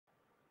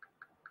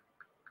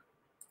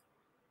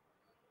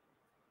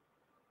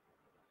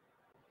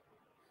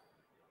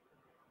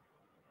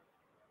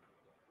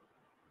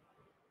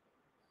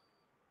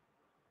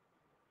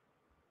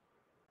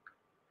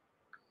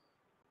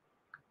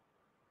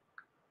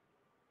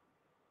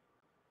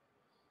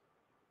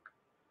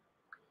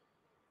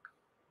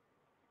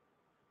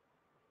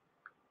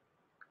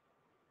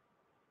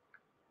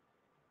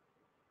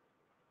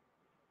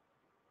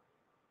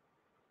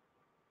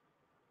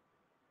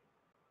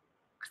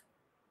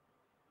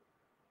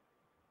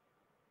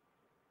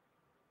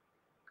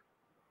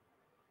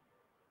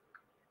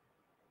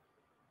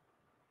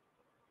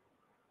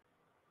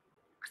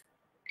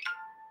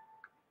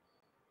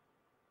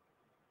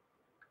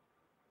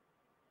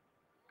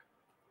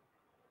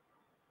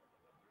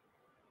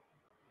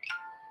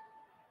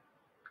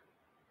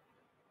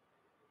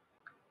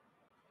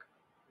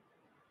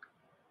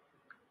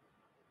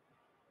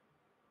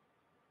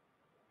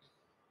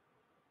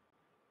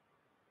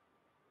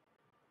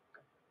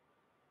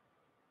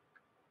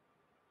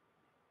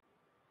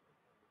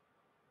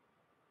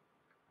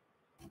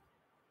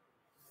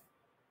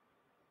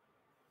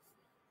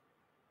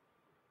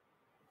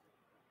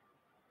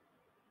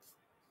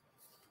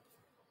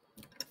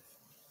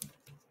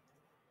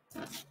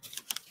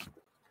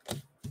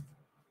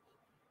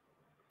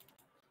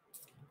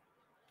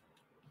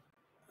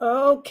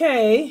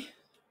Okay.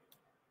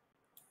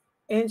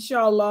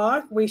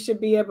 Inshallah, we should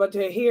be able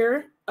to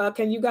hear.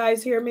 Can you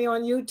guys hear me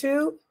on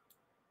YouTube?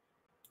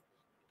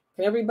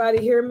 Can everybody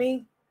hear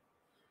me?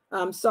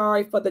 I'm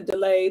sorry for the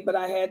delay, but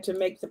I had to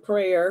make the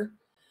prayer.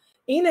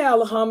 Inna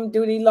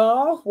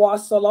alhamdulillah wa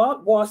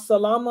salat wa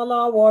salam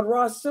ala wa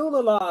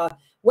rasulullah.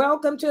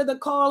 Welcome to the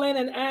Call In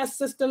and Ask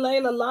Sister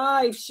Laila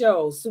live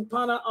show.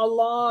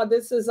 Subhanallah,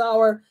 this is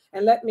our,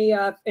 and let me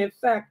in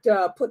fact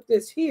put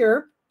this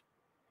here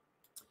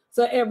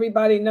so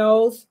everybody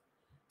knows.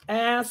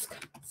 Ask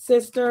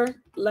Sister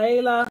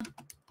Laila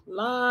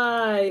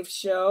live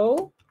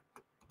show.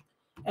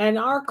 And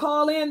our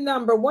call-in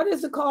number, what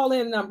is the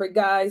call-in number,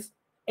 guys?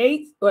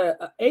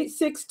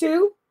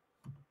 862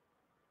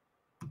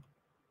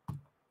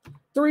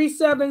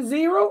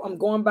 370. I'm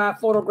going by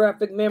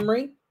photographic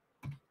memory.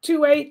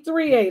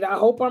 2838. I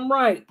hope I'm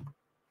right.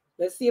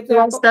 Let's see if that.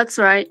 Yes, that's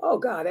right. Oh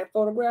God, that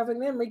photographic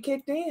memory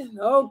kicked in.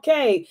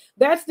 Okay,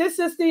 this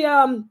is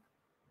the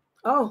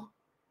Oh,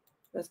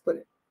 let's put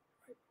it.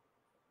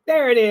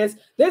 There it is.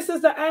 This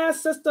is the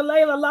Ask Sister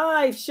Laila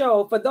live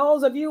show. For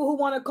those of you who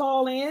want to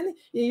call in,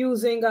 you're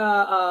using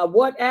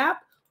WhatsApp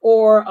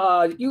or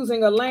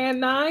using a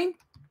landline.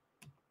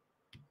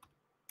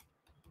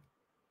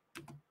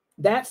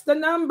 That's the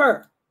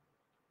number.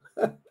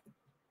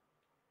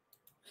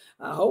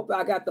 I hope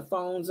I got the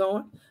phones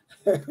on.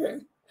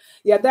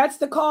 Yeah, that's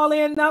the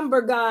call-in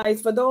number, guys.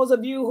 For those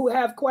of you who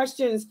have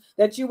questions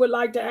that you would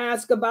like to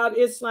ask about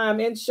Islam,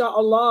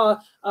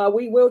 inshallah,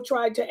 we will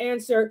try to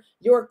answer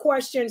your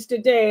questions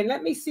today. And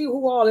let me see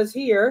who all is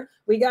here.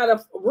 We got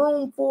a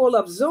room full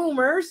of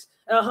Zoomers,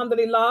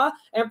 alhamdulillah.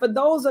 And for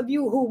those of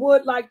you who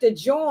would like to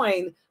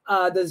join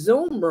the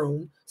Zoom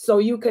room so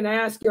you can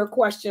ask your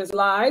questions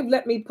live,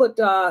 let me put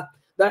the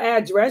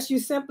address. You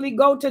simply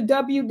go to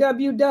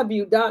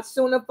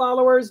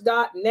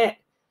www.sunnahfollowers.net.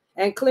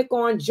 and click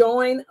on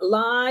join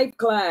live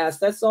class.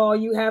 That's all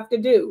you have to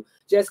do.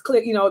 Just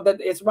click,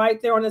 it's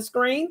right there on the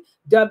screen,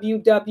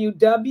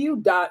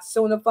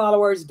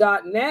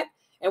 www.sunnahfollowers.net.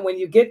 And when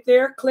you get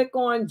there, click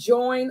on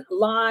join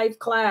live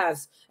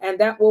class. And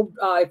that will,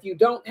 if you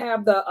don't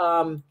have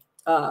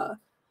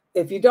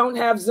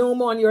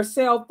Zoom on your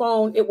cell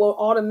phone, it will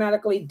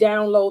automatically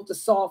download the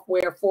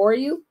software for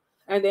you.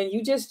 And then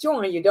you just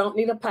join. You don't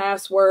need a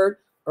password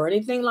or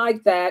anything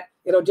like that.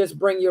 It'll just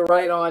bring you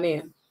right on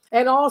in.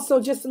 And also,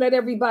 just to let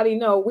everybody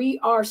know, we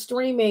are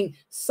streaming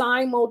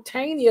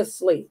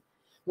simultaneously.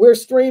 We're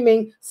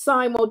streaming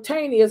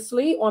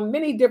simultaneously on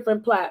many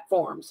different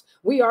platforms.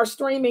 We are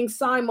streaming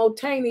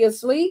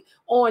simultaneously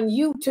on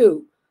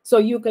YouTube. So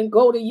you can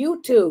go to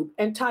YouTube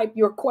and type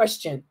your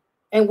question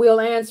and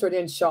we'll answer it,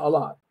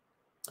 inshallah.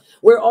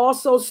 We're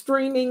also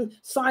streaming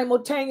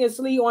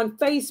simultaneously on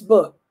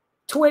Facebook,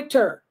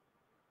 Twitter,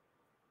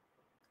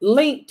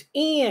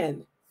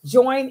 LinkedIn.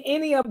 Join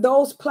any of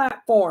those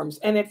platforms.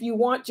 And if you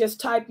want,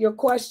 just type your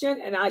question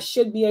and I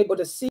should be able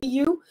to see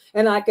you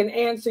and I can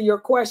answer your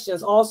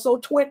questions. Also,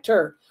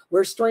 Twitter.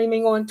 We're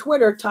streaming on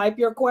Twitter. Type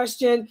your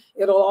question.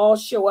 It'll all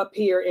show up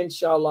here,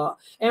 inshallah.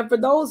 And for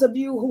those of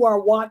you who are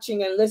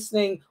watching and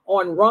listening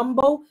on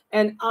Rumble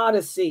and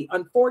Odyssey,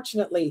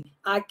 unfortunately,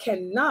 I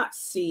cannot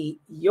see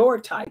your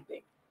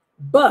typing.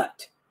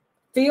 But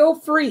feel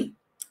free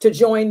to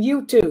join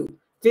YouTube.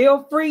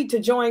 Feel free to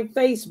join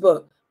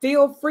Facebook.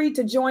 Feel free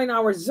to join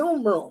our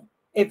Zoom room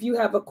if you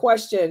have a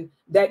question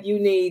that you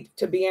need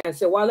to be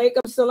answered. Wa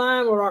alaikum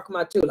salam wa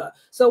rahmatullah.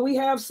 So we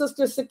have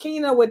Sister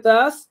Sakina with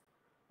us.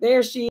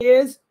 There she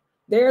is.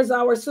 There's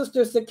our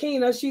Sister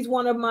Sakina. She's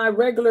one of my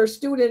regular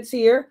students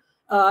here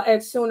at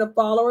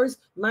Sunnahfollowers.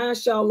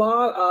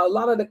 MashaAllah, a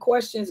lot of the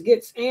questions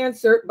gets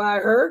answered by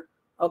her.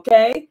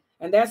 Okay.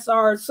 And that's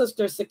our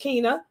Sister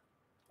Sakina.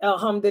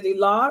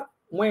 Alhamdulillah.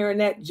 Wearing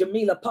that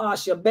Jamila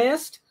Pasha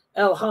best.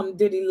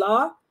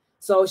 Alhamdulillah.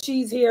 So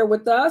she's here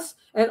with us.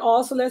 And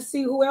also, let's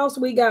see who else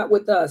we got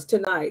with us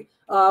tonight.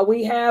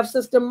 We have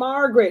Sister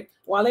Margaret.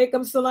 Wa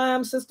alaikum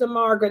salam, Sister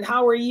Margaret.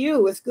 How are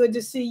you? It's good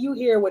to see you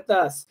here with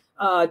us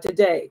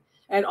today.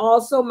 And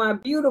also my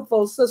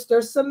beautiful Sister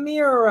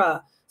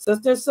Samira.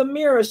 Sister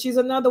Samira, she's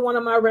another one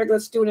of my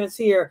regular students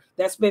here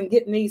that's been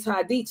getting these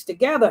hadiths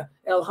together,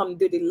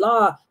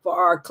 alhamdulillah, for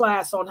our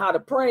class on how to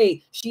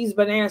pray. She's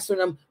been answering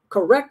them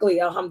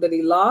correctly,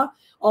 alhamdulillah.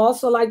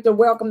 Also like to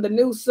welcome the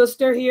new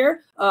sister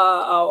here,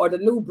 or the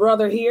new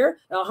brother here.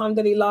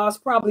 Alhamdulillah, it's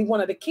probably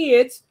one of the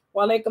kids.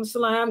 Wa alaikum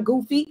salam,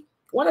 Goofy.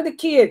 One of the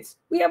kids.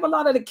 We have a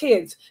lot of the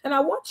kids. And I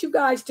want you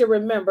guys to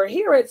remember,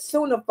 here at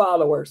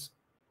Sunnahfollowers,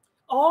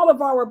 all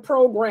of our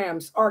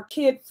programs are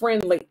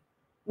kid-friendly.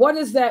 What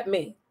does that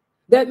mean?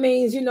 That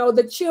means,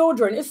 the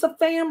children, it's a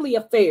family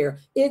affair.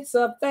 It's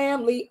a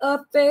family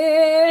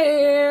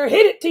affair.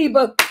 Hit it,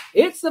 Tiba.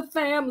 It's a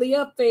family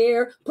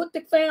affair. Put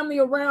the family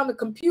around the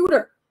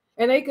computer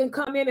and they can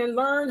come in and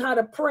learn how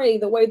to pray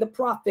the way the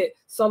Prophet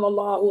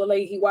sallallahu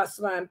alaihi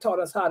wasallam taught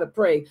us how to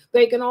pray.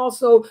 They can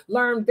also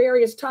learn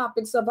various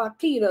topics of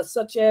Aqidah,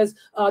 such as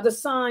the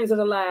signs of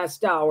the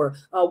last hour,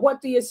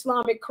 what the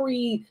Islamic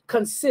creed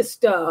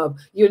consists of,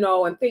 you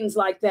know, and things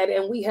like that.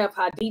 And we have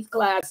hadith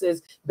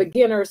classes,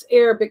 beginners,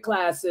 Arabic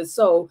classes.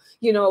 So,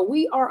 you know,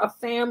 we are a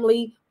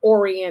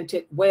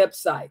family-oriented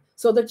website.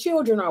 So the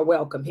children are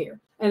welcome here.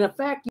 And in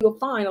fact, you'll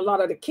find a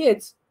lot of the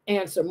kids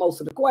answer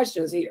most of the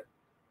questions here.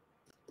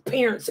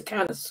 Parents are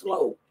kind of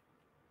slow.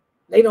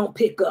 They don't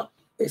pick up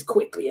as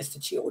quickly as the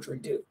children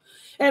do.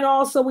 And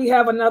also we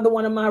have another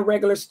one of my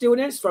regular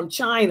students from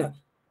China.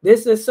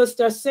 This is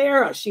Sister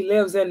Sarah. She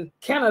lives in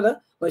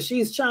Canada, but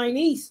she's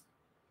Chinese.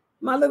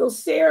 My little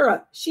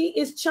Sarah, she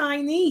is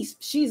Chinese.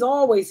 She's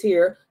always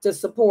here to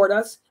support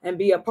us and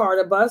be a part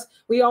of us.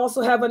 We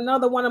also have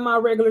another one of my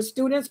regular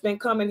students, been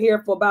coming here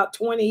for about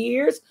 20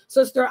 years.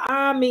 Sister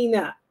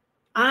Amina.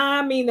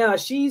 Amina,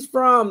 she's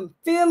from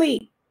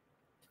Philly.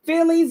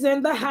 Philly's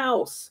in the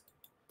house,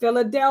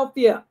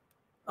 Philadelphia.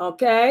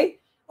 Okay.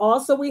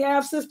 Also, we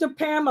have Sister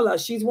Pamela.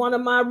 She's one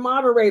of my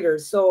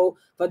moderators. So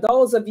for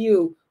those of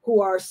you who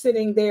are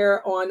sitting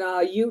there on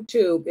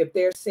YouTube, if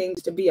there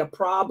seems to be a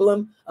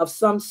problem of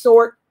some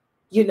sort,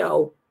 you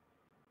know,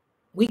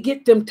 we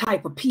get them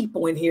type of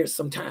people in here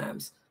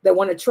sometimes that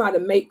want to try to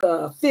make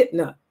a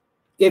fitna.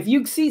 If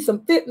you see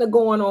some fitna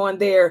going on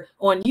there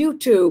on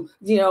YouTube,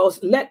 you know,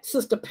 let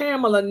Sister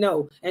Pamela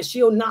know and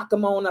she'll knock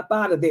them on up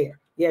out of there.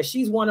 Yeah,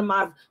 she's one of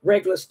my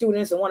regular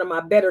students and one of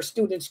my better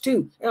students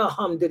too.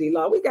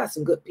 Alhamdulillah, we got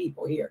some good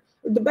people here.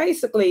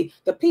 Basically,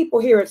 the people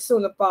here at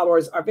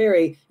Sunnahfollowers are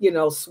very, you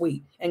know,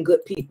 sweet and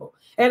good people.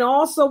 And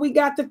also we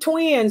got the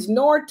twins,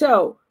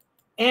 Norto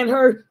and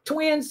her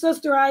twin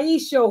sister,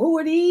 Aisha. Who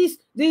are these?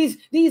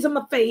 These are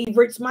my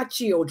favorites, my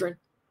children.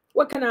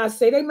 What can I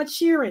say? They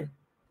maturing,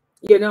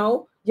 you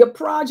know, your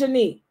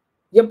progeny.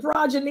 Your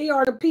progeny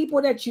are the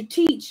people that you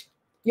teach.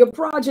 Your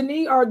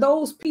progeny are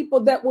those people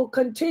that will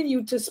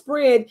continue to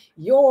spread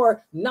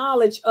your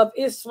knowledge of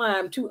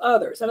Islam to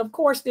others. And of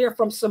course, they're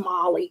from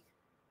Somali.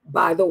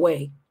 By the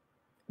way,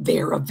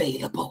 they're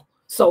available.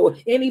 So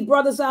any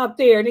brothers out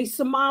there, any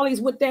Somalis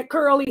with that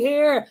curly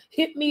hair,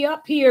 hit me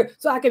up here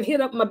so I can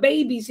hit up my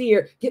babies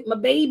here. Get my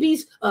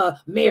babies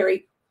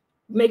married.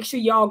 Make sure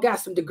y'all got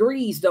some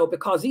degrees, though,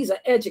 because these are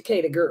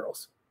educated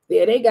girls.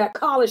 Yeah, they got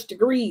college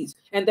degrees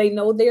and they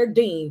know their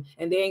deen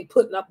and they ain't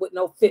putting up with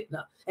no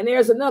fitna. And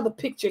there's another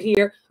picture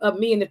here of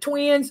me and the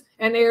twins.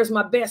 And there's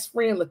my best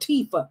friend,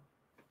 Latifa,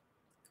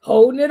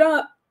 holding it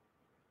up.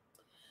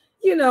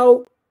 You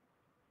know,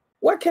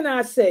 what can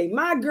I say?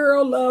 My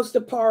girl loves to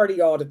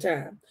party all the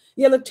time.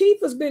 Yeah,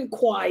 Latifa's been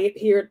quiet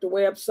here at the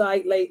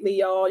website lately,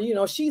 y'all. You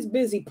know, she's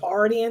busy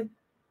partying.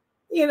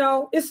 You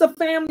know, it's a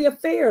family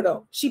affair,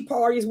 though. She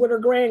parties with her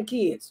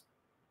grandkids.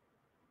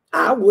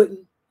 I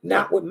wouldn't,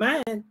 not with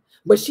mine.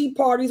 But she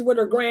parties with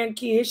her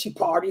grandkids. She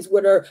parties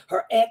with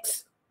her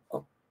ex.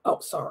 Oh,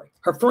 sorry.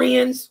 Her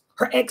friends,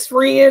 her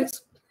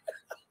ex-friends.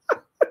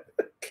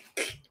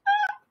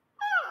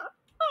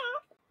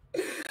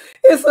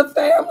 It's a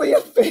family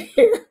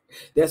affair.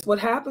 That's what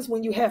happens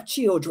when you have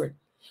children.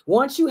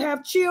 Once you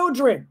have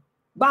children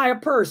by a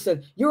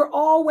person, you're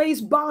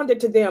always bonded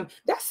to them.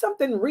 That's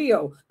something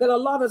real that a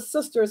lot of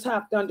sisters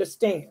have to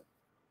understand.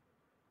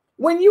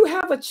 When you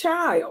have a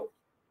child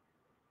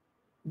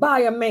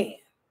by a man,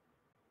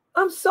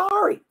 I'm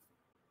sorry.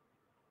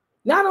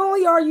 Not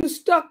only are you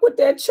stuck with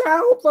that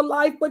child for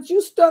life, but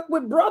you stuck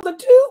with brother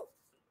too.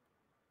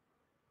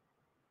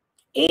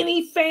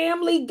 Any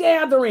family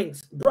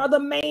gatherings, brother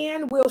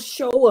man will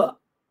show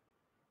up.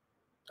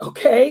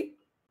 Okay?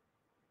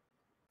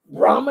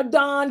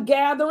 Ramadan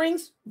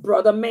gatherings,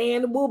 brother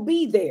man will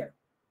be there.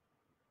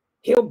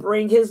 He'll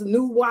bring his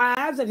new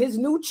wives and his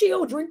new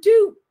children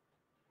too.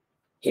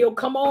 He'll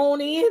come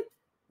on in,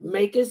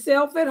 make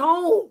himself at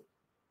home.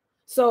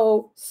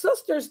 So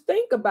sisters,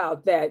 think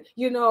about that.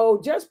 You know,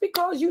 just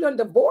because you done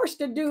divorced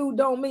the dude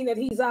don't mean that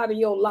he's out of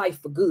your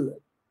life for good.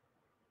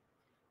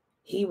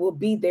 He will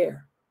be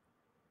there.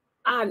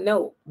 I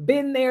know,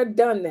 been there,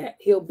 done that.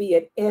 He'll be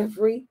at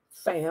every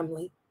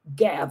family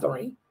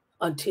gathering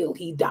until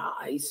he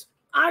dies.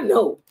 I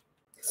know.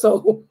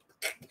 So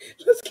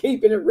let's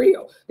keep it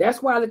real.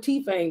 That's why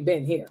Latifah ain't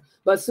been here.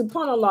 But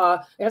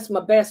subhanAllah, that's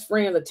my best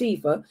friend,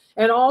 Latifa.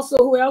 And also,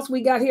 who else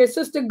we got here?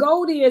 Sister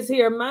Goldie is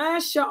here.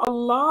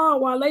 MashaAllah.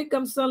 Wa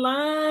alaikum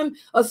salam.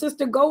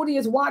 Sister Goldie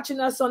is watching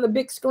us on the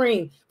big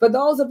screen. For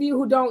those of you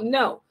who don't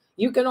know,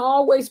 you can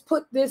always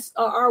put this,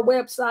 our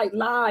website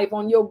live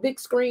on your big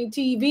screen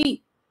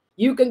TV.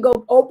 You can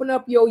go open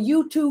up your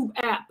YouTube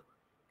app.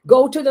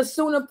 Go to the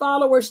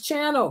Sunnahfollowers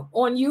channel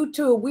on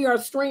YouTube. We are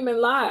streaming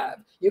live.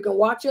 You can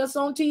watch us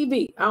on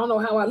TV. I don't know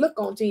how I look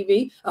on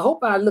TV. I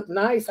hope I look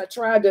nice. I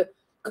tried to,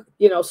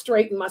 you know,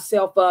 straighten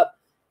myself up.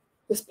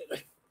 It's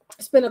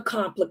been a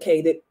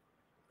complicated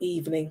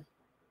evening.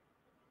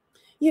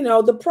 You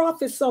know, the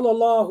Prophet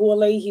sallallahu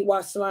alaihi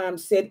wasallam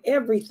said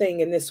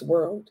everything in this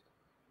world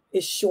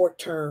is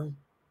short-term,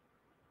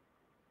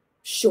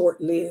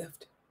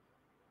 short-lived.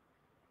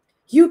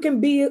 You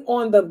can be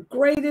on the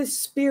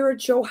greatest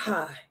spiritual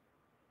high,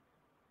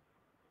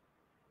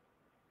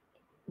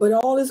 but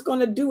all it's going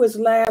to do is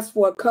last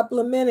for a couple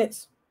of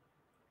minutes,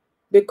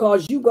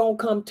 because you're going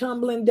to come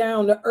tumbling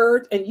down to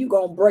earth and you're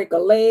going to break a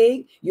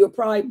leg. You'll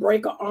probably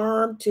break an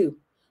arm too.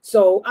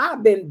 So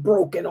I've been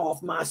broken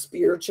off my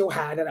spiritual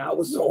high that I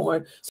was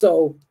on.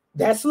 So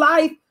that's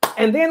life.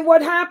 And then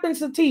what happens,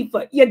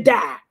 Latifah? You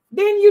die.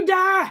 Then you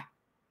die.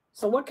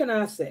 So what can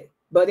I say?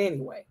 But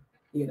anyway,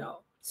 you know,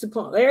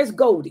 there's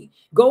Goldie.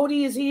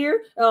 Goldie is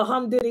here.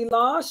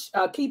 Alhamdulillah,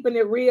 keeping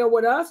it real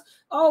with us.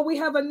 Oh, we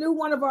have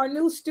one of our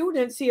new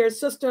students here,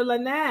 Sister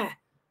Lana.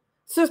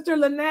 Sister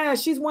Lana,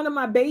 she's one of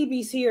my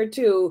babies here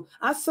too.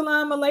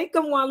 Assalamu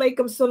alaikum wa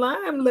alaikum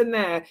salam,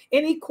 Lana.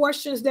 Any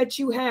questions that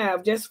you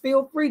have, just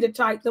feel free to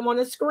type them on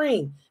the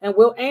screen and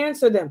we'll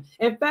answer them.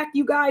 In fact,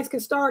 you guys can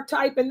start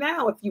typing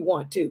now if you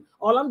want to.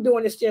 All I'm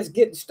doing is just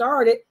getting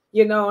started,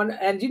 you know,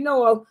 and you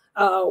know,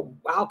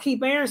 I'll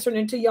keep answering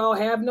until y'all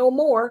have no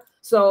more.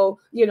 So,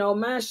 you know,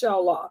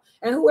 mashallah.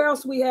 And who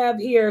else we have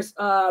here?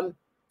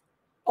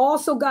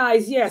 Also,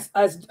 guys, yes,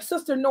 as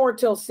Sister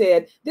Nortel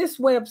said, this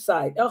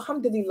website,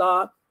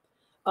 alhamdulillah,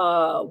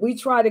 we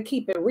try to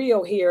keep it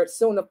real here at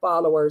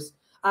Sunnahfollowers.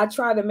 I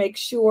try to make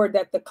sure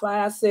that the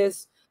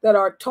classes that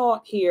are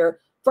taught here,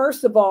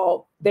 first of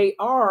all, they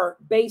are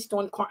based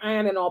on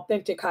Quran and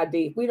authentic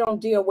hadith. We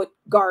don't deal with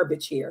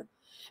garbage here.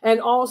 And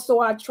also,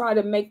 I try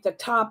to make the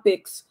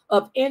topics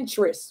of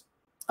interest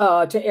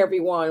to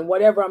everyone.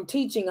 Whatever I'm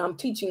teaching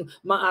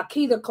my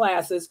Aqidah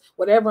classes.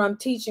 Whatever I'm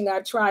teaching, I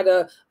try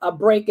to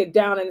break it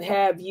down and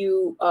have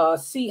you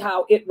see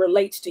how it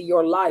relates to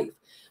your life.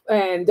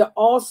 And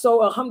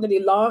also,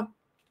 alhamdulillah,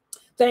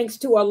 thanks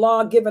to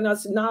Allah giving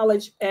us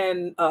knowledge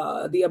and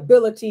the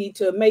ability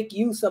to make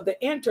use of the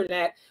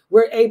internet,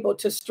 we're able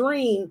to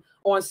stream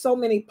on so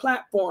many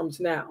platforms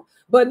now.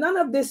 But none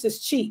of this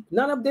is cheap.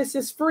 None of this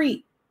is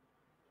free.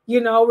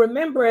 You know,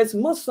 remember, as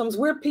Muslims,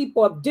 we're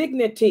people of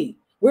dignity.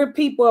 We're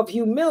people of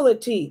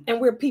humility, and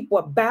we're people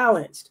of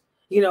balanced,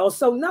 you know,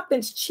 so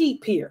nothing's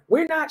cheap here.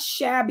 We're not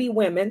shabby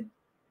women.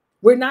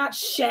 We're not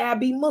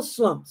shabby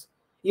Muslims.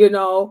 You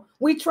know,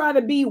 we try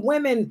to be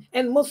women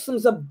and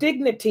Muslims of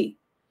dignity.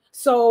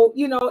 So,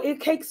 you know,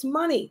 it takes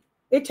money.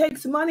 It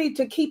takes money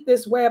to keep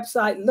this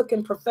website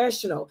looking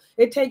professional.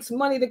 It takes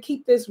money to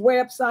keep this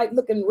website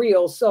looking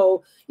real.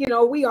 So, you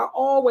know, we are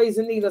always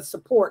in need of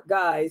support,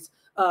 guys.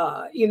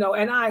 You know,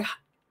 and I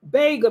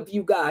beg of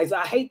you guys,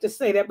 I hate to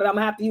say that, but I'm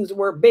gonna have to use the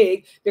word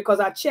big because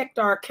I checked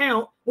our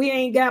account. We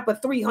ain't got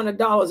but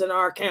 $300 in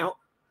our account.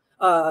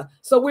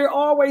 So we're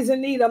always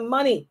in need of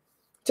money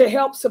to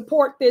help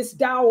support this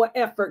dawah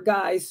effort,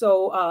 guys.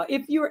 So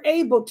if you're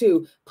able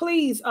to,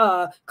 please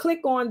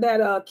click on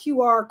that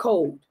QR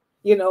code,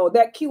 you know,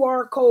 that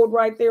QR code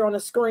right there on the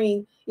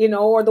screen, you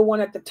know, or the one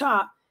at the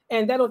top,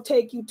 and that'll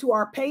take you to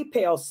our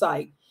PayPal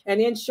site.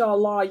 And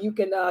inshallah, you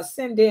can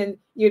send in,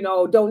 you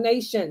know,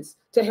 donations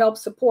to help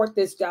support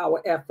this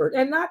dawah effort.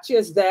 And not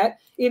just that,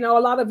 you know, a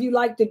lot of you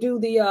like to do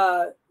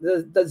the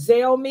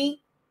Zelle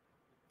me.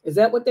 Is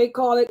that what they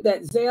call it?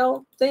 That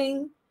Zelle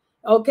thing?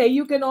 Okay,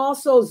 you can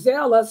also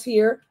Zelle us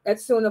here at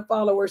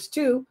Sunnahfollowers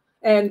too.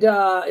 And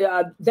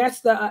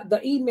that's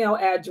the email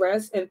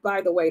address. And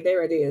by the way,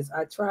 there it is.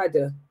 I tried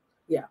to,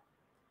 yeah.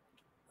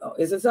 Oh,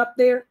 is this up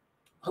there?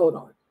 Hold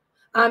on.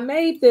 I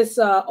made this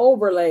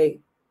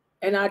overlay.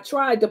 And I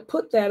tried to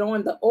put that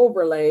on the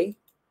overlay.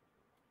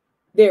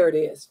 There it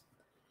is.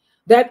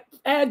 That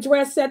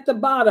address at the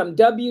bottom,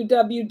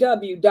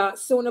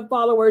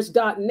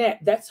 www.sunnahfollowers.net.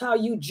 That's how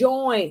you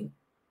join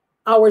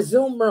our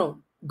Zoom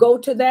room. Go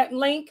to that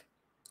link,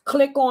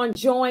 click on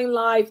join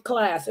live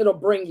class. It'll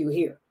bring you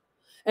here.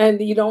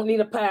 And you don't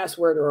need a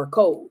password or a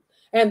code.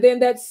 And then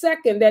that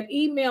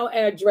email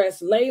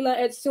address,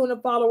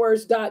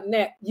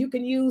 Laila@sunnahfollowers.net. You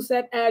can use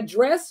that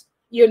address,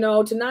 you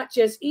know, to not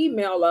just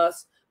email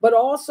us, but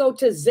also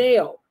to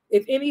Zelle.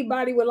 If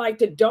anybody would like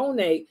to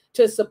donate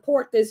to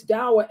support this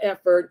dawah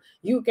effort,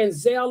 you can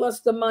Zelle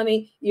us the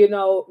money, you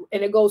know,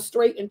 and it goes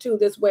straight into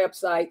this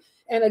website.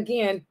 And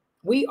again,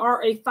 we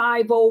are a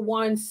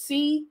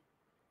 501c.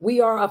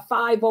 We are a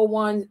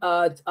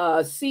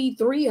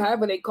 501c3,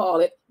 however they call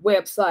it,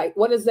 website.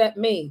 What does that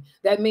mean?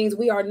 That means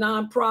we are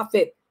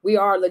nonprofit. We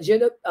are a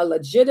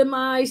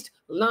legitimized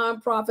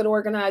nonprofit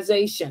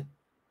organization.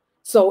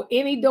 So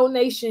any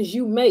donations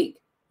you make,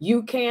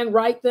 you can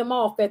write them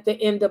off at the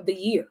end of the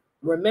year.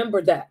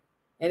 Remember that.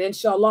 And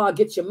inshallah, I'll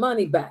get your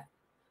money back.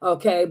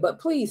 Okay, but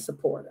please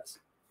support us.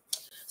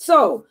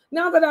 So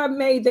now that I've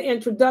made the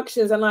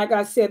introductions, and like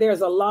I said, there's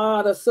a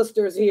lot of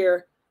sisters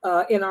here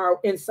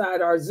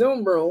inside our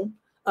Zoom room.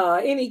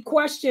 Any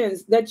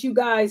questions that you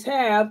guys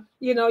have,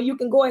 you know, you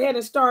can go ahead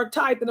and start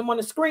typing them on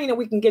the screen and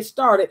we can get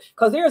started,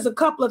 because there's a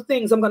couple of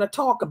things I'm going to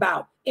talk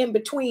about in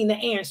between the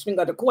answering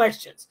of the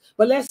questions.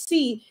 But let's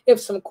see if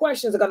some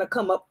questions are going to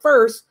come up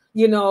first,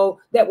 you know,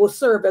 that will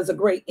serve as a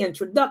great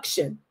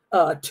introduction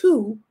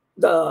to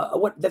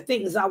the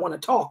things I want to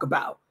talk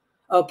about.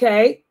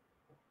 Okay,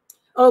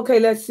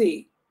 let's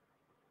see.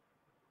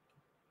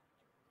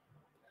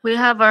 We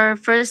have our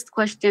first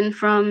question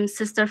from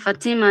Sister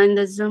Fatima in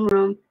the Zoom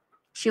room.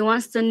 She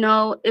wants to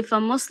know if a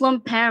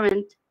Muslim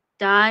parent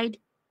died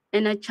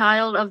and a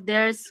child of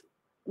theirs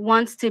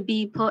wants to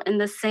be put in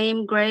the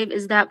same grave,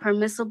 is that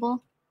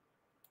permissible?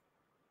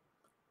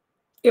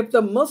 If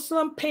the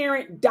Muslim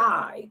parent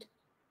died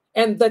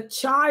and the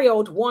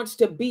child wants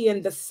to be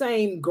in the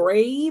same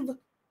grave,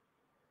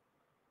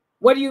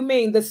 what do you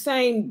mean? The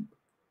same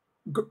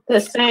grave,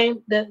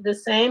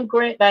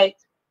 like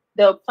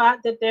the plot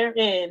that they're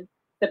in,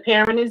 the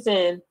parent is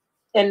in,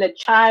 and the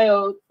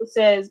child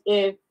says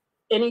if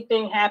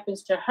anything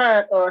happens to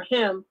her or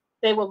him,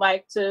 they would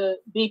like to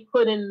be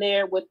put in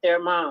there with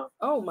their mom.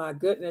 Oh my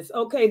goodness.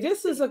 Okay,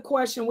 this is a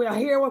question we are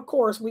here. Of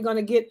course, we're going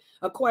to get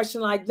a question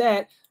like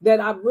that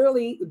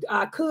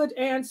I could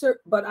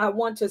answer, but I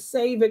want to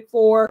save it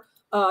for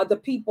the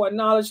people of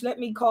knowledge. Let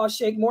me call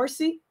Sheikh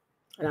Morsi,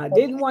 and I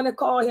didn't want to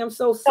call him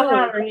so soon.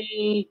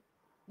 Sorry.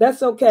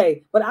 That's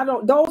okay, but I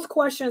don't. Those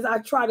questions I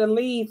try to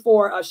leave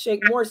for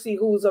Sheikh Morsi,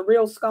 who's a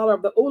real scholar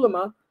of the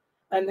ulama,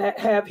 and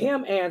have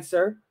him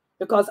answer,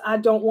 because I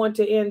don't want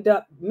to end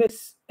up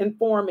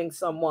misinforming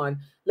someone.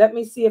 Let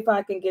me see if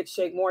I can get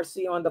Sheikh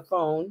Morsi on the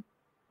phone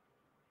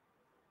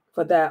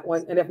for that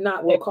one. And if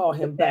not, we'll call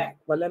him back.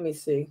 But let me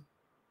see.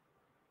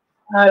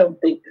 I don't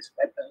think this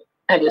way.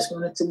 I just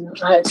wanted to know.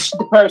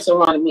 The person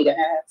wanted me to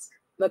ask.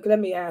 Look, let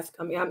me ask.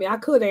 I mean, I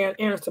could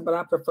answer, but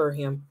I prefer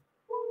him.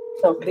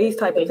 Okay. These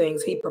type of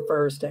things he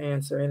prefers to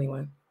answer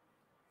anyway.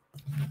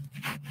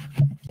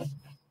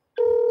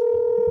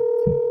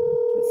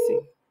 Let's see.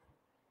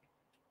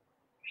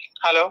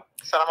 Hello.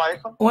 Assalamu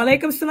alaikum. Wa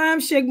alaikum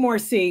salam, Sheikh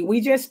Morsi. We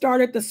just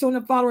started the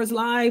Sunnahfollowers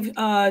live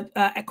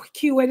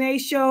Q&A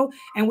show,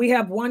 and we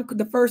have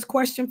the first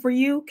question for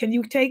you. Can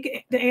you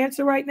take the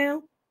answer right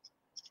now?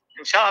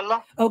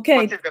 Inshallah. Okay.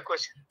 What is the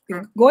question?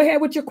 Go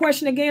ahead with your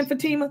question again,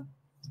 Fatima.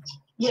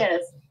 Yes.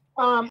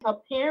 A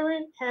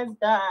parent has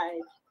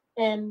died,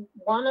 and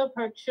one of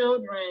her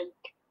children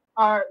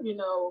are,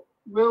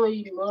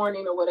 really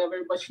mourning or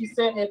whatever. But she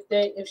said if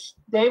they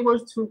were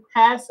to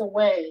pass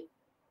away,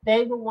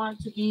 they would want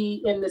to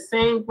be in the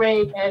same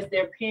grave as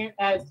their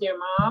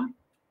mom.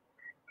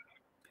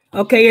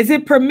 Okay, is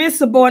it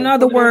permissible, in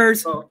other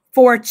words,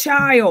 for a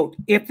child,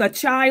 if the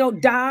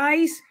child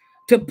dies,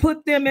 to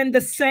put them in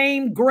the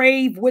same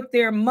grave with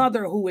their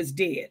mother who is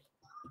dead?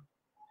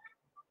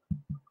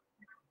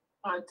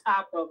 On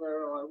top of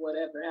her or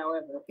whatever,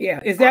 however. Yeah,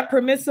 is that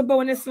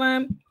permissible in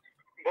Islam?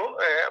 Both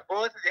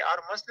they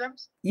are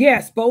Muslims?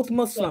 Yes, both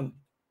Muslim.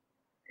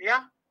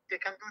 Yeah, they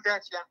can do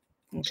that, yeah.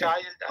 Okay.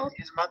 Child and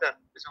his mother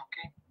is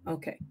okay.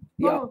 Okay.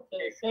 Yeah.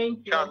 Okay,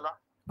 thank you. Inshallah.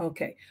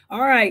 Okay.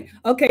 All right.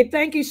 Okay.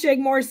 Thank you, Sheikh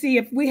Morsi.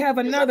 If we have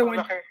another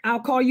one, I'll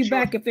call you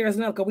back if there's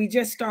another, because we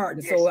just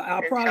started. So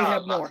I'll probably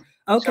have more.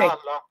 Okay.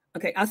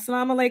 Okay.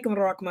 Assalamu alaikum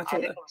wa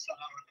rahmatullah.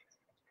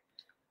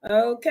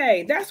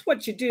 Okay. That's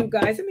what you do,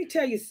 guys. Let me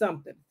tell you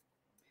something.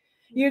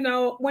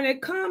 When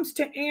it comes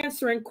to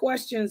answering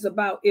questions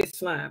about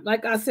Islam,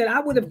 like I said, I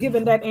would have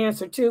given that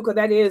answer too, because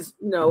that is,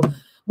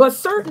 but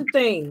certain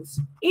things,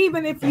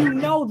 even if you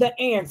know the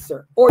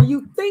answer or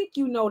you think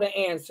you know the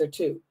answer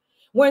to,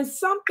 when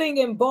something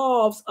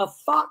involves a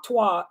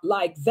fatwa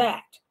like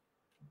that,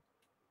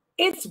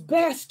 it's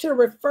best to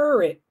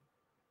refer it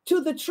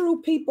to the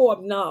true people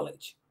of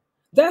knowledge.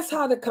 That's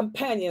how the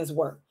companions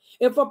work.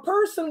 If a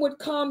person would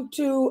come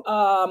to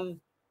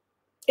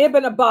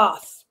Ibn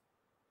Abbas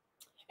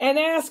and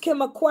ask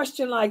him a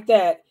question like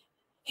that,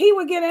 he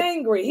would get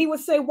angry. He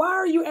would say, "Why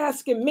are you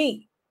asking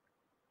me?"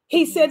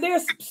 He said,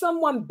 "There's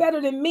someone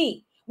better than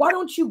me. Why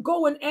don't you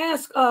go and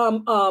ask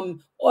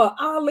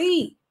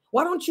Ali?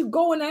 Why don't you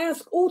go and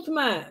ask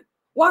Uthman?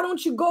 Why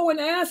don't you go and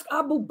ask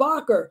Abu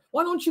Bakr?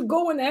 Why don't you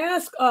go and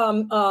ask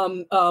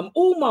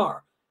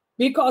Umar?"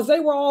 Because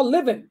they were all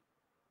living.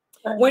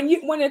 When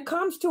it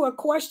comes to a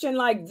question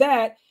like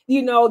that,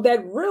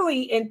 that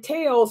really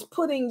entails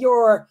putting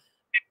your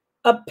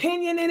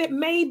opinion in it,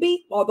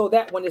 maybe, although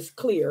that one is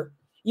clear,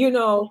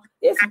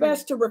 it's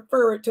best to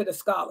refer it to the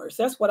scholars.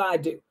 That's what I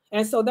do.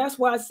 And so that's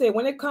why I say,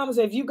 when it comes,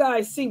 if you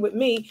guys see with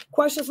me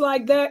questions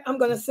like that, I'm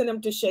going to send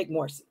them to Sheikh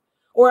Morsi,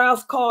 or I'll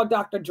call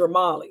Dr.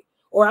 Jamali,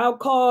 or I'll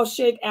call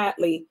Sheikh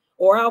Atlee,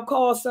 or I'll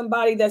call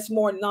somebody that's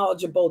more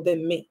knowledgeable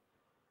than me.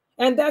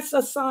 And that's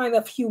a sign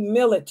of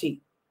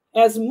humility.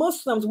 As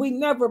Muslims, we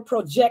never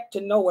project to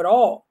know it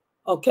all.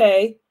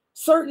 Okay.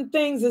 Certain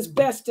things is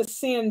best to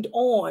send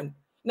on.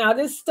 Now,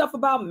 this stuff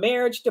about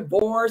marriage,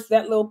 divorce,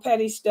 that little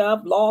petty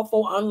stuff,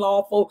 lawful,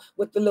 unlawful,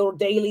 with the little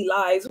daily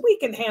lies, we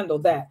can handle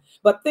that.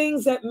 But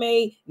things that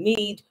may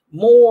need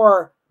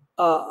more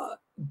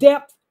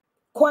depth,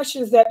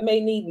 questions that may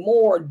need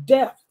more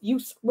depth,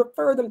 you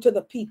refer them to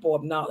the people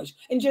of knowledge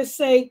and just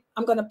say,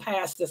 "I'm going to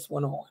pass this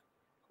one on,"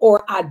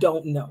 or "I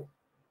don't know."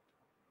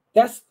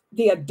 That's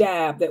the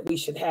adab that we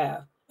should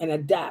have, and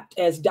adapt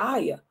as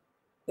daya.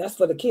 That's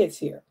for the kids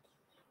here.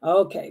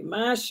 Okay,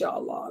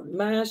 mashallah,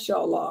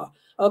 mashallah.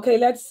 Okay,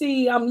 let's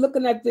see. I'm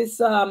looking at this,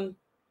 the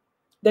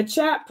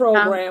chat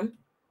program.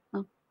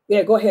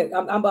 Yeah, go ahead.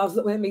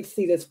 Let me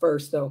see this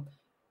first, though.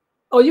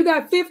 Oh, you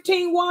got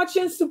 15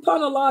 watching?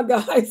 Subhanallah,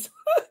 guys.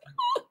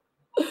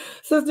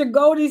 Sister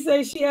Goldie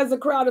says she has a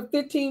crowd of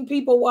 15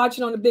 people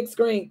watching on the big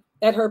screen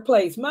at her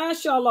place.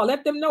 MashaAllah.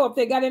 Let them know if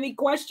they got any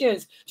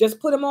questions.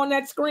 Just put them on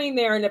that screen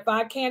there. And if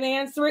I can't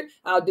answer it,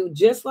 I'll do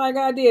just like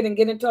I did and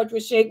get in touch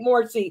with Sheikh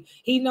Morsi.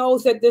 He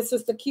knows that this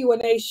is the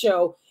Q&A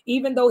show.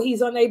 Even though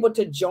he's unable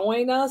to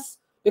join us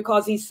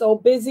because he's so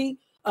busy,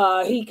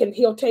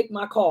 he'll take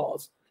my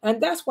calls.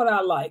 And that's what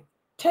I like.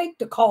 Take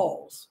the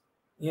calls,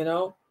 you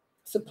know.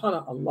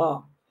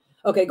 Subhanallah.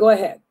 Okay, go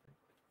ahead.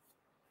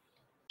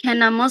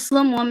 Can a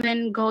Muslim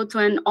woman go to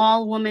an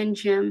all-woman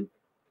gym?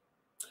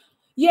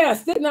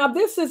 Yes. Now,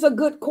 this is a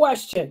good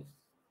question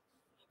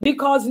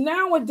because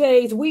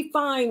nowadays we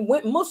find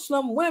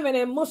Muslim women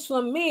and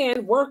Muslim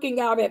men working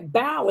out at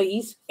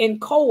Bally's in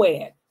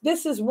co-ed.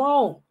 This is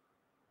wrong.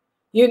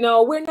 You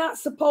know, we're not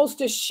supposed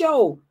to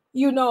show,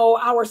 you know,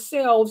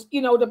 ourselves,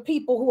 you know, to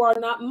people who are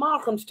not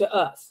mahrams to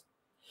us.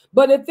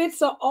 But if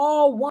it's an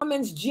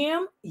all-woman's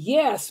gym,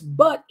 yes.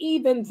 But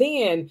even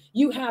then,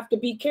 you have to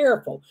be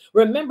careful.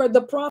 Remember,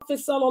 the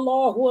Prophet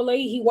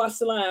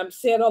ﷺ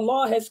said,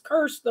 Allah has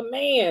cursed the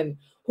man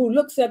who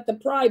looks at the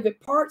private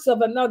parts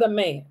of another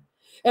man.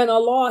 And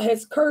Allah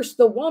has cursed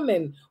the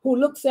woman who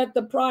looks at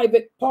the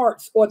private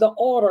parts or the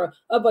order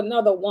of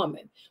another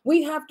woman.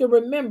 We have to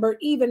remember,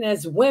 even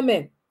as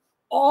women,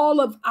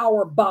 all of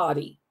our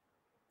body,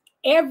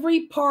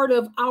 every part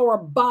of our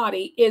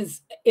body is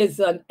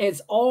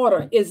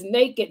order, is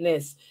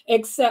nakedness,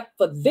 except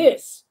for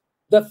this,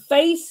 the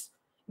face,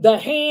 the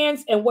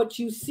hands, and what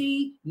you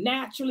see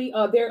naturally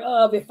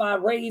thereof if I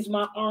raise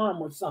my arm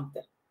or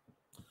something.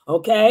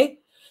 Okay?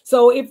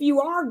 So if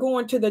you are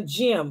going to the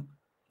gym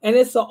and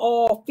it's an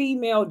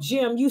all-female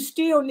gym, you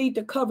still need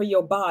to cover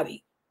your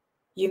body.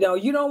 You know,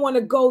 you don't want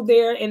to go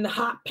there in the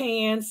hot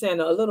pants and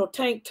a little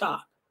tank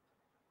top.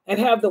 And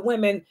have the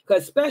women,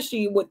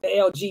 especially with the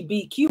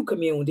LGBTQ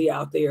community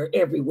out there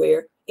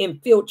everywhere,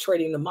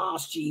 infiltrating the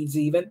mosques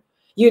even,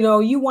 you know,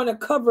 you want to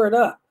cover it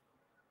up.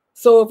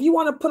 So if you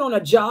want to put on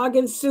a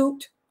jogging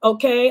suit,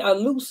 okay, a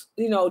loose,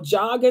 you know,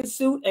 jogging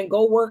suit and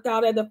go work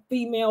out at a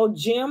female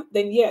gym,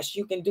 then yes,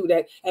 you can do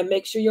that. And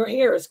make sure your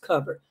hair is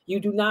covered. You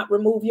do not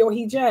remove your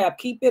hijab.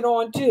 Keep it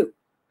on too.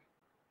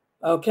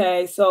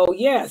 Okay, so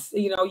yes,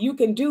 you know, you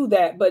can do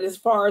that. But as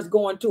far as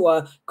going to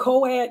a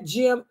co-ed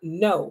gym,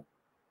 no.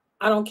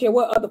 I don't care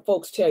what other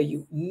folks tell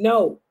you.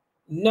 No,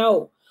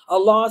 no.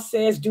 Allah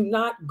says, do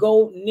not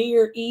go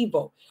near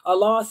evil.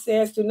 Allah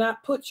says, do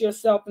not put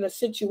yourself in a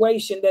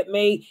situation that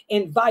may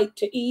invite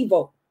to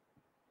evil.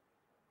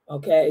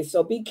 Okay,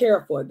 so be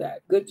careful of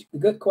that.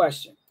 Good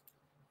question.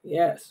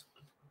 Yes.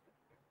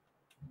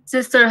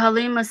 Sister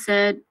Halima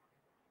said,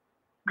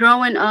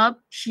 growing up,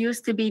 she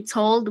used to be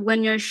told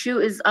when your shoe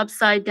is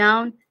upside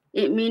down,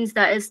 it means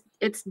that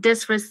it's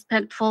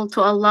disrespectful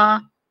to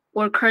Allah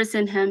or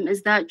cursing him.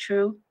 Is that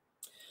true?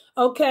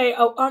 Okay,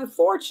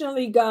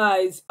 unfortunately,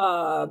 guys,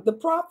 the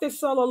Prophet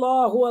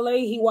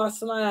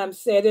ﷺ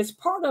said it's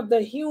part of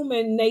the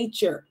human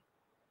nature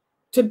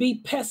to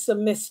be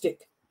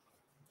pessimistic.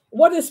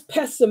 What is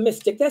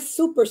pessimistic? That's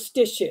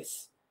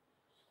superstitious.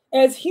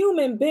 As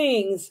human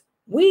beings,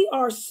 we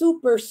are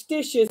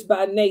superstitious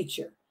by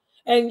nature,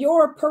 and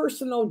your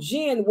personal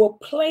jinn will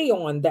play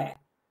on that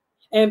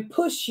and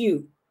push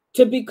you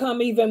to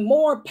become even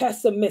more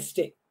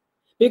pessimistic.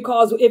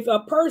 Because if a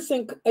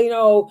person, you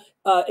know,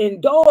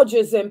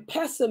 indulges in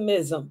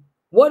pessimism,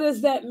 what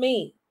does that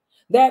mean?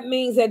 That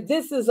means that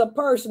this is a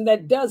person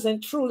that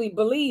doesn't truly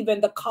believe in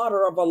the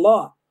qadr of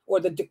Allah or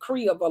the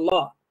decree of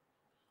Allah.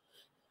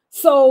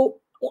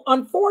 So,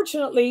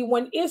 unfortunately,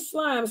 when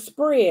Islam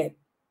spread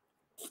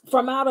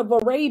from out of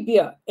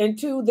Arabia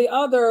into the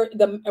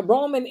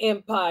Roman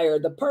Empire,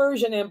 the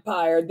Persian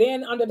Empire,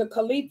 then under the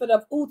Caliphate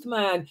of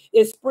Uthman,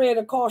 it spread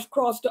across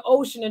the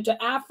ocean into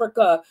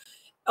Africa.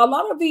 A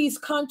lot of these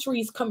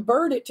countries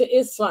converted to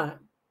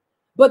Islam,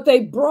 but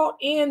they brought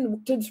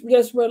in to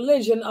this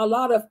religion a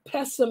lot of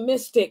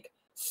pessimistic,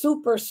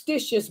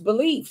 superstitious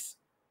beliefs.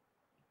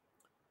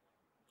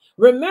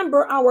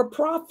 Remember, our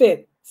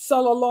Prophet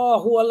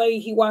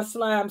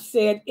ﷺ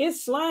said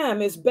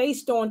Islam is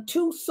based on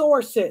two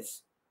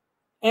sources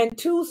and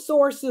two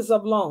sources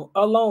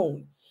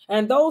alone.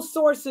 And those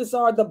sources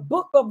are the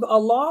book of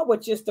Allah,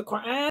 which is the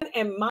Quran,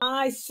 and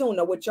my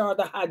Sunnah, which are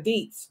the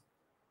Hadiths.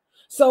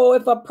 So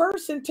if a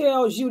person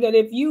tells you that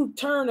if you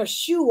turn a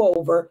shoe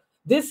over,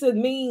 this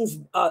means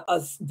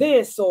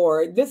this,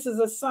 or this is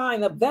a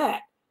sign of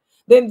that,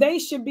 then they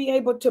should be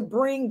able to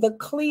bring the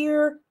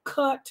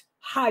clear-cut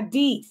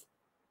hadith,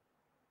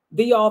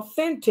 the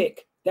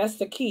authentic, that's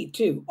the key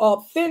too,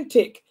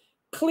 authentic,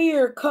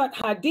 clear-cut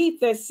hadith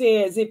that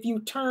says if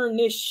you turn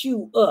this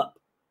shoe up,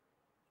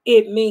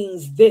 it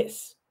means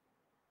this.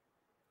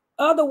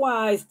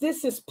 Otherwise,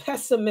 this is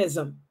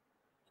pessimism.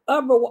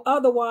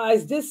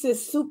 Otherwise, this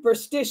is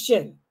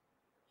superstition.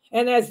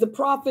 And as the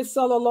Prophet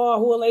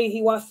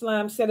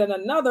ﷺ said in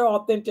another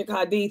authentic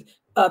hadith,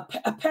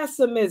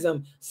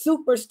 pessimism,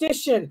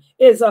 superstition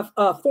is a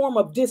form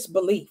of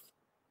disbelief.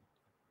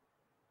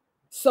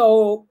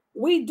 So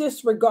we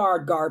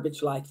disregard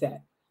garbage like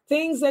that.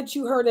 things that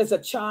you heard as a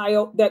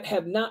child that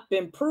have not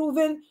been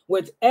proven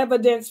with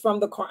evidence from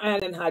the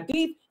Quran and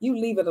Hadith, you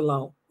leave it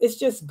alone. It's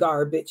just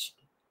garbage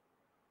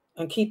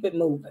and keep it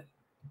moving.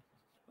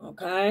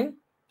 Okay.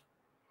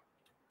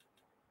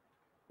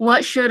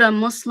 What should a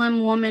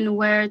Muslim woman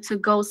wear to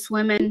go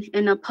swimming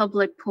in a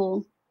public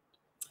pool?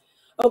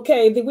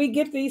 Okay, we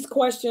get these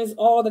questions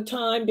all the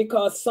time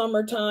because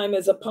summertime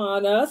is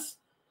upon us.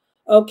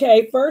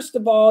 Okay, first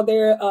of all,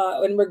 there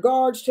in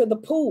regards to the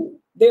pool,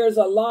 there's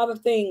a lot of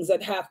things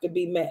that have to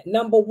be met.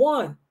 Number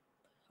one,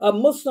 a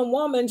Muslim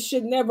woman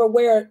should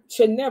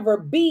never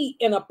be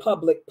in a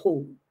public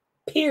pool,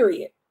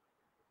 period.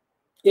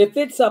 If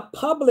it's a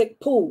public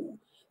pool,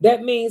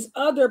 that means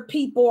other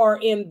people are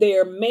in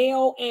there,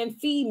 male and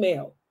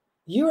female.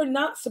 You're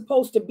not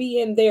supposed to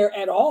be in there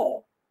at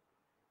all,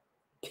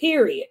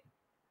 period.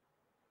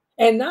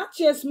 And not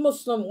just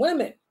Muslim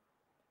women,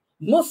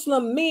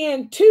 Muslim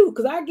men too,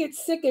 because I get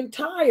sick and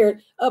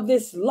tired of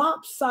this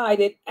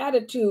lopsided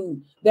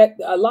attitude that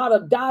a lot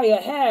of Daya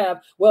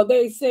have. Well,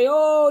 they say,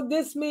 oh,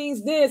 this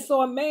means this,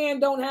 so a man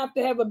don't have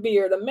to have a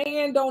beard. A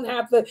man don't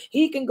have to,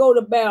 he can go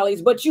to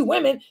Bally's, but you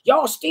women,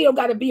 y'all still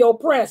got to be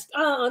oppressed.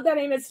 That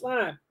ain't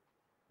Islam.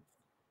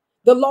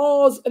 The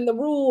laws and the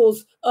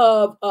rules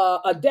of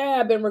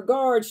adab in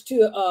regards to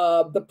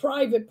the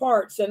private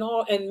parts and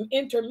all and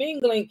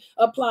intermingling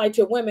apply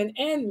to women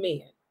and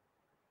men.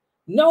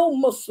 No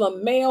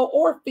Muslim male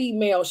or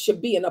female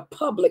should be in a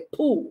public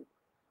pool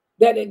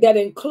that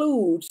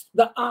includes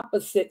the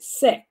opposite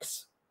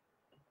sex.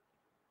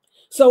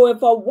 So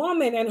if a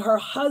woman and her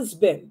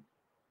husband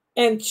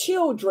and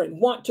children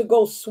want to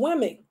go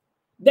swimming,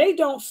 they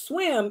don't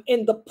swim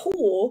in the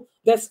pool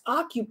that's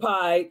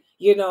occupied,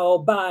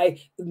 by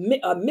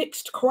a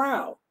mixed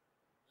crowd.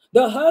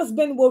 The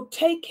husband will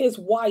take his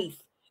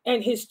wife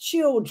and his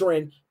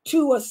children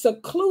to a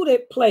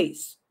secluded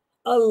place,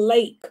 a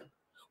lake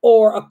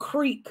or a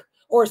creek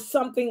or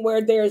something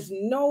where there's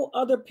no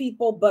other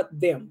people but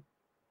them.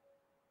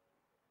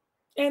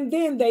 And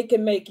then they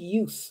can make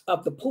use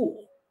of the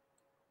pool.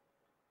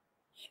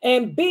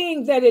 And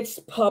being that it's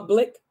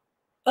public,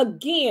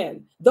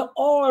 again, the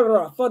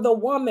aura for the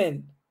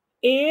woman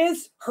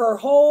is her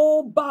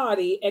whole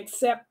body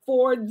except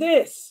for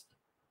this.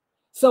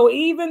 So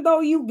even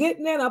though you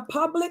getting in a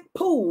public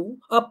pool,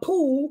 a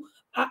pool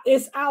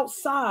is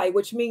outside,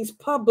 which means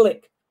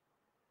public.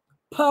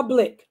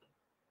 Public.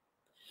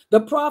 The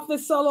Prophet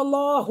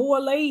sallallahu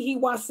alaihi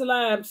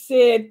wasallam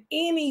said,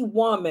 any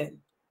woman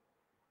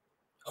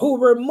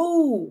who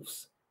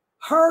removes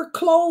her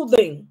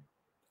clothing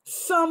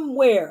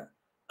somewhere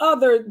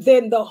other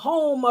than the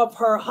home of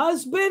her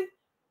husband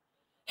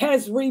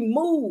has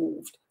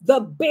removed the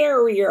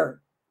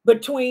barrier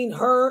between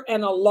her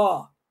and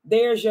Allah.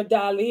 There's your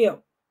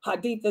dalil.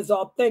 Hadith is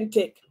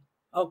authentic.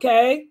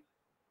 Okay?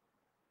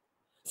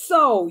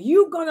 So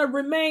you're going to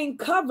remain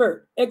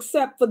covered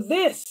except for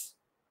this.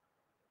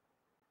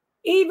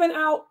 Even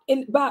out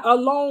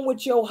alone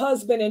with your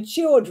husband and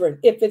children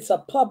if it's a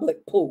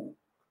public pool.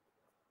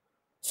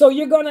 So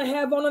you're going to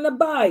have on an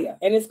abaya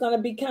and it's going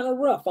to be kind of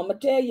rough. I'm going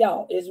to tell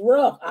y'all, it's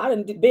rough. I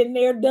done been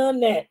there, done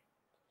that.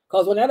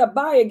 Because when that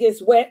abaya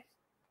gets wet,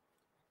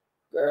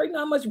 girl, you know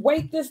how much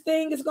weight this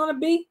thing is going to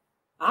be?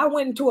 I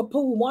went into a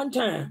pool one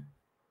time.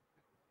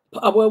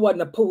 Well, it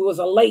wasn't a pool. It was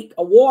a lake,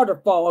 a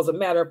waterfall, as a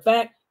matter of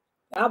fact.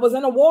 I was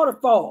in a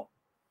waterfall.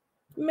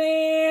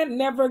 Man,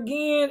 never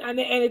again. And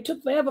it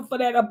took forever for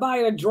that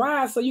abaya to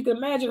dry. So you can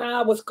imagine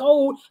how I was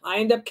cold. I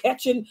ended up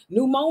catching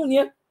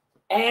pneumonia,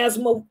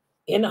 asthma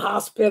in the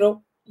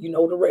hospital. You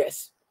know the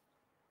rest.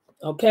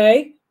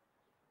 Okay?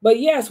 But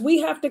yes, we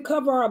have to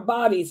cover our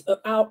bodies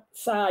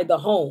outside the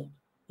home.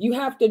 You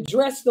have to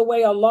dress the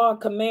way Allah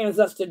commands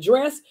us to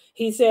dress.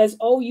 He says,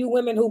 oh, you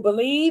women who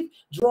believe,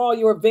 draw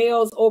your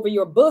veils over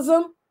your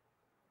bosom.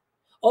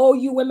 Oh,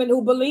 you women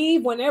who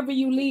believe, whenever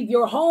you leave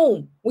your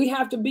home, we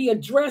have to be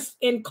dressed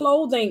in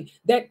clothing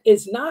that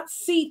is not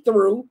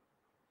see-through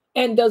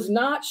and does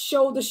not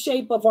show the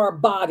shape of our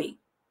body.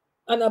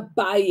 An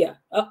abaya,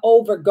 an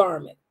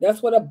overgarment.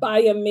 That's what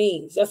abaya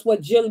means. That's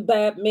what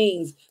jilbab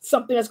means.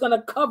 Something that's going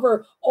to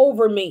cover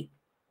over me.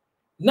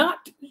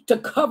 Not to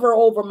cover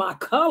over my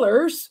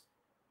colors,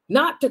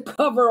 not to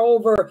cover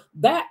over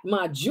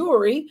my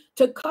jewelry,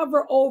 to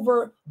cover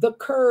over the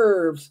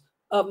curves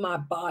of my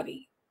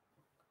body.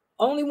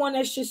 Only one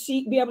that should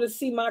be able to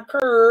see my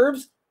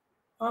curves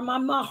are my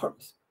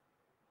mahrams.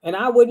 And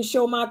I wouldn't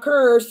show my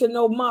curves to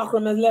no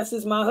mahram unless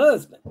it's my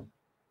husband.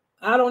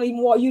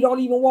 You don't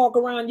even walk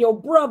around your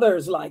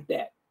brothers like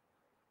that.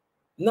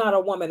 Not a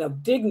woman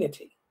of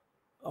dignity.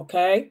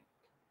 Okay?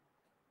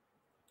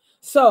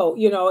 So,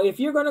 if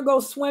you're going to go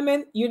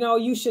swimming,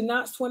 you should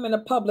not swim in a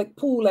public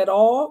pool at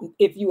all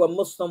if you're a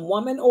Muslim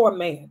woman or a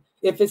man.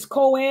 If it's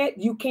co-ed,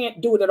 you can't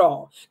do it at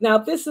all.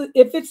 Now,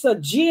 if it's a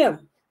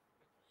gym,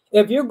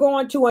 if you're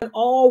going to an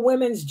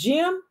all-women's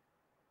gym,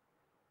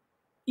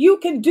 you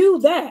can do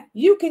that.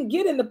 You can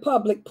get in the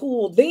public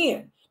pool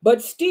then,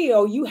 but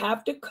still you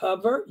have to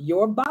cover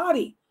your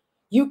body.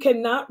 You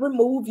cannot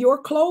remove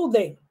your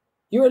clothing.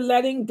 You're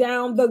letting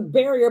down the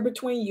barrier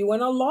between you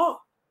and Allah.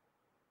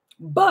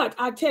 But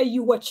I tell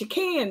you what you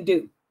can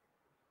do.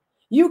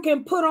 You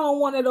can put on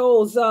one of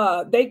those,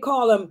 they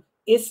call them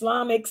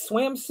Islamic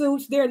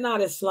swimsuits. They're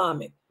not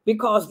Islamic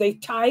because they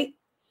tight.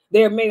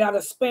 They're made out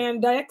of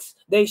spandex.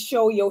 They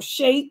show your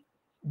shape,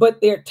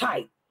 but they're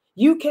tight.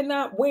 You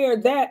cannot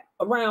wear that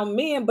around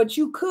men, but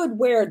you could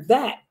wear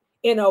that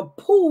in a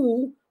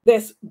pool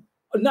that's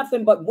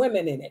nothing but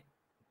women in it,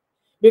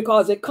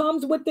 because it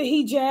comes with the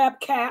hijab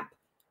cap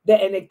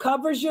and it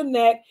covers your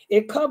neck.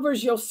 It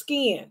covers your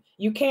skin.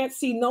 You can't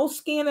see no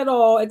skin at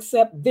all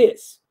except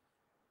this.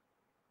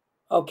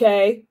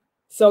 Okay.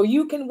 So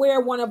you can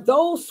wear one of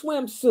those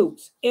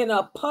swimsuits in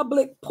a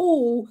public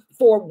pool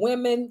for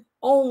women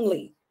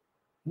only,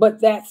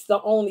 but that's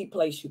the only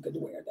place you could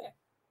wear that.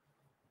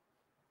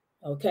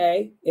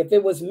 Okay. If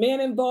it was men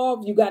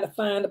involved, you got to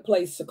find a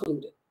place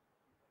secluded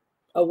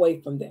away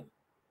from them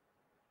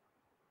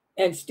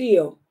and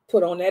still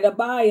put on that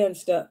abaya and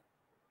stuff.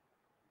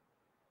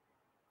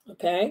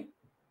 Okay.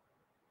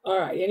 All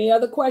right. Any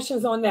other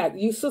questions on that?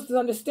 You sisters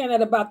understand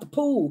that about the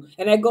pool,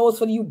 and that goes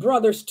for you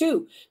brothers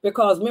too,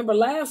 because remember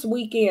last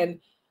weekend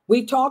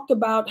we talked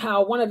about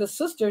how one of the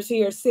sisters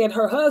here said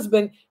her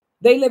husband,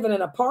 they live in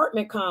an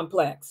apartment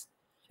complex,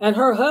 and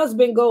her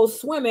husband goes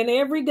swimming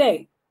every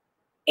day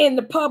in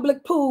the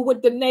public pool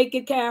with the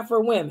naked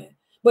Kafir women,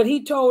 but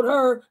he told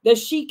her that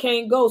she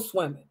can't go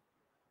swimming.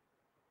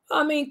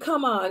 I mean,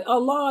 come on.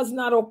 Allah is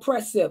not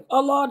oppressive.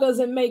 Allah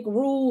doesn't make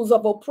rules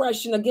of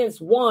oppression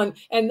against one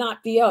and not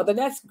the other.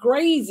 That's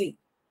crazy.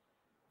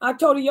 I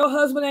told her your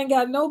husband ain't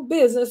got no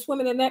business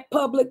swimming in that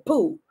public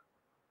pool.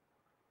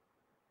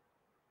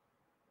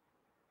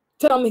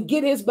 Tell him to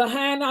get his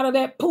behind out of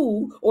that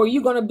pool, or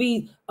you're going to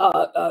be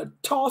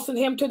tossing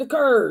him to the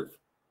curb.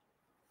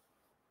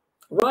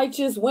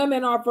 Righteous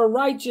women are for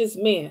righteous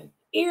men.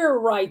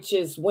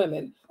 Irrighteous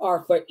women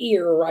are for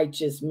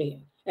irrighteous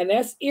men. And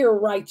that's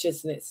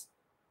irrighteousness.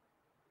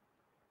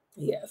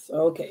 Yes.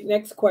 Okay.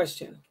 Next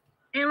question.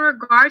 In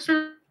regards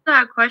to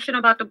that question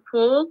about the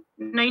pool,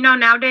 you know,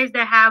 nowadays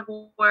they have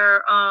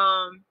where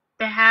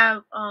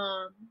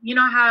you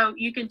know how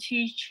you can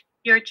teach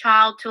your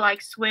child to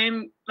like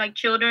swim, like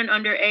children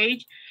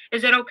underage.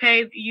 Is it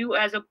okay if you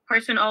as a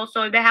person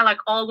also, if they have like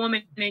all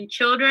women and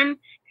children,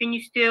 can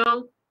you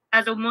still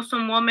as a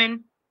Muslim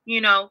woman,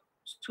 you know,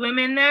 swim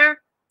in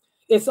there?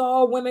 It's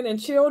all women and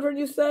children,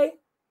 you say?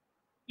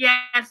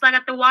 Yes, like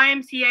at the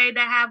YMCA they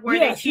have where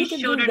they teach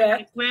children how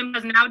to swim,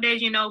 because nowadays,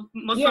 you know,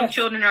 Muslim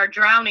children are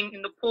drowning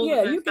in the pools.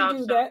 Yeah, you can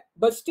do that.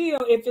 But still,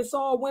 if it's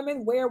all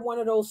women, wear one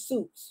of those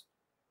suits.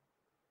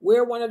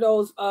 Wear one of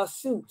those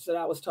suits that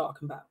I was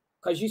talking about,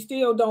 because you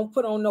still don't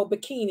put on no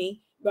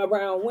bikini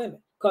around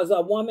women, because a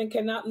woman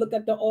cannot look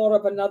at the order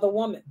of another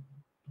woman.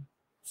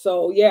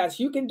 So yes,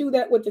 you can do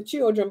that with the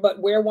children,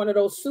 but wear one of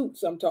those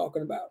suits I'm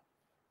talking about.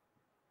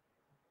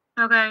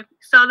 Okay,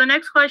 so the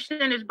next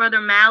question is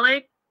Brother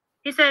Malik.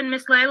 He said,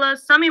 Miss Laila,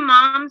 some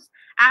imams,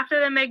 after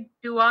they make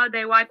dua,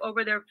 they wipe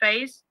over their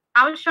face.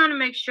 I was trying to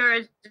make sure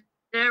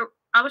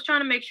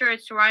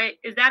it's right.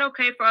 Is that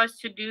okay for us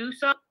to do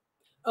so?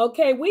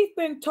 Okay, we've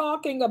been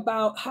talking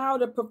about how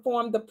to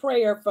perform the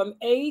prayer from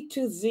A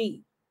to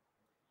Z.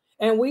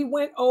 And we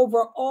went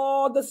over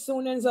all the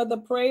sunans of the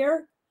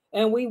prayer,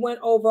 and we went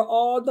over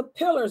all the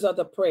pillars of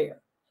the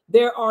prayer.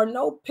 There are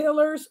no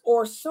pillars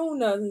or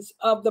sunans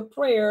of the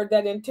prayer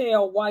that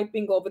entail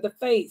wiping over the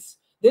face.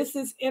 This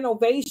is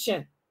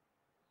innovation.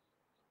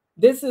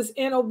 This is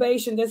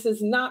innovation. This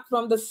is not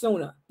from the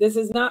Sunnah. This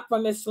is not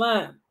from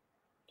Islam.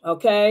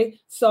 Okay?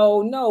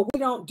 So no, we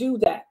don't do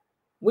that.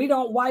 We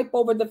don't wipe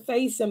over the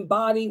face and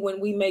body when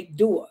we make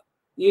dua.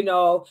 You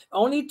know,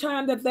 only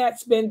time that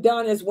that's been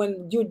done is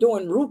when you're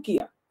doing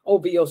ruqyah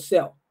over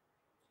yourself.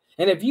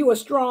 And if you're a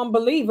strong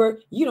believer,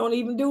 you don't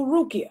even do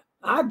ruqyah.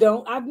 I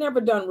don't. I've never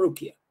done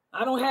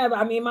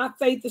ruqyah. My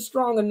faith is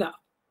strong enough.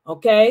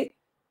 Okay?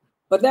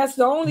 But that's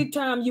the only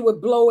time you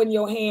would blow in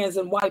your hands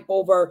and wipe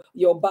over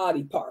your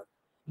body part.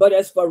 But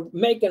as for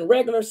making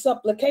regular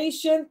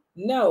supplication,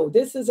 no,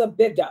 this is a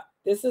bid'ah.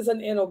 This is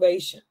an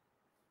innovation.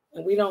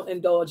 And we don't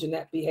indulge in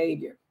that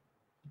behavior.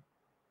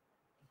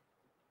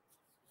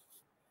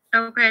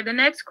 Okay, the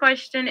next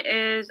question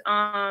is,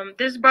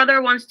 this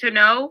brother wants to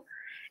know,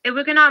 if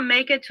we cannot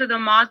make it to the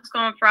mosque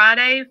on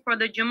Friday for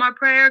the Jummah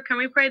prayer, can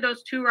we pray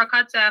those 2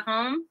 rakats at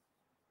home?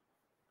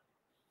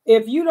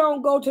 If you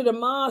don't go to the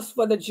mosque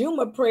for the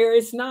Jummah prayer,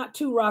 it's not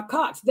 2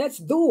 rakats. That's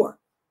dhuhr.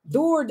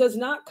 Dhuhr does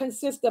not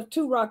consist of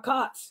 2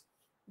 rakats.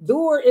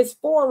 Dhuhr is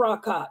 4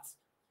 rakats.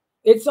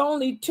 It's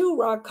only 2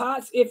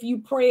 rakats if you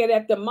pray it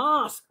at the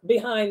mosque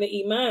behind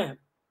the imam.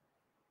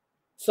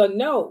 So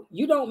no,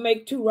 you don't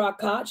make 2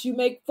 rakats, you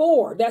make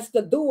 4. That's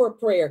the dhuhr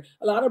prayer.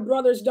 A lot of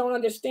brothers don't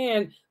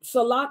understand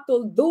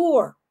Salatul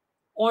Dhuhr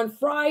on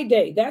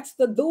Friday. That's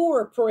the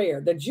dhuhr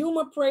prayer. The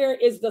Jummah prayer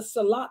is the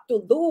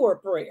Salatul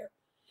Dhuhr prayer.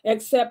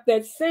 Except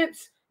that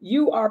since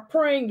you are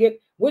praying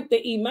it with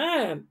the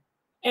imam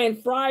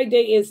and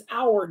Friday is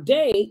our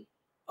day,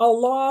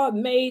 Allah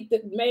made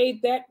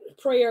that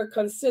prayer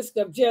consist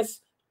of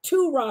just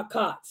 2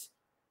 rakats,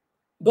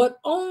 but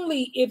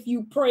only if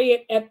you pray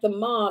it at the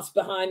mosque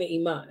behind the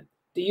imam.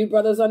 Do you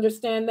brothers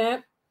understand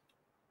that?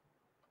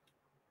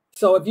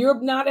 So if you're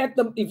not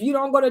if you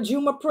don't go to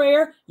Juma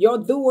prayer, your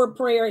Dhuhr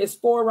prayer is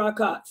 4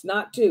 rakats,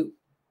 not 2.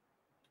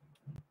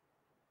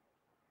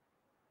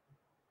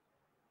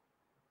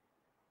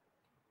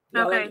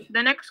 Okay,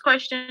 the next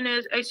question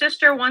is, a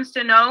sister wants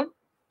to know,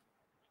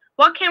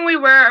 what can we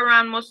wear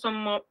around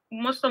Muslim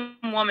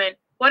woman?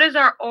 What is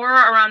our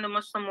aura around the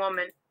Muslim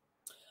woman?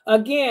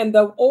 Again,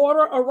 the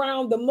order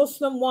around the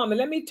Muslim woman.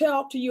 Let me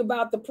talk to you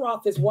about the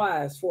Prophet's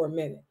wives for a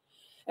minute.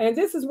 And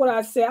this is what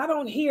I say. I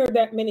don't hear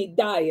that many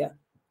daya.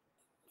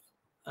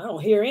 I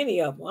don't hear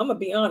any of them. I'm going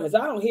to be honest.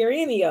 I don't hear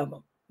any of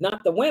them.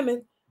 Not the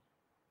women.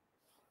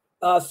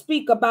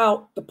 Speak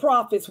about the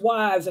Prophet's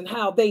wives and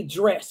how they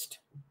dressed.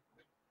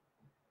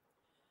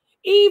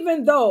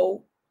 Even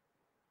though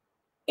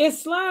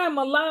Islam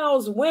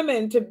allows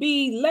women to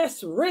be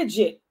less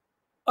rigid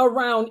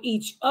around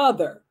each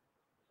other,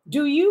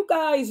 do you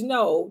guys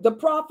know the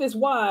Prophet's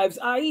wives,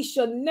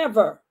 Aisha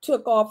never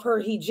took off her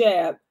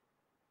hijab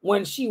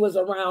when she was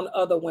around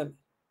other women.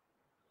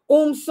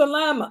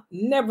 Salama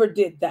never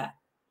did that.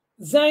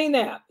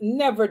 Zainab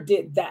never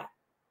did that.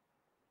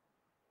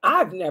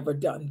 I've never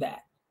done that.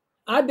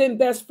 I've been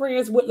best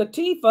friends with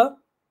Latifa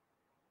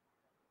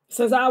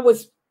since I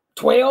was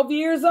 12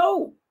 years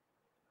old.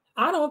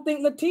 I don't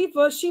think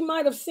Latifa, she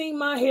might have seen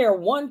my hair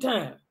one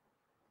time.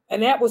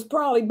 And that was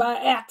probably by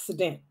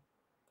accident.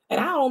 And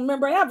I don't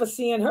remember ever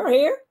seeing her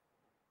hair.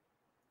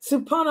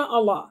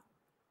 Subhanallah.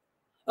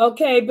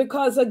 Okay,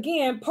 because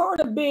again, part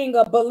of being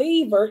a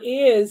believer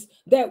is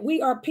that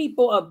we are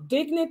people of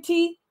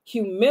dignity,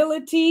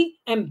 humility,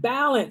 and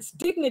balance.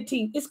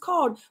 Dignity is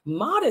called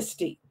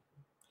modesty.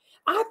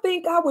 I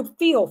think I would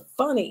feel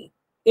funny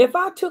if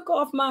I took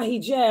off my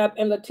hijab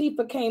and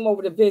Latifa came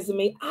over to visit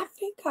me. I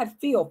think I'd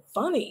feel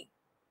funny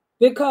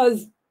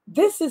because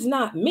this is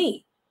not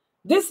me.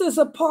 This is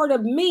a part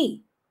of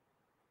me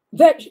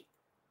that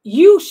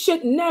you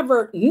should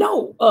never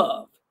know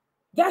of.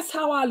 That's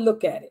how I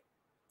look at it.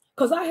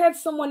 Because I had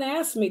someone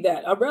ask me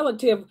that, a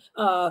relative,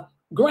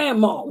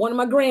 grandma, one of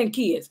my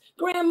grandkids.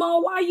 Grandma,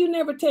 why you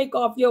never take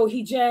off your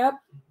hijab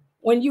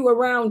when you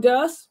around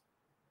us?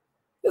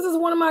 This is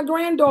one of my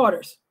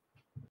granddaughters.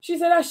 She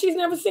said, she's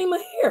never seen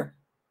my hair.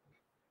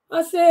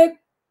 I said,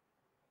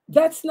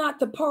 that's not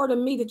the part of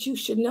me that you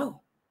should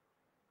know.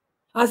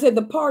 I said,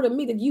 the part of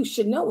me that you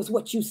should know is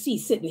what you see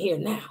sitting here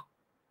now.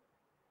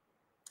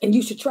 And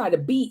you should try to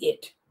be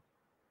it.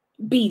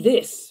 Be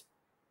this.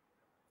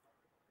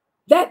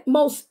 That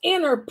most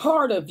inner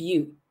part of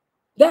you,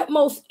 that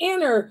most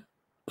inner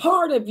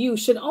part of you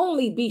should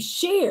only be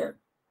shared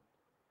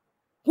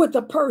with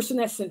the person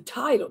that's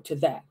entitled to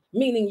that,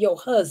 meaning your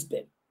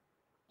husband.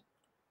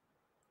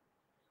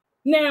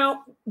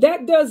 Now,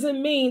 that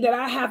doesn't mean that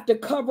I have to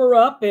cover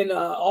up and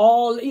a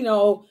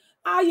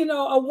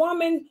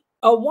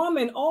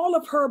woman, all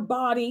of her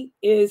body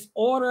is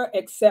order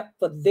except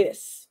for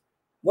this,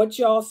 what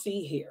y'all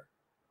see here.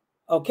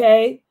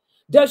 Okay.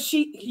 Does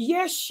she?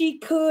 Yes, she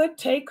could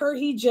take her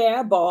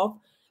hijab off.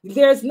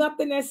 There's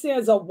nothing that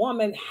says a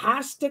woman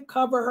has to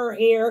cover her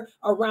hair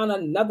around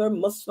another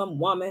Muslim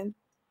woman.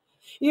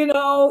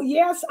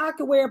 Yes, I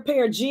could wear a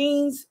pair of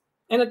jeans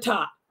and a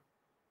top.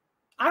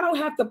 I don't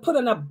have to put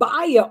an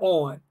abaya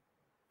on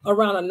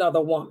around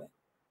another woman.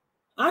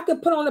 I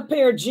could put on a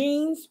pair of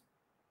jeans.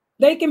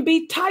 They can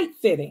be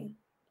tight-fitting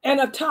and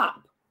a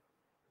top.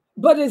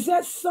 But is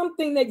that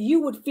something that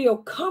you would feel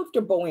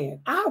comfortable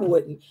in? I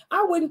wouldn't.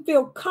 I wouldn't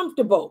feel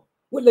comfortable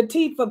with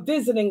Latifa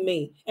visiting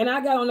me and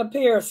I got on a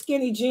pair of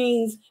skinny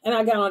jeans and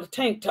I got on a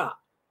tank top.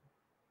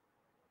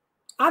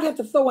 I'd have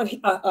to throw an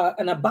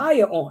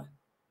abaya on.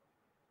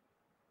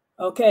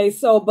 Okay,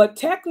 but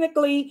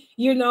technically,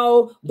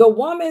 the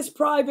woman's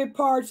private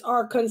parts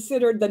are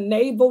considered the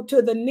navel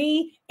to the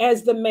knee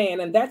as the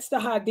man. And that's the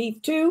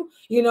hadith too.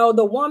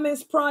 The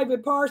woman's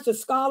private parts, the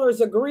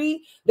scholars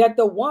agree that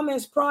the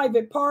woman's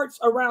private parts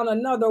around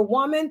another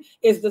woman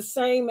is the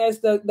same as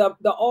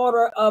the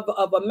order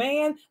of a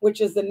man,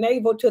 which is the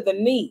navel to the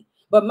knee.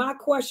 But my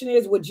question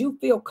is, would you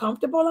feel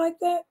comfortable like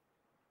that?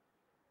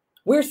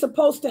 We're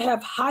supposed to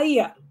have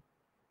haya.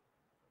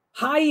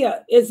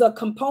 Haya is a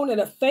component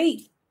of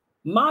faith.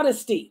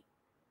 Modesty.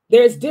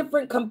 There's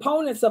different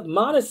components of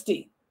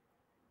modesty.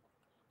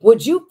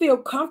 Would you feel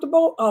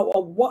comfortable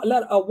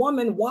let a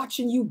woman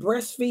watching you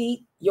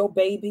breastfeed your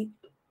baby?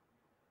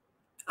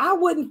 I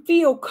wouldn't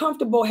feel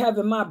comfortable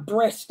having my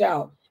breast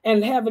out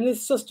and having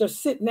this sister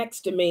sit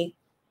next to me.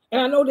 And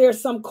I know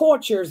there's some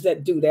cultures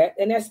that do that,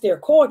 and that's their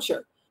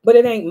culture, but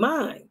it ain't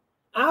mine.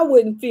 I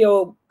wouldn't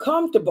feel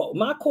comfortable.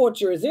 My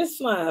culture is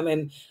Islam,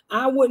 and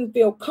I wouldn't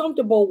feel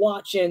comfortable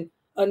watching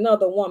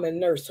another woman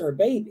nurse her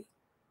baby.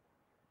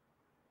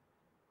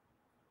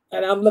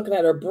 And I'm looking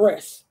at her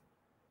breasts.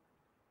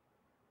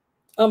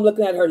 I'm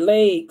looking at her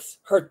legs,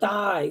 her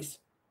thighs,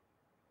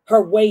 her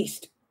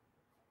waist,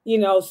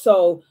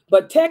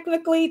 but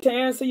technically, to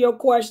answer your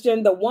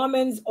question, the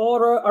woman's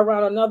order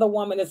around another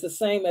woman is the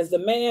same as the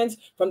man's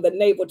from the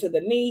navel to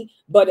the knee.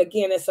 But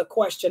again, it's a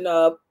question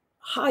of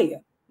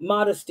haya,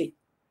 modesty.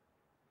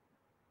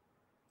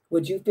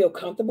 Would you feel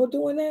comfortable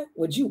doing that?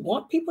 Would you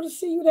want people to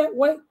see you that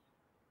way?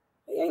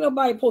 Ain't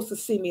nobody supposed to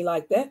see me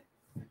like that.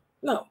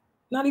 No,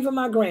 not even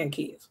my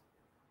grandkids.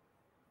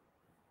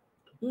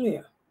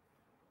 Yeah.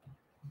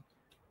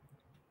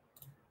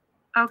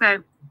 Okay.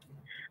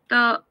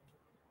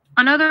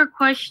 Another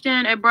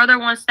question a brother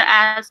wants to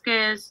ask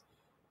is,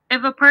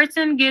 if a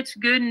person gets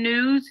good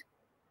news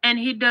and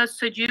he does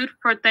sujood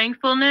for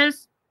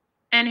thankfulness,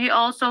 and he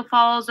also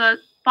follows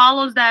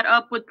that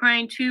up with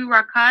praying 2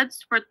 rakats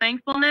for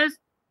thankfulness,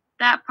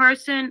 that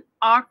person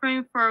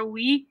offering for a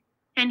week,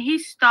 can he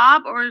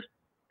stop, or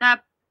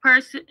that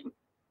person,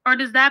 or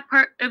does that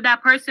if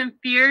that person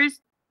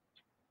fears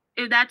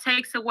if that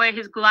takes away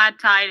his glad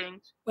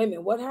tidings? Wait a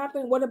minute, what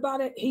happened? What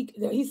about it?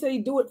 He said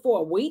he'd do it for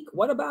a week.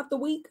 What about the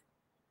week?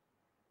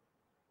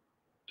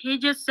 He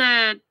just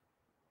said,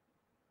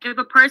 if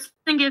a person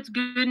gets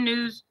good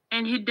news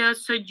and he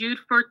does sujood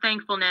for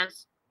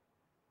thankfulness,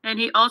 and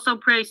he also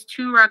prays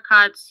 2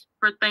 rakats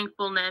for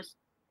thankfulness,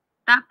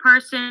 that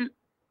person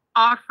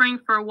offering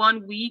for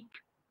 1 week,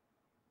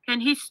 can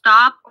he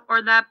stop,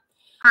 or that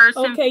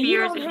person okay, you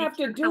fears don't if have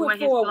he to takes do away it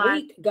for his a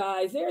week,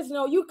 guys.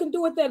 You can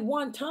do it that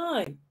one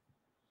time.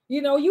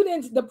 You know,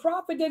 the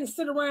prophet didn't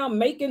sit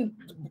around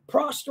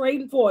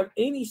prostrating for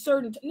any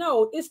certain,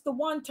 no, it's the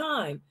one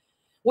time.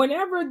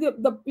 Whenever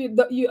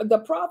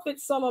the prophet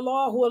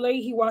sallallahu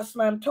alaihi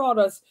wasallam taught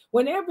us,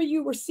 whenever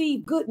you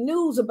receive good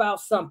news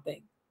about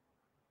something,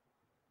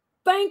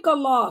 thank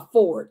Allah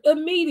for it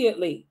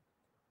immediately.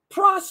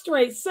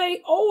 Prostrate,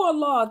 say, oh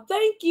Allah,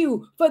 thank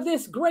you for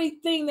this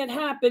great thing that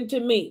happened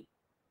to me.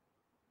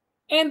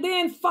 And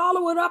then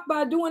follow it up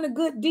by doing a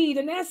good deed.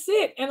 And that's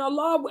it.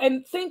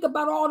 And think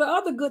about all the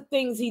other good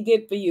things he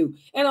did for you.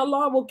 And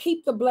Allah will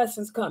keep the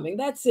blessings coming.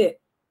 That's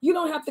it. You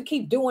don't have to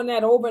keep doing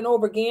that over and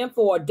over again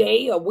for a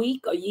day, a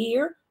week, a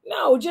year.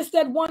 No, just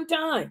that one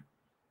time.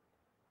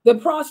 The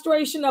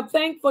prostration of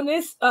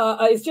thankfulness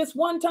is just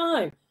one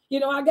time. You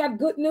know, I got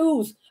good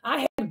news.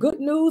 I had good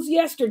news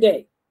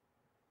yesterday.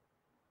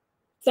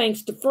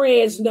 Thanks to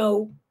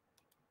Fresno,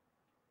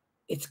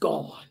 it's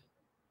gone.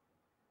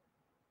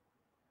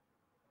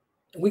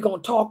 We're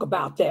going to talk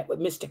about that with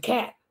Mr.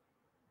 Cat.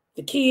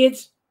 The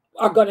kids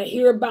are going to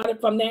hear about it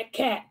from that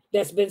cat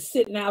that's been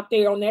sitting out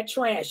there on that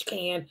trash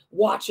can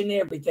watching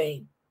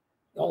everything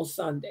on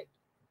Sunday.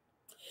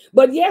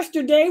 But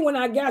yesterday, when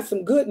I got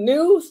some good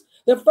news,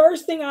 the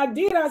first thing I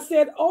did, I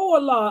said, oh,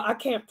 Allah, I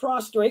can't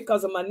prostrate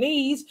because of my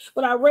knees,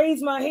 but I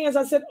raised my hands.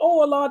 I said,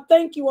 oh, Allah,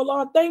 thank you,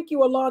 Allah, thank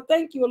you, Allah,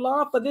 thank you,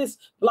 Allah, for this,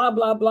 blah,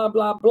 blah, blah,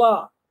 blah,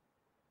 blah.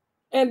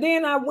 And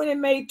then I went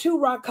and made 2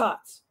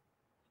 rakats.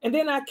 And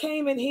then I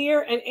came in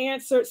here and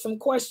answered some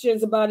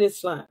questions about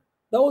Islam.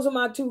 Those are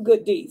my 2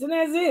 good deeds. And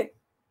that's it.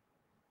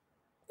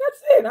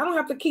 That's it. I don't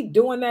have to keep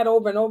doing that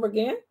over and over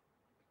again.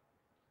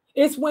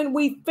 It's when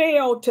we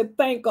fail to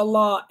thank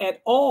Allah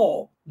at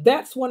all,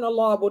 that's when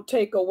Allah will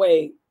take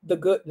away the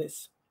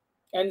goodness.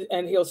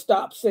 And he'll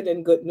stop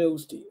sending good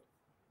news to you.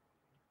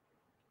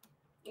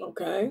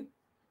 Okay.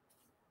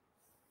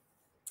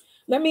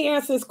 Let me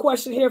answer this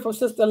question here from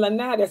Sister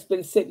Lana that's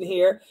been sitting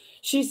here.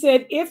 She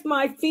said, if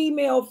my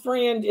female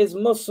friend is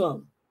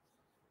Muslim,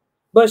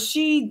 but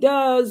she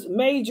does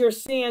major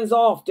sins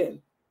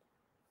often,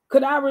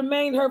 could I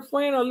remain her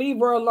friend or leave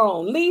her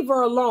alone? Leave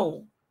her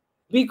alone.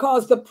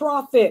 Because the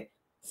Prophet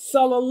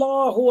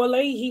sallallahu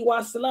alaihi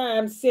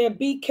wasallam said,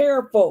 be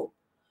careful.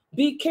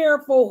 Be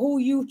careful who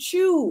you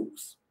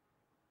choose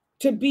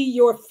to be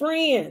your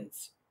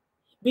friends.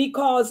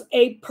 Because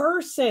a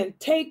person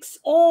takes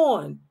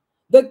on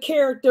the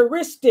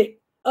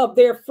characteristic of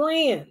their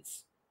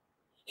friends.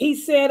 He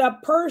said a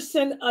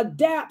person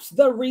adapts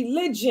the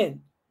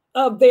religion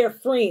of their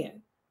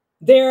friend,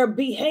 their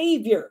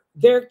behavior,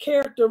 their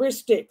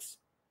characteristics.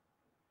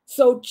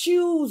 So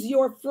choose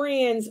your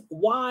friends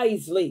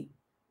wisely.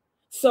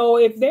 So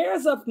if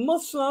there's a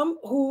Muslim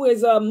who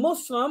is a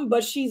Muslim,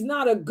 but she's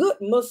not a good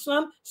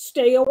Muslim,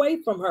 stay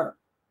away from her.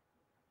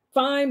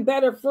 Find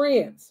better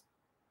friends.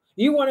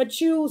 You want to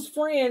choose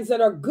friends that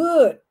are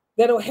good,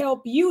 that'll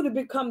help you to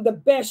become the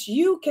best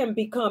you can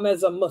become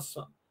as a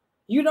Muslim.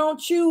 You don't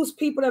choose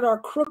people that are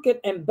crooked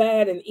and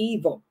bad and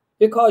evil,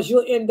 because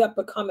you'll end up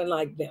becoming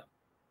like them.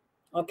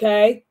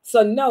 Okay?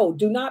 So no,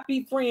 do not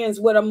be friends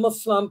with a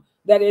Muslim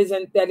that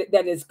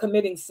is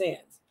committing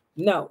sins.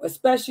 No,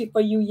 especially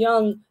for you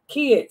young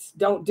kids,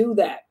 don't do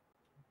that.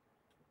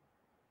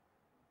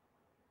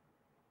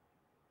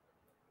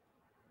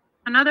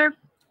 Another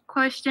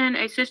question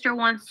a sister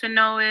wants to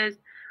know is,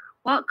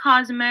 what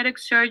cosmetic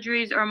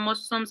surgeries are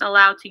Muslims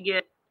allowed to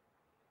get?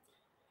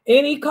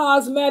 Any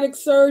cosmetic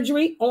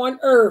surgery on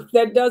earth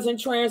that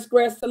doesn't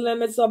transgress the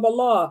limits of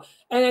Allah.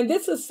 And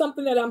this is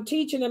something that I'm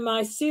teaching in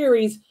my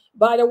series.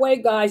 By the way,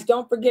 guys,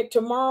 don't forget,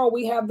 tomorrow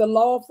we have the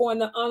lawful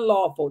and the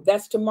unlawful.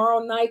 That's tomorrow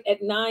night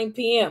at 9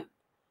 p.m.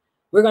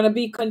 We're going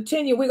to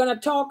continue. We're going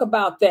to talk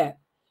about that.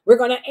 We're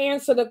going to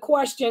answer the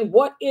question,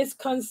 what is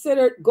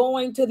considered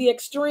going to the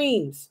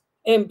extremes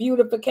in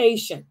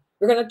beautification?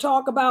 We're going to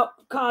talk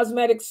about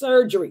cosmetic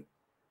surgery.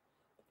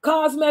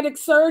 Cosmetic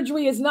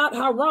surgery is not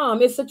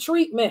haram. It's a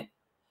treatment.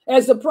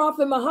 As the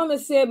Prophet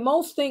Muhammad said,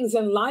 most things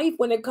in life,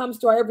 when it comes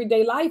to our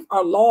everyday life,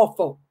 are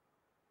lawful.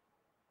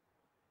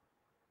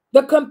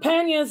 The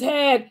companions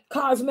had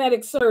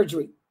cosmetic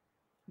surgery.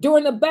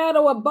 During the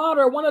Battle of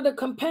Badr, one of the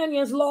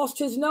companions lost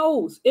his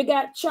nose. It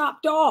got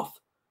chopped off.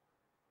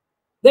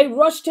 They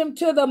rushed him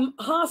to the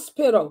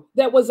hospital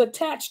that was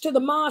attached to the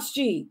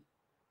masjid.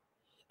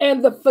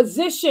 And the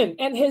physician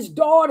and his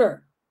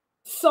daughter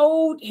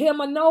sewed him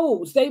a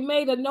nose. They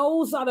made a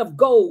nose out of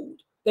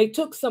gold. They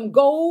took some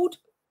gold,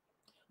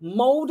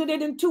 molded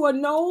it into a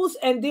nose,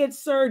 and did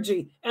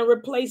surgery and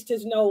replaced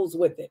his nose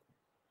with it.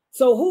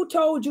 So who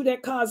told you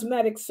that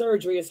cosmetic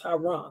surgery is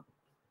haram?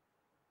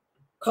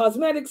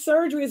 Cosmetic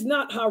surgery is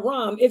not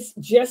haram. It's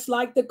just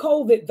like the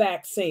COVID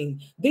vaccine.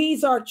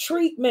 These are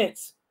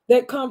treatments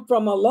that come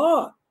from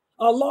Allah.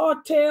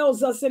 Allah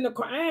tells us in the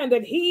Quran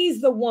that he's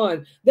the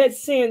one that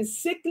sends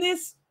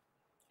sickness,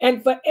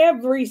 and for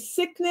every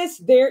sickness,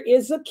 there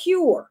is a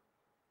cure.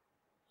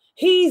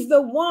 He's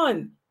the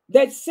one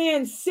that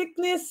sends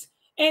sickness,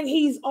 and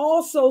he's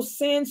also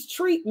sends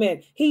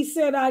treatment. He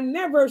said, I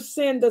never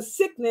send a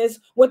sickness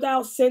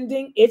without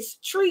sending its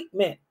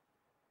treatment.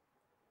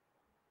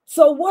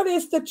 So what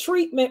is the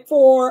treatment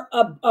for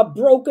a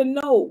broken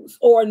nose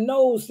or a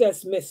nose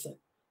that's missing?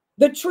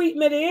 The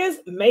treatment is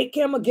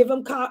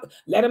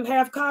let him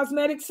have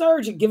cosmetic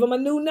surgery, give him a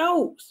new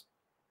nose.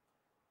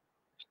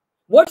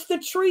 What's the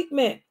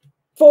treatment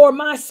for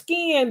my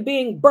skin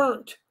being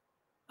burnt?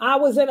 I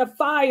was in a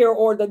fire,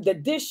 or the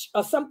dish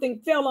or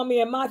something fell on me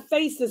and my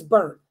face is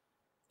burnt.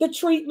 The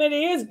treatment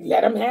is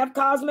let him have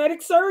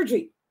cosmetic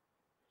surgery.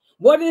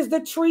 What is the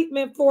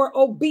treatment for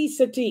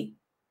obesity?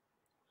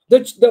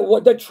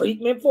 The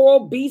treatment for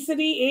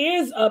obesity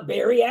is a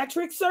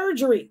bariatric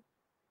surgery.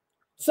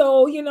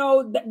 So,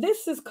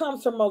 this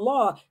comes from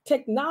Allah.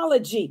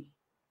 Technology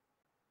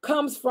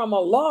comes from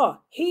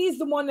Allah. He's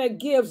the one that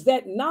gives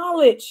that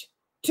knowledge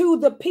to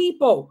the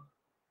people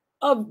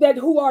of that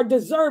who are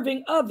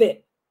deserving of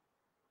it.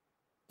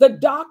 The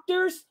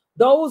doctors,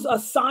 those are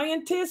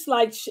scientists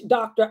like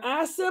Dr.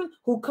 Asim,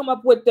 who come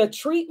up with the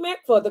treatment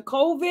for the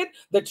COVID,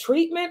 the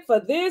treatment for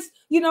this.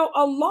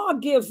 Allah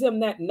gives them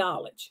that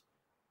knowledge.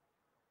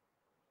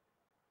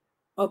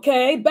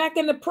 Okay, back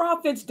in the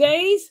Prophet's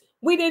days,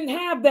 we didn't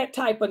have that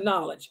type of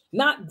knowledge,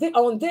 not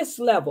on this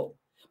level.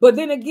 But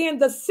then again,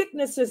 the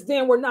sicknesses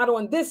then were not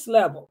on this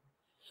level.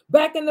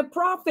 Back in the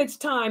Prophet's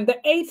time, the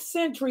 8th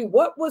century,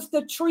 what was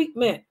the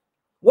treatment?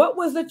 What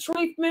was the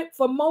treatment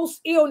for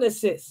most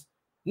illnesses?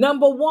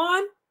 Number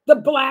one, the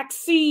black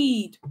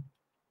seed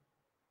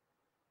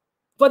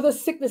for the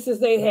sicknesses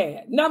they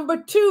had. Number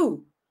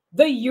two,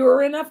 the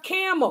urine of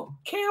camel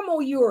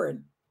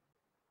urine.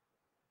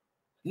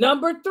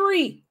 Number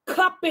three,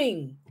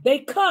 cupping. They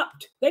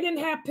cupped. They didn't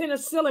have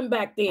penicillin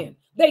back then.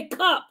 They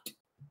cupped.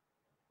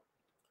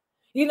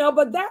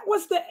 But that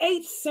was the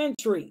 8th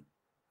century.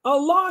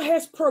 Allah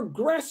has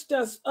progressed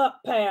us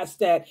up past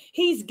that.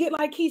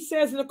 Like he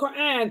says in the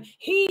Quran,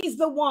 he's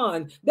the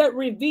one that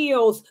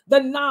reveals the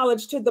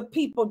knowledge to the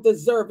people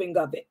deserving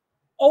of it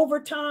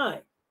over time.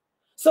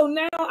 So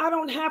now I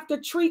don't have to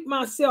treat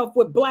myself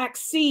with black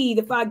seed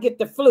if I get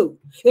the flu.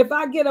 If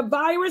I get a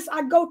virus,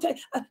 I go take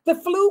the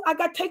flu. I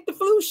got to take the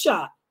flu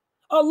shot.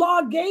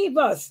 Allah gave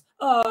us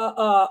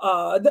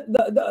the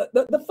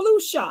flu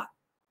shot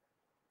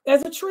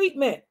as a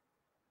treatment.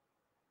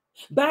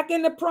 Back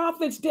in the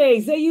Prophet's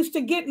days, they used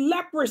to get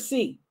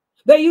leprosy.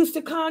 They used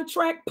to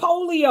contract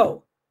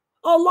polio.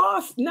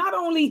 Allah not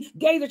only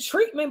gave the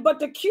treatment, but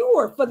the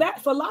cure for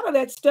a lot of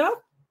that stuff.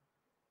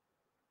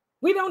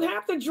 We don't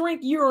have to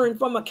drink urine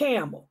from a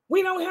camel.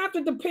 We don't have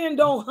to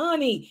depend on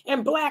honey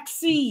and black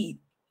seed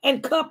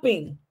and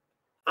cupping.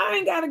 I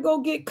ain't got to go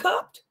get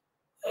cupped.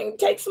 I can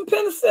take some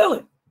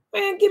penicillin.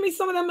 Man, give me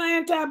some of them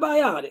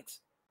antibiotics.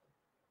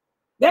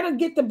 That'll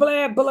get the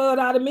bad blood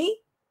out of me.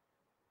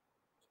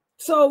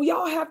 So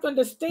y'all have to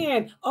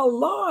understand,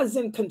 Allah is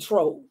in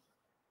control.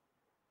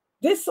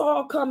 This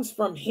all comes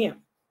from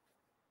him.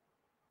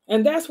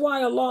 And that's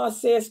why Allah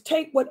says,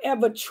 take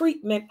whatever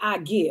treatment I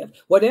give.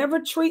 Whatever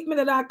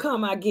treatment that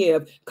I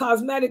give.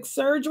 Cosmetic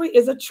surgery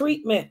is a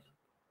treatment.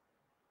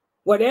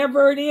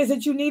 Whatever it is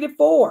that you need it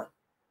for.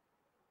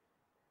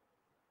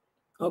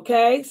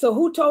 Okay, so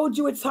who told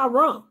you it's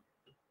haram?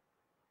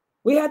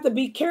 We have to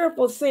be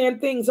careful saying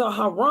things are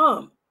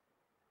haram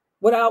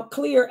without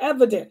clear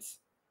evidence.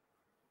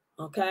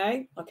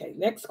 Okay,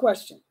 next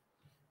question.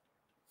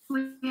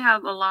 We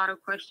have a lot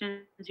of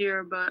questions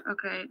here, but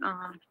okay.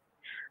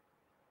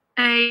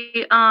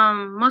 A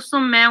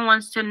Muslim man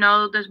wants to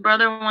know, this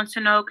brother wants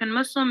to know, can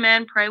Muslim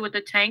men pray with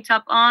a tank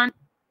top on?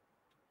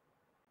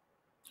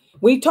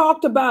 We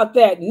talked about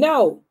that.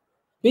 No,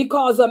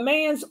 because a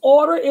man's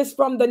order is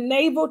from the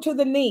navel to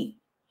the knee.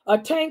 A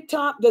tank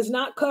top does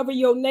not cover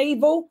your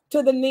navel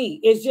to the knee.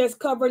 It's just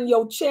covering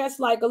your chest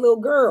like a little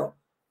girl.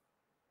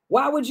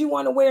 Why would you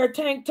want to wear a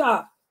tank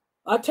top?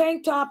 A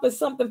tank top is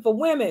something for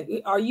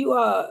women. Are you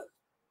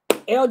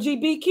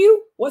LGBTQ?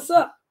 What's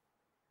up?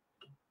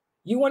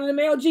 You one of them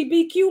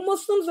LGBTQ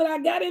Muslims that I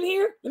got in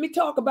here? Let me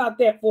talk about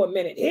that for a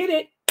minute. Hit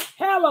it.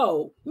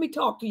 Hello. Let me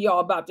talk to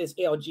y'all about this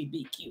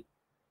LGBTQ.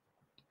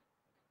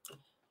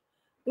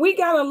 We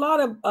got a lot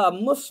of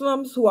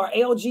Muslims who are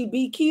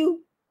LGBTQ.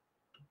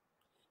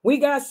 We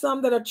got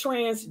some that are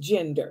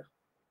transgender.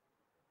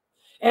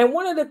 And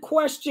one of the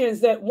questions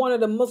that one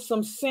of the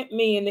Muslims sent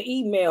me in the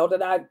email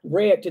that I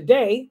read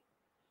today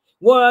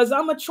was,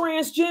 I'm a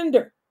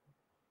transgender.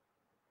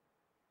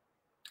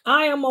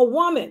 I am a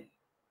woman.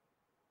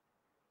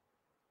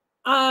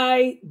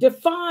 I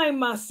define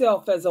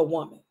myself as a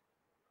woman,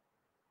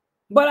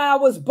 but I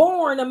was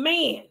born a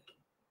man.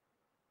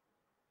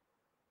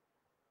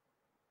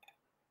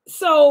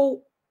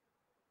 So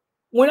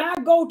when I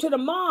go to the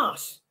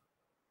mosque,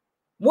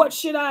 what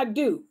should I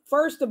do?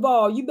 First of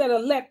all, you better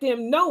let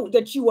them know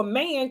that you a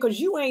man, because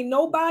you ain't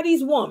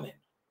nobody's woman.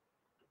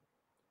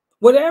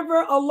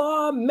 Whatever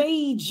Allah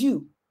made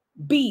you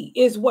be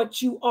is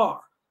what you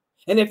are.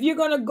 And if you're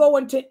going to go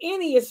into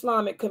any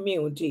Islamic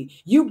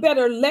community, you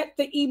better let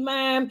the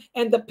imam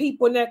and the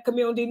people in that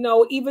community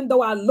know, even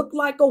though I look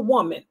like a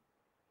woman,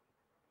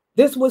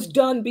 this was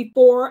done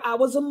before I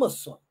was a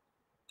Muslim.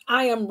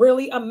 I am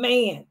really a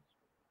man.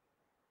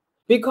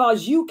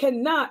 Because you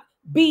cannot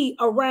be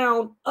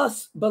around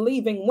us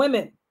believing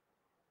women.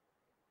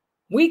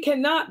 We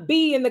cannot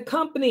be in the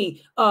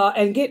company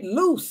and get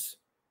loose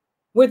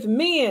with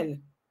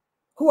men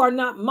who are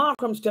not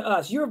mahrams to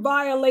us. You're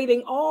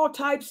violating all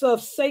types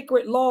of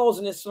sacred laws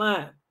in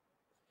Islam.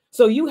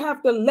 So you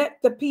have to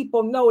let the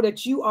people know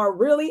that you are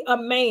really a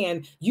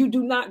man. You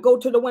do not go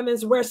to the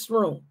women's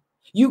restroom.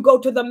 You go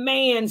to the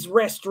man's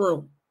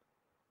restroom.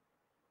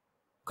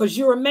 Because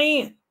you're a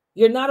man.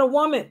 You're not a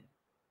woman.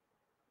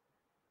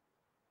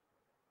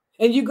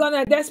 And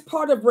that's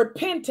part of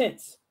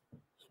repentance.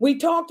 We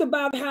talked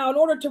about how in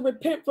order to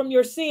repent from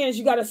your sins,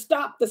 you got to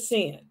stop the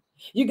sin.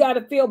 You got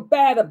to feel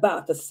bad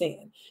about the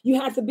sin.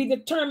 You have to be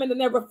determined to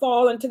never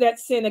fall into that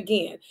sin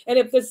again. And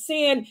if the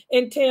sin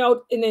entailed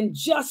an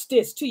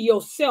injustice to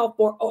yourself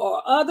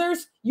or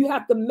others, you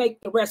have to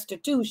make the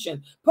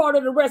restitution. Part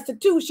of the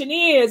restitution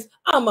is,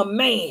 I'm a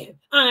man.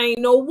 I ain't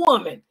no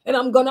woman. And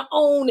I'm going to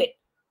own it.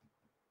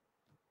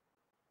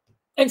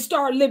 And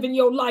start living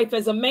your life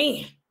as a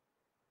man.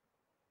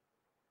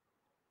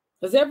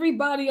 Does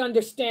everybody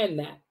understand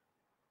that?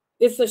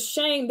 It's a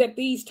shame that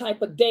these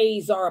type of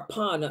days are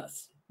upon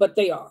us, but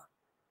they are.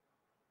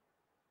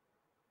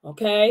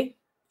 Okay?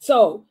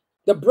 So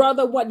the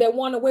brother that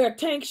want to wear a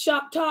tank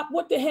top,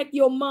 what the heck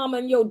your mama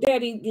and your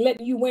daddy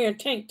letting you wearing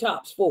tank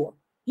tops for?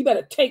 You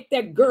better take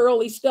that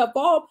girly stuff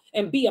off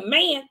and be a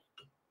man.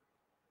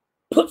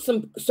 Put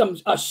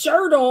a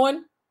shirt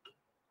on,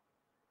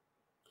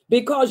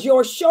 because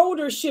your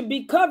shoulders should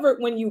be covered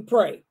when you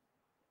pray.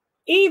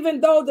 Even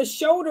though the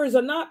shoulders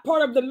are not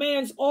part of the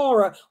man's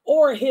aura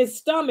or his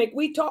stomach,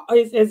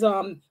 his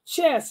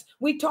chest,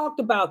 we talked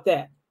about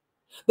that.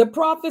 The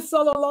Prophet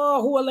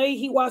sallallahu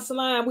alaihi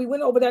wasallam, we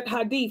went over that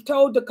hadith,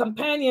 told the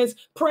companions,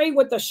 pray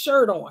with a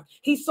shirt on.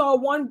 He saw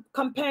one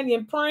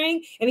companion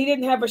praying and he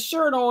didn't have a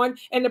shirt on,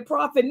 and the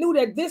Prophet knew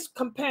that this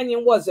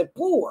companion wasn't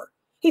poor.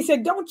 He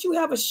said, don't you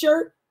have a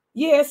shirt?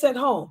 Yes, at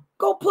home.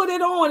 Go put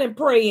it on and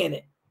pray in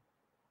it.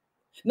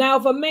 Now,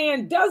 if a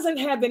man doesn't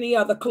have any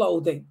other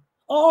clothing,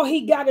 all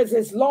he got is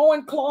his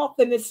loincloth,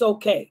 and it's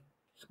okay.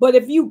 But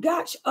if you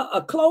got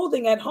a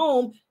clothing at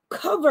home,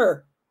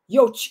 cover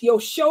your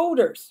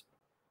shoulders.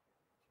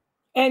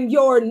 And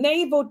your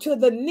navel to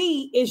the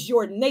knee is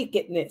your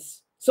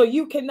nakedness. So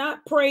you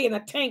cannot pray in a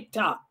tank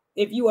top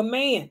if you a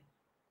man,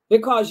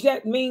 because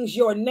that means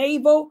your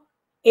navel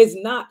is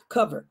not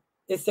covered.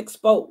 It's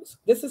exposed.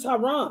 This is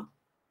haram.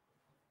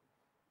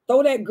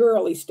 Throw that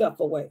girly stuff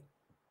away.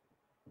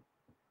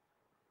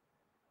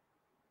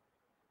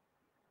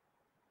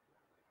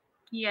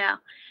 Yeah.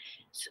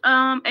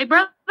 A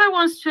brother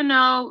wants to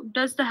know,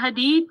 does the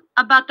hadith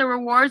about the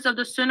rewards of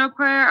the Sunnah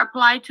prayer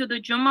apply to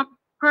the Jummah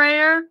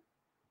prayer?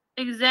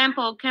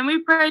 Example, can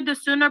we pray the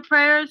Sunnah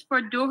prayers for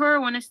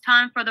Duhur when it's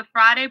time for the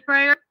Friday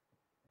prayer?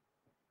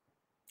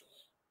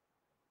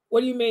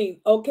 What do you mean?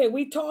 Okay,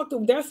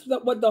 that's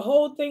what the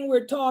whole thing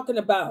we're talking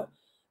about.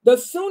 The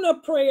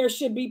Sunnah prayer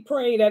should be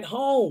prayed at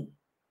home.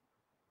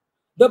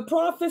 The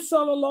Prophet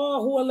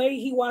sallallahu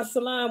alaihi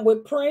wasallam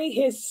would pray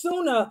his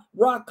Sunnah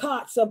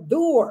rakats of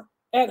Duhur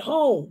at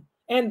home,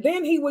 and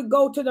then he would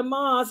go to the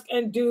mosque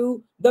and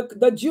do the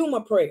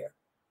Jummah prayer.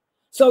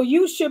 So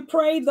you should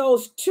pray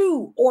those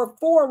 2 or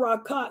 4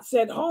 rakats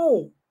at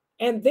home,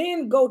 and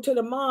then go to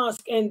the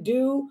mosque and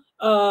do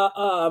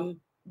pray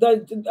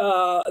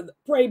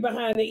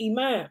behind the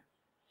imam.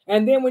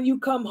 And then when you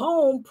come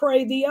home,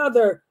 pray the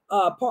other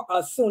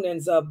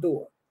sunnahs of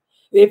Duhur.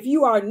 If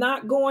you are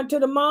not going to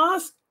the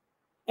mosque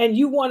and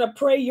you want to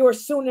pray your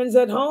sunnahs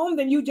at home,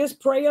 then you just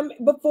pray them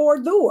before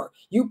Duhur.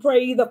 You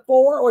pray either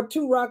 4 or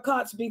 2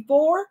 rakats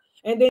before,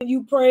 and then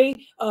you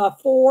pray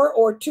 4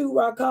 or 2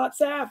 rakats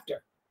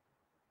after.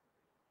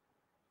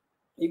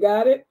 You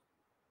got it?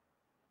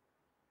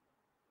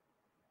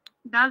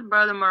 That's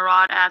Brother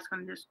Murad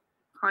asking this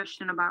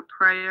question about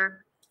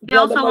prayer. He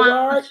Brother also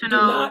Murad, wants to do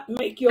know, not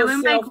make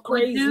yourself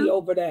crazy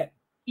over that.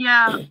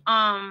 Yeah.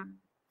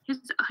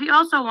 he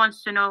also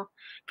wants to know,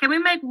 can we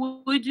make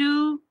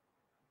wudu?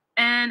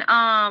 And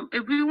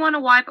if we want to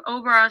wipe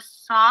over our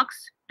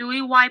socks, do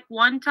we wipe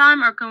one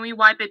time or can we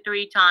wipe it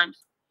 3 times?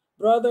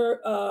 Brother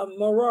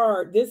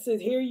Marar, this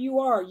is, here you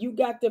are. You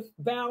got the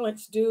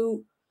balance,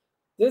 dude.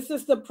 This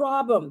is the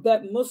problem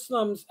that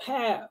Muslims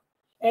have.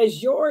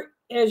 As your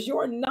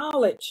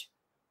knowledge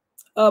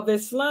of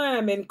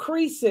Islam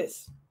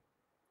increases,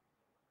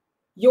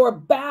 your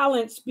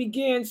balance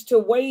begins to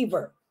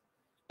waver.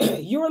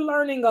 You're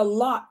learning a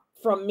lot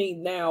from me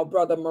now,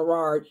 Brother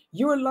Marar.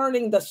 You're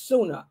learning the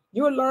Sunnah.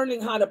 You're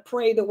learning how to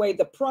pray the way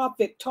the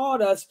Prophet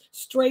taught us,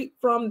 straight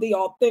from the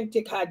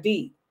authentic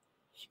Hadith.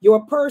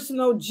 Your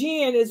personal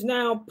jinn is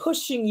now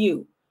pushing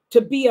you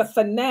to be a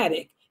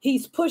fanatic.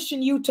 He's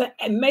pushing you to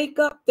make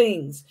up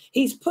things.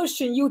 He's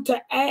pushing you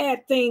to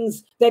add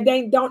things that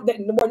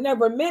were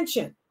never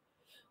mentioned.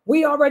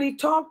 We already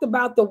talked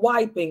about the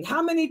wiping.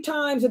 How many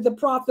times did the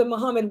Prophet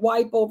Muhammad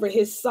wipe over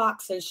his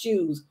socks and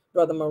shoes,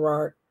 Brother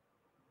Marar?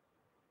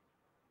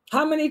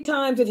 How many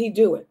times did he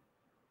do it?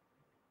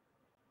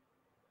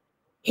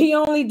 He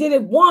only did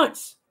it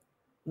once.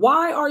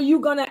 Why are you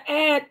going to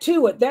add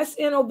to it? That's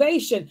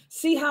innovation.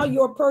 See how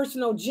your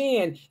personal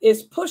jinn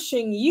is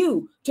pushing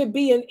you to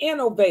be an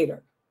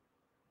innovator.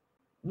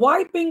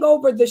 Wiping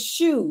over the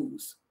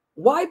shoes,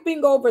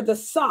 wiping over the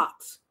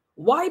socks,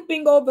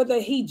 wiping over the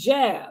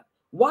hijab,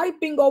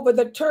 wiping over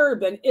the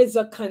turban is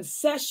a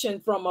concession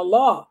from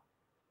Allah.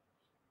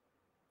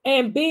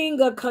 And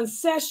being a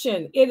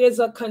concession, it is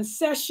a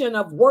concession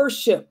of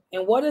worship.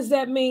 And what does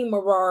that mean,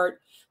 Murad?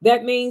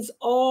 That means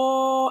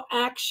all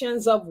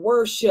actions of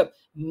worship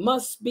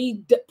must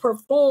be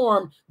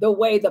performed the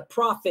way the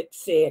Prophet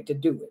said to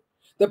do it.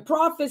 The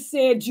Prophet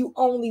said you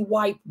only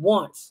wipe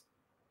once.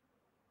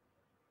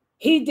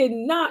 He did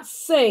not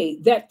say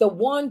that the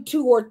 1,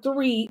 2, or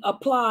 3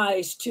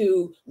 applies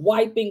to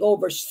wiping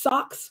over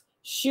socks,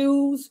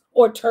 shoes,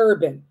 or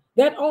turban.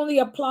 That only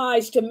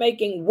applies to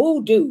making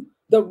wudu,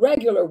 the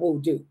regular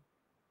wudu.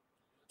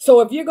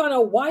 So if you're going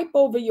to wipe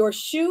over your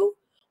shoe,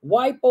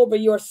 wipe over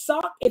your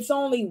sock, it's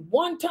only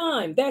one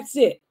time. That's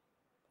it.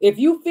 If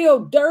you feel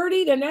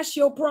dirty, then that's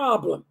your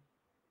problem.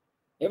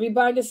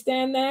 Everybody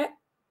understand that?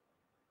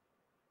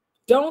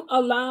 Don't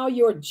allow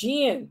your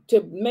jinn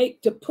to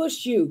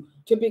push you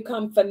to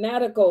become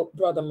fanatical,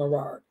 Brother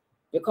Murad,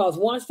 because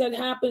once that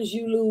happens,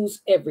 you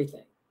lose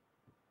everything.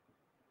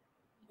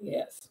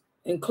 Yes,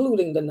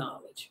 including the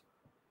knowledge.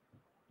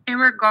 In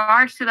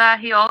regards to that,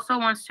 he also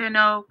wants to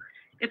know,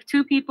 if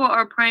 2 people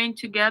are praying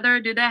together,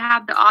 do they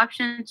have the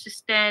option to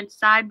stand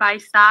side by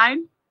side?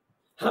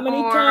 How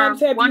many times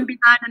have one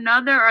behind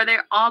another, or are they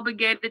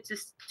obligated to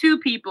 2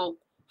 people?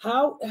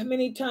 How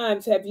many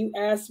times have you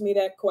asked me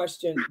that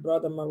question,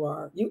 Brother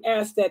Marar? You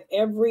ask that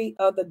every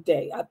other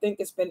day. I think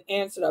it's been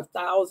answered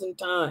 1,000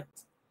 times.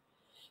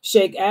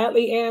 Sheikh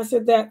Atlee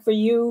answered that for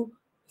you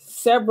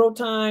several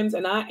times,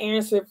 and I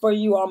answer it for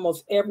you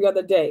almost every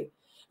other day.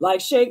 Like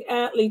Sheikh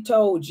Atlee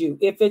told you,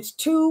 if it's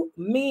 2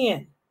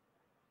 men,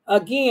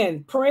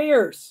 again,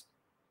 prayers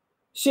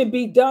should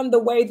be done the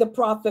way the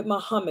Prophet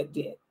Muhammad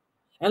did.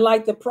 And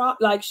like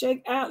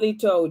Sheikh Atlee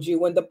told you,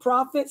 when the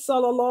Prophet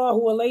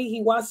sallallahu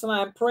alaihi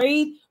wasallam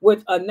prayed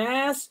with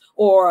Anas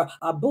or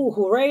Abu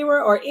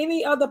Huraira or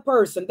any other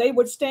person, they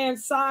would stand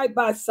side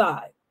by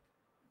side.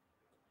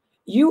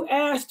 You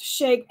asked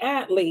Sheikh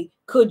Atlee,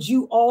 could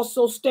you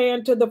also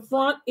stand to the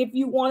front if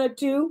you wanted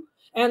to?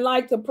 And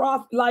like the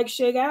Prophet, like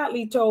Sheikh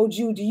Atlee told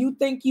you, do you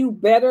think you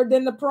better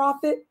than the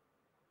Prophet?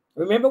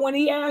 Remember when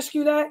he asked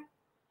you that?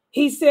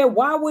 He said,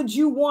 why would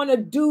you want to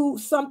do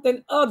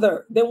something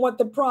other than what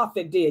the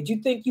Prophet did? You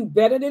think you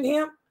better than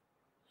him?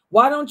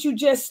 Why don't you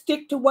just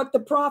stick to what the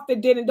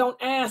Prophet did and don't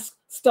ask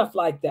stuff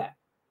like that?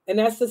 And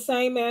that's the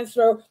same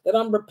answer that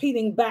I'm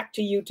repeating back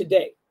to you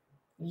today.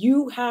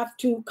 You have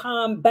to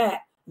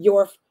combat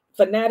your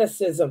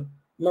fanaticism,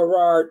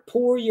 Murad.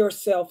 Pour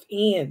yourself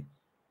in.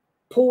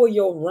 Pull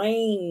your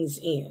reins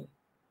in,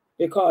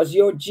 because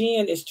your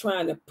jinn is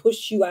trying to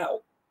push you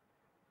out,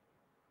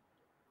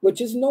 which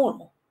is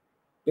normal.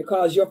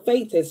 Because your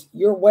faith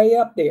you're way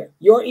up there.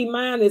 Your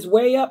iman is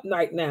way up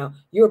right now.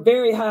 You're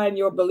very high in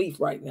your belief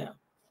right now.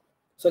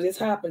 So this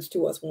happens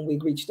to us when we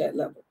reach that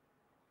level.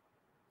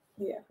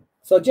 Yeah.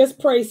 So just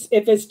pray.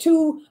 If it's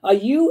 2,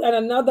 you and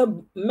another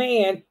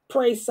man,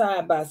 pray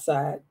side by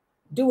side.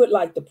 Do it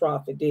like the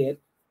Prophet did.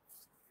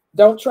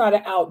 Don't try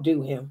to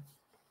outdo him.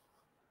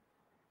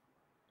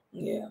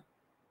 Yeah.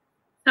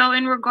 So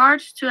in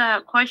regards to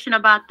that question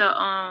about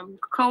the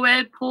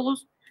co-ed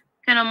pools,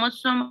 can a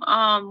Muslim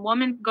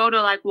woman go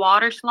to like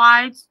water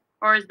slides,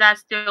 or is that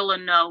still a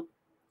no?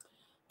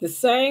 The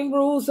same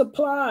rules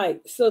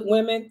apply. So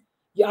women,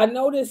 I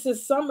know this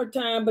is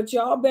summertime, but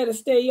y'all better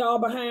stay y'all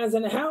behinds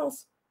in the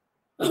house.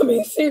 I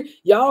mean, see,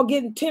 y'all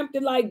getting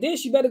tempted like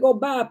this. You better go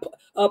buy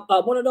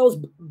one of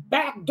those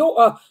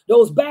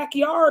those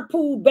backyard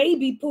pool,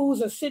 baby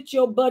pools, and sit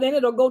your butt in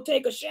it, or go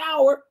take a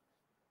shower.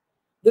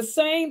 The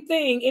same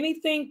thing.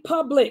 Anything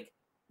public,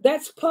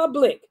 that's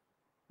public.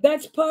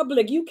 That's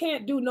public. You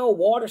can't do no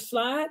water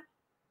slide.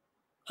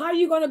 How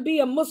you going to be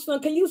a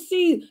Muslim? Can you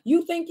see,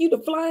 you think you the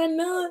flying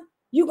nun?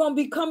 You going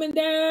to be coming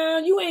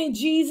down. You ain't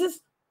Jesus.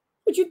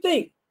 What you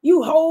think?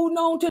 You holding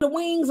on to the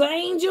wings of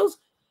angels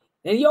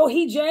and your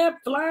hijab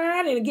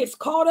flying and it gets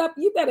caught up.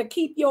 You better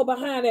keep your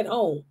behind at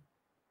home.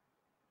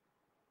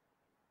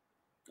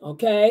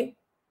 Okay.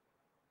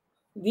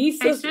 These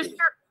sisters,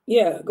 sister,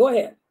 yeah, go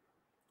ahead.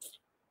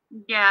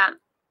 Yeah.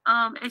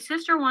 A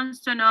sister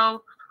wants to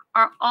know,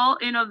 are all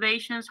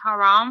innovations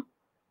haram?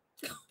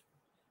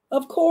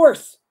 Of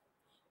course.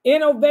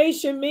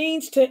 Innovation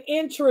means to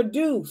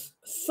introduce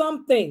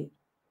something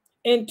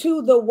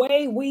into the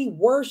way we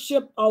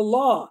worship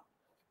Allah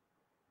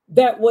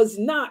that was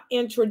not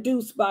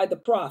introduced by the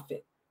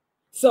prophet.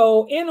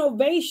 So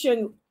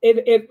innovation,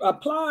 it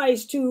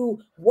applies to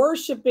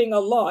worshiping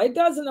Allah. It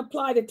doesn't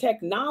apply to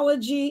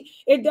technology.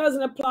 It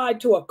doesn't apply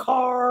to a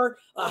car,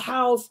 a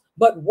house,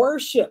 but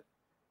worship.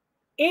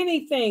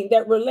 Anything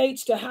that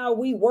relates to how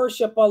we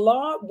worship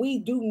Allah, we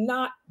do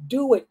not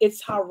do it.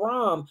 It's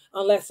haram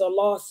unless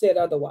Allah said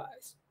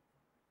otherwise.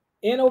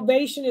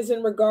 Innovation is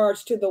in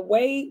regards to the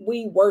way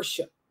we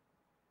worship,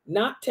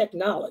 not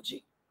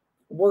technology,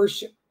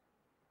 worship.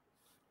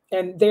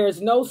 And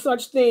there's no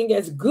such thing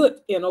as good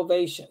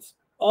innovations.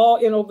 All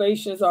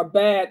innovations are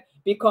bad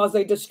because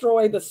they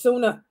destroy the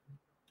Sunnah.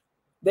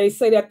 They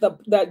say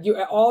that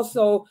you're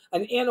also,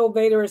 an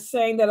innovator is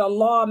saying that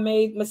Allah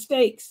made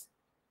mistakes,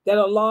 that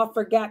Allah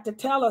forgot to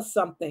tell us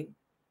something,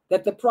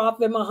 that the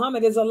Prophet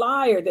Muhammad is a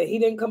liar, that he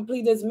didn't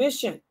complete his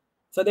mission.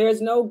 So there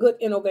is no good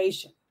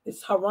innovation.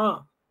 It's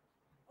haram.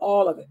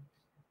 All of it.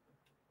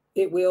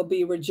 It will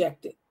be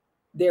rejected.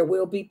 There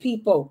will be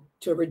people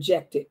to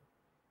reject it.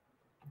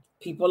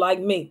 People like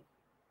me,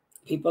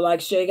 people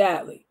like Sheikh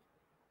Ali,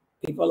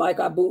 people like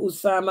Abu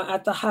Usama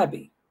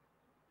at-Tahabi.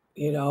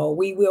 You know,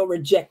 we will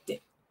reject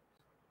it.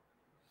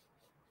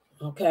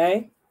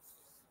 Okay.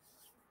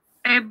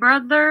 A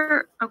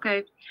brother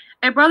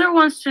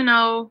wants to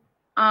know,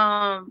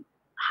 how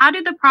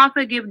did the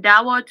Prophet give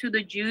dawah to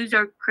the Jews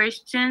or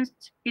Christians?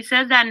 He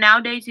says that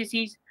nowadays he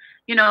sees,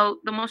 the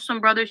Muslim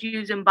brothers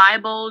using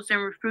Bibles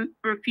and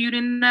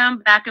refuting them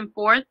back and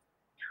forth.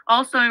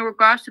 Also, in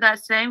regards to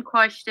that same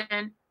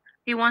question,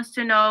 he wants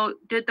to know,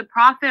 did the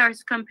Prophet or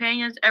his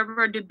companions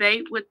ever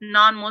debate with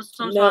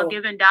non-Muslims while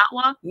giving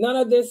da'wah? None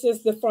of this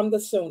is from the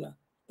Sunnah.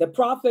 The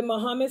Prophet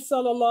Muhammad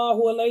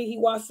sallallahu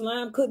alaihi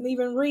wasallam couldn't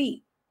even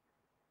read.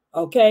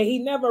 Okay, he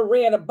never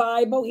read a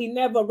Bible. He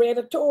never read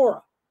a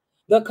Torah.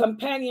 The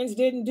companions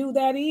didn't do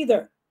that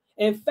either.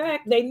 In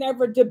fact, they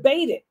never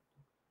debated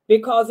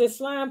because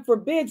Islam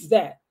forbids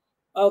that.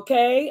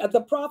 Okay,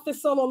 the Prophet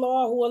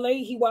sallallahu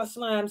alaihi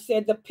wasallam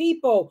said, the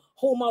people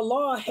whom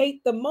Allah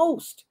hate the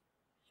most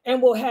and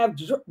will have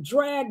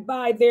dragged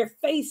by their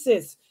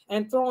faces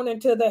and thrown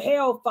into the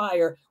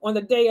hellfire on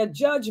the day of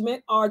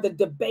judgment are the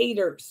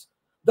debaters.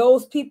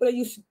 Those people that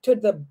used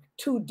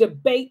to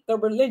debate the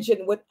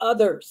religion with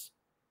others.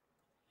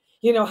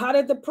 How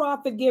did the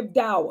Prophet give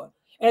dawah?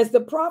 As the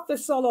Prophet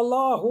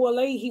sallallahu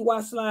alaihi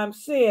wasallam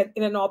said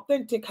in an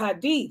authentic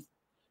hadith,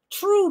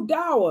 true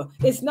dawah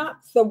is not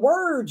the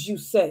words you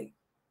say.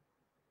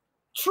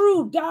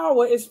 True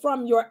dawah is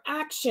from your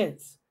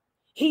actions.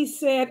 He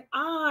said,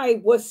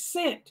 I was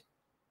sent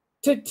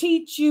to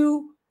teach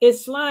you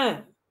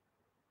Islam.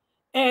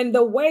 And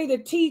the way to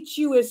teach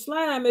you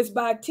Islam is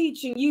by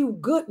teaching you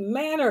good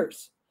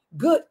manners,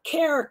 good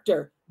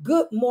character,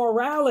 good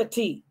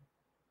morality.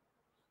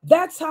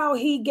 That's how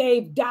he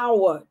gave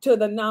dawah to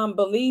the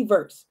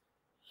non-believers.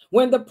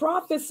 When the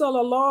Prophet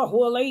sallallahu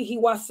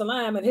alaihi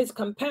wasallam and his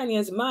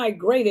companions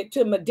migrated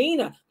to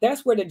Medina,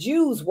 that's where the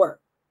Jews were.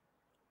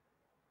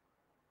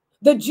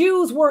 The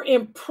Jews were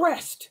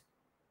impressed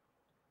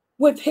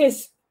with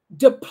his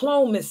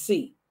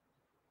diplomacy.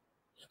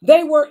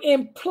 They were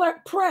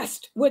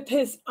impressed with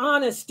his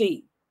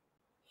honesty.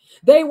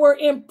 They were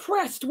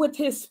impressed with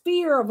his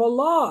fear of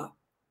Allah,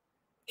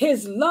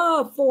 his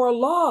love for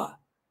Allah,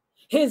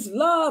 his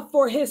love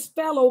for his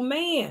fellow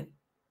man.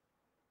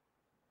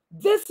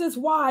 This is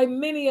why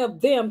many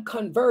of them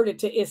converted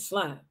to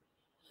Islam.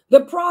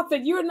 The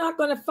Prophet, you're not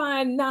going to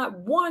find not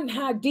one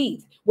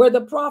hadith where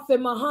the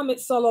Prophet Muhammad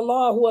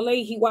sallallahu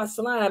alaihi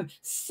wasallam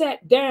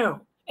sat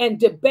down and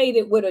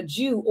debated with a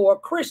Jew or a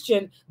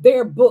Christian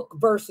their book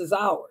versus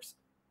ours.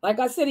 Like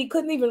I said, he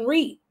couldn't even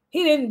read.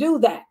 He didn't do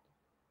that.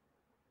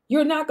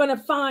 You're not going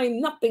to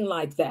find nothing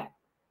like that.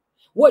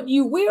 What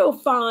you will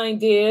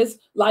find is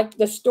like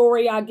the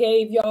story I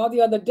gave y'all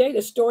the other day,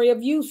 the story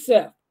of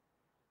Yusuf.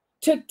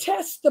 To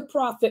test the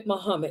Prophet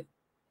Muhammad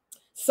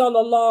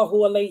sallallahu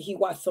alaihi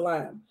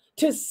wasallam,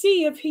 to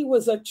see if he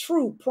was a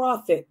true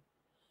prophet,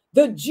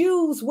 the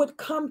Jews would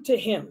come to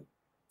him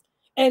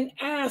and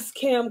ask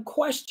him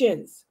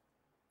questions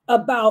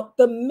about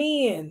the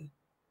men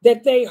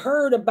that they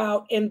heard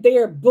about in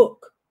their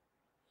book.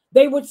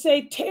 They would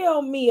say,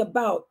 tell me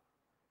about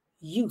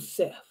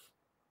Yusuf.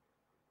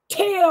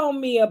 Tell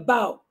me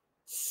about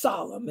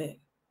Solomon.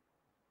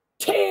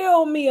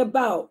 Tell me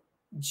about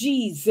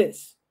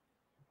Jesus.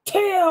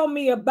 Tell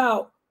me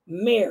about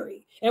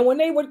Mary. And when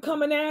they would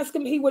come and ask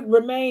him, he would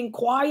remain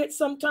quiet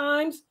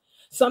sometimes.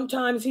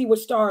 Sometimes he would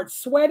start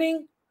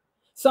sweating.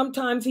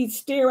 Sometimes he'd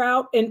stare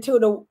out into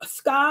the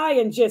sky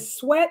and just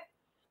sweat.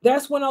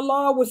 That's when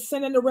Allah was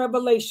sending the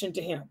revelation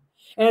to him.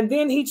 And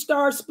then he'd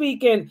start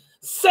speaking,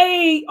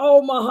 say,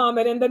 O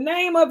Muhammad, in the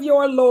name of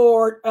your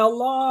Lord.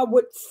 Allah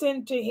would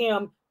send to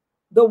him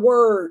the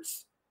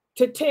words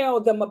to tell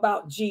them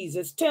about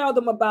Jesus, tell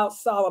them about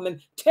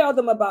Solomon, tell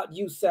them about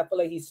Yusuf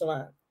alayhi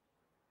salam.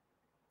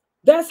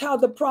 That's how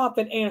the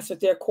prophet answered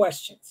their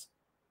questions.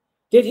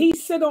 Did he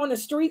sit on the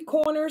street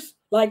corners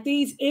like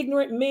these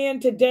ignorant men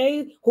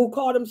today who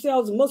call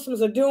themselves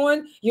Muslims are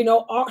doing,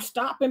 are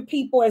stopping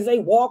people as they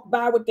walk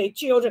by with their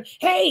children?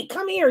 Hey,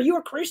 come here, you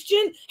a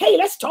Christian? Hey,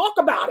 let's talk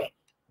about it.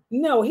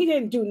 No, he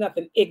didn't do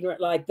nothing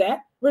ignorant like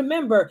that.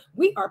 Remember,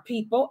 we are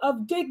people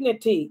of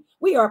dignity.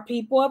 We are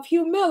people of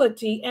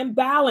humility and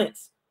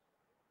balance.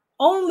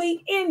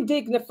 Only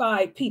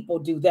indignified people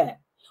do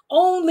that.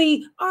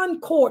 Only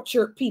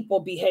uncultured people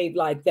behave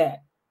like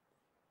that.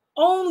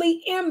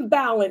 Only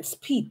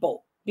imbalanced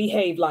people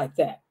behave like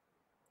that.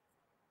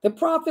 The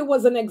prophet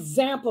was an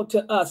example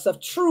to us of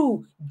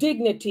true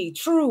dignity,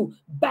 true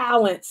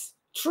balance,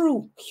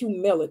 true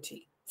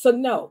humility. So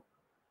no,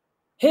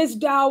 his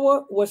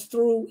dawah was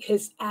through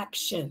his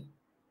action.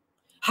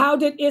 How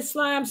did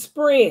Islam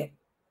spread?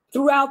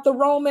 Throughout the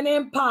Roman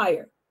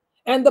Empire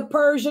and the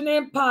Persian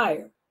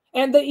Empire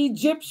and the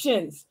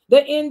Egyptians,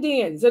 the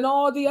Indians, and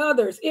all the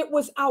others. It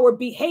was our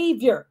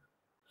behavior.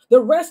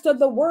 The rest of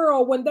the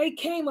world, when they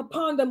came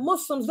upon the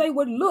Muslims, they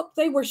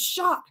were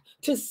shocked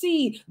to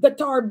see the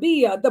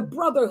tarbiyah, the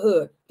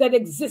brotherhood that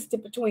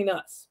existed between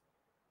us.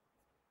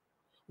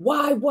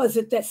 Why was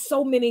it that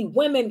so many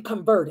women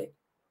converted?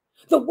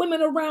 The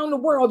women around the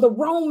world, the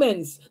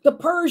Romans, the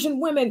Persian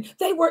women,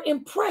 they were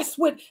impressed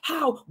with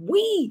how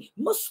we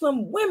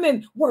Muslim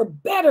women were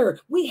better.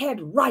 We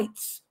had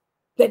rights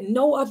that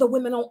no other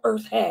women on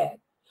earth had.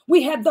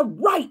 We had the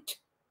right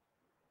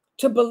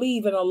to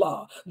believe in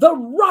Allah, the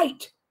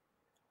right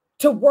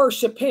to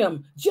worship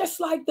him, just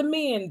like the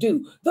men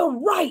do, the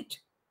right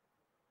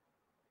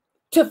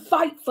to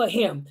fight for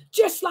him,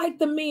 just like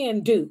the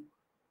men do.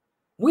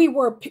 We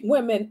were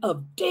women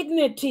of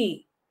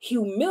dignity,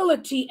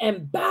 humility,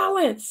 and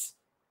balance,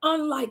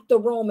 unlike the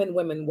Roman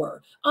women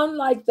were,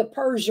 unlike the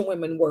Persian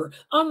women were,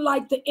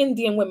 unlike the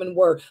Indian women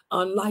were,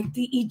 unlike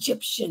the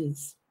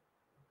Egyptians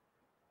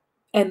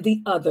and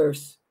the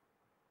others.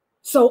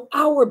 So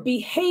our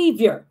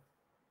behavior,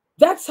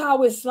 that's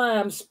how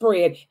Islam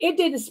spread. It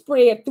didn't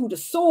spread through the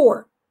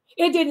sword.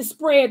 It didn't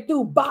spread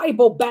through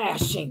Bible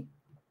bashing.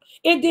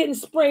 It didn't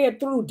spread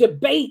through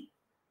debate.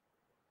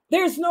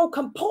 There's no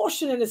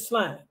compulsion in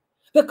Islam.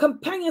 The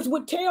companions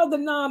would tell the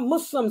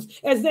non-Muslims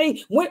as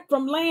they went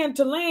from land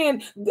to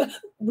land,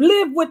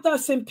 live with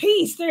us in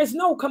peace. There's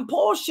no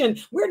compulsion.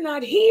 We're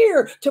not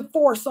here to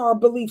force our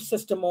belief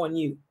system on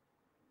you.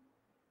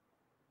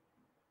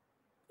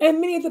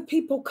 And many of the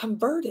people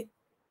converted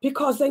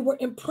because they were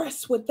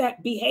impressed with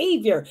that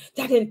behavior,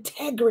 that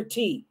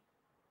integrity,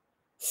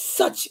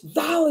 such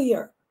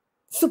value.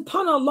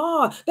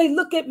 SubhanAllah, they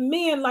look at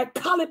men like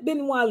Khalid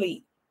bin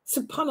Walid.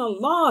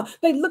 SubhanAllah,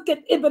 they look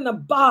at Ibn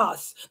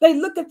Abbas. They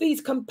look at these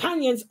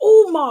companions,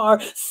 Umar,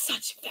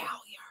 such value.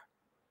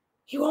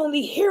 You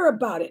only hear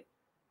about it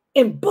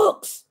in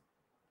books.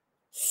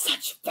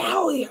 Such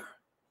value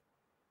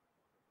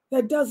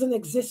that doesn't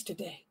exist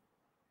today.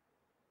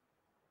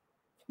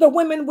 The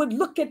women would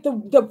look at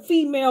the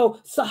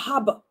female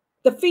Sahaba,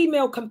 the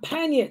female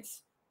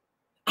companions,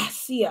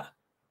 Asiya,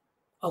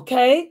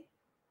 okay?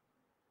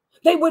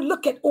 They would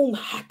look at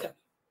Hakam,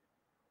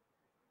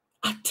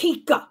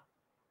 Atika,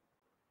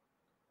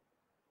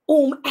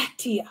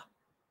 Atiya,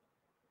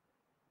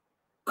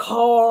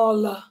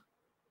 Carla,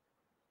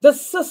 the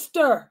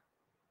sister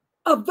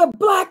of the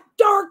black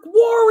dark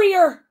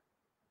warrior.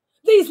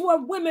 These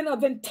were women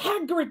of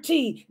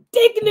integrity,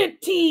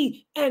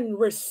 dignity, and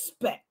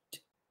respect.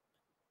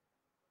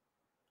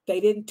 They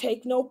didn't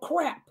take no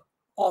crap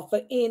off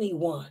of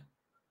anyone.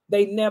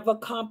 They never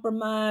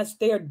compromised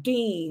their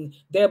deen,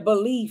 their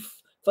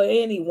belief for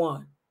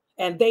anyone.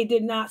 And they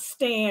did not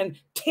stand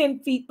 10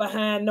 feet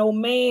behind no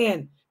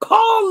man.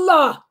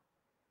 Carla,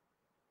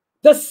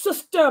 the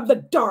sister of the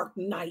dark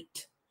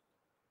night.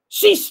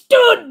 She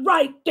stood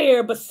right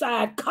there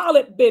beside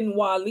Khalid bin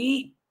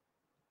Walid.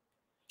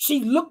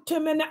 She looked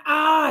him in the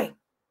eye.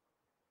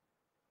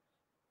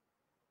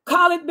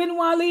 Khalid bin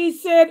Walid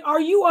said, "Are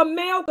you a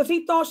male?" Because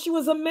he thought she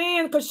was a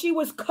man because she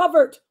was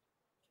covered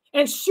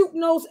and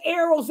shooting those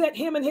arrows at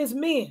him and his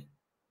men.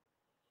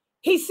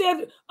 He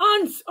said,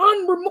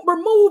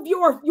 remove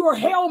your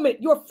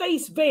helmet, your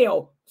face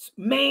veil,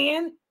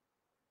 man.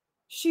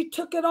 She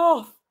took it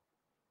off.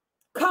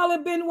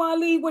 Khalid bin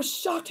Walid was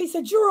shocked. He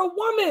said, "You're a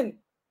woman."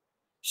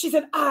 She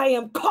said, "I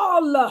am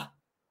Carla.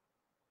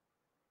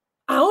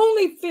 I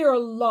only fear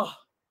Allah.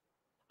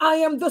 I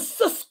am the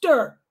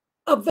sister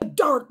of the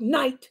dark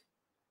night."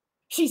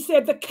 She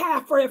said, "The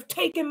Kafir have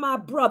taken my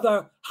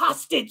brother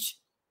hostage.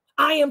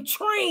 I am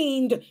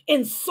trained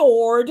in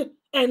sword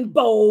and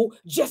bow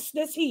just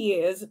as he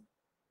is."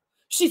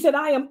 She said,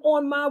 "I am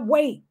on my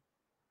way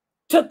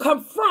to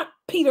confront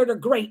Peter the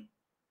Great.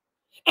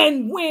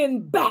 and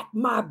win back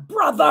my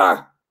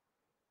brother.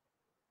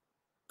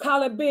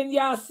 Khalid bin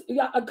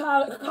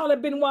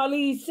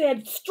Walid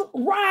said,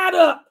 ride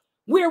up.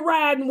 We're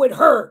riding with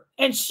her.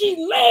 And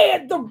she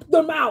led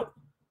them out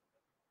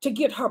to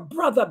get her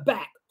brother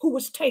back, who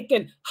was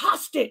taken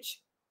hostage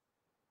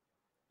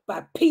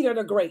by Peter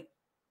the Great.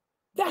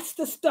 That's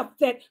the stuff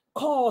that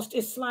caused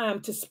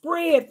Islam to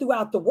spread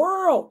throughout the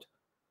world.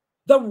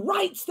 The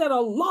rights that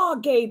Allah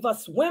gave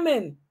us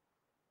women,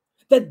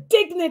 the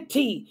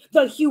dignity,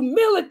 the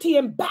humility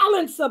and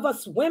balance of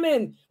us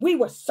women. We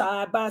were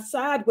side by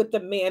side with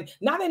the men,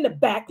 not in the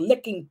back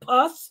licking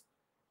pus.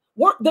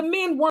 The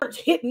men weren't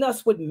hitting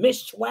us with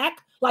mishwak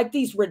like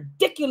these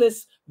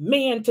ridiculous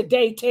men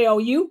today tell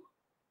you.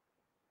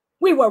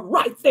 We were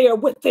right there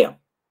with them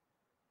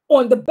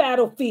on the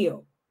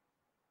battlefield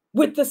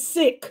with the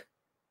sick,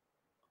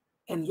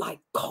 and like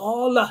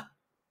Kala,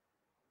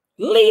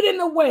 leading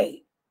the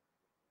way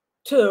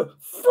to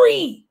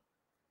free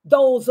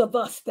those of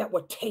us that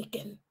were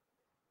taken.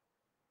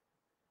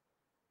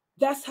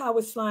 That's how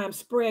Islam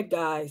spread,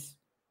 guys.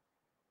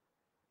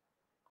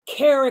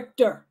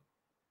 Character,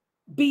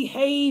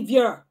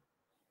 behavior,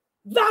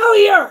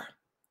 value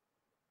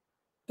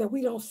that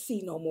we don't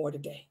see no more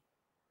today.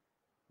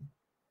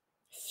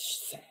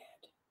 It's sad.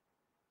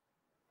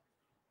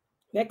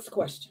 Next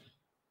question.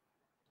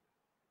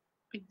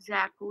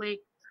 Exactly.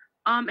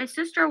 A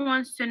sister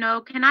wants to know,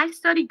 can I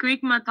study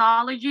Greek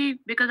mythology?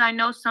 Because I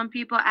know some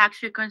people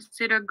actually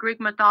consider Greek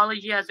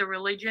mythology as a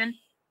religion.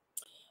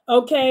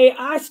 Okay,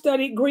 I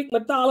studied Greek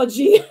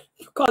mythology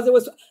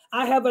because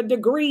I have a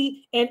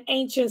degree in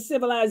ancient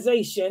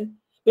civilization,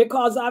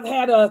 because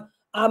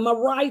I'm a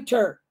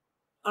writer.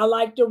 I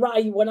like to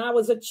write. When I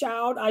was a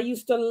child, I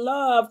used to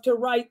love to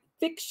write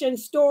fiction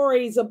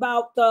stories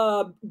about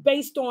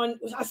based on,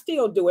 I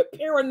still do it,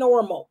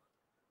 paranormal,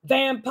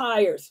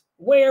 vampires,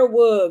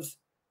 werewolves,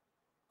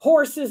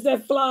 horses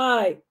that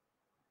fly,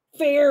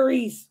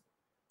 fairies,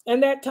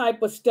 and that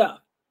type of stuff.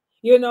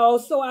 You know,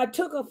 so I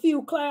took a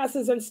few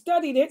classes and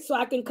studied it so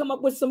I can come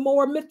up with some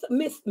more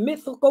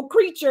mythical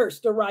creatures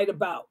to write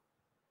about.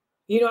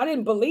 You know, I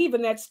didn't believe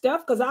in that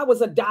stuff because I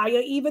was a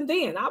dyer even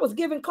then. I was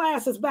giving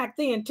classes back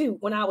then too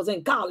when I was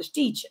in college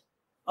teaching,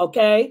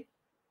 okay?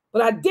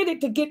 But I did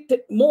it to get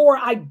more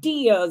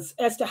ideas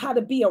as to how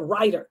to be a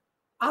writer.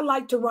 I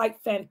like to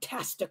write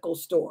fantastical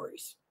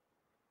stories.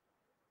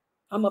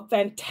 I'm a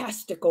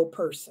fantastical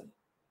person,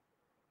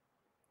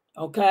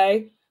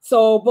 okay?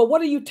 So, but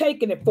what are you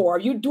taking it for? Are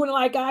you doing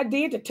like I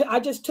did? I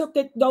just took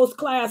those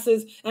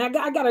classes, and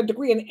I got a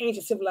degree in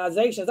ancient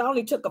civilizations. I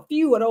only took a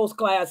few of those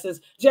classes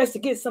just to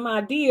get some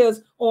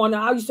ideas on.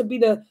 I was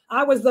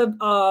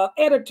the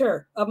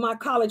editor of my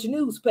college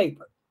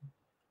newspaper,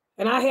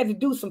 and I had to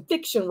do some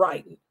fiction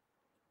writing.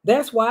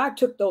 That's why I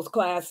took those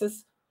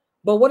classes.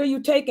 But what are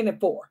you taking it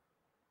for?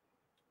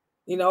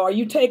 You know, are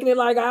you taking it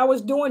like I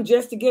was doing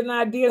just to get an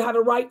idea how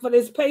to write for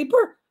this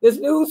paper, this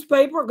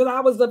newspaper? Because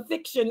I was a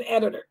fiction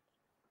editor.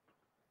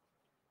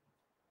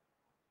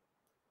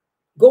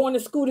 Going to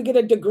school to get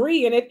a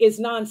degree in it is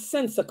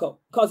nonsensical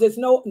because there's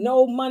no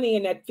money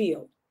in that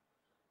field.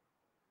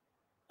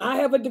 I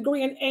have a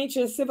degree in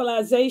ancient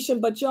civilization,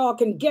 but y'all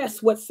can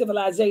guess what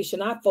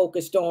civilization I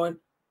focused on.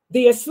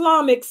 The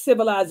Islamic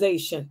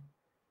civilization.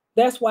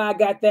 That's why I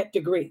got that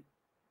degree.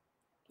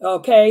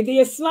 Okay, the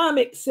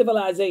Islamic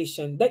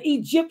civilization, the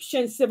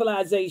Egyptian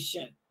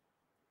civilization.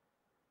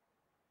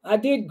 I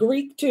did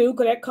Greek too,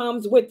 because that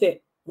comes with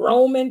it.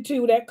 Roman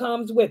too, that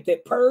comes with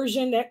it.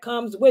 Persian, that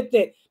comes with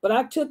it. But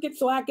I took it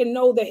so I can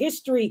know the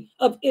history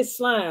of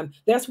Islam.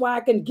 That's why I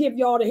can give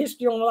y'all the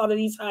history on a lot of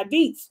these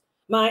hadiths.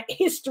 My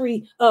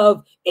history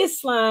of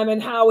Islam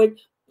and how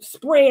it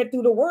spread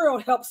through the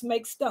world helps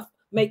make stuff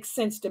make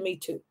sense to me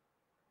too.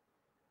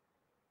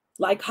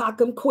 Like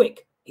Hakim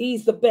Quick,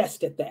 he's the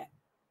best at that.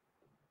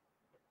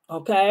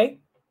 Okay?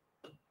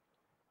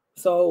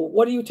 So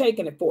what are you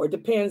taking it for? It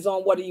depends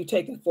on what are you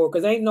taking it for,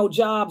 because ain't no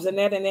jobs in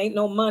that and ain't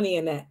no money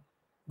in that.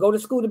 Go to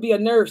school to be a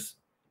nurse.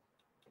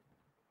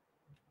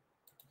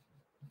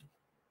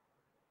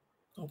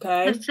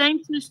 Okay. The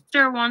same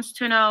sister wants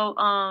to know,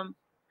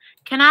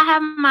 can I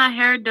have my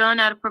hair done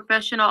at a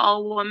professional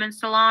all-woman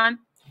salon?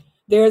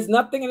 There's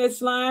nothing in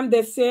Islam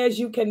that says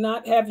you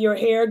cannot have your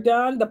hair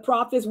done. The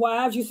Prophet's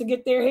wives used to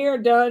get their hair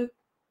done.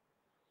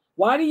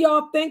 Why do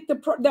y'all think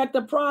that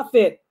the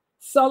Prophet,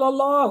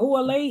 sallallahu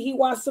alaihi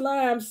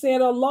wasallam,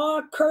 said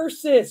Allah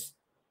curses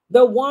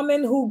the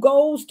woman who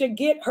goes to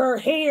get her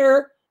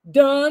hair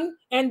done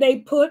and they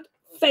put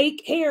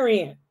fake hair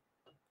in?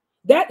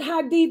 That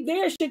hadith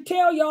there should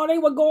tell y'all they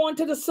were going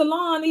to the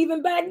salon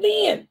even back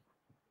then.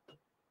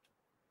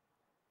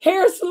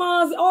 Hair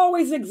salons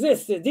always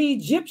existed. The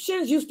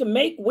Egyptians used to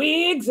make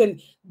wigs and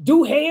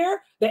do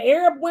hair. The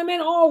Arab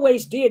women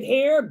always did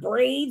hair,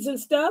 braids and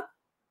stuff.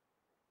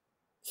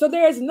 So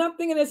there's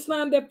nothing in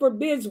Islam that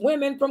forbids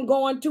women from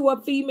going to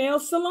a female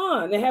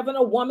salon and having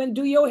a woman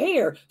do your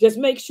hair. Just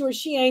make sure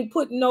she ain't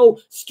putting no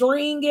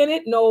string in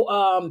it,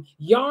 no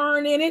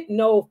yarn in it,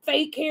 no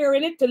fake hair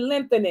in it to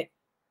lengthen it.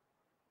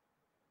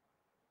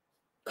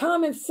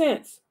 Common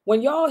sense.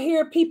 When y'all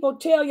hear people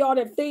tell y'all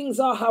that things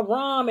are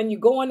haram and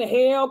you're going to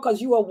hell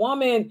because you're a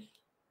woman,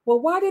 well,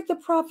 why did the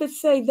prophet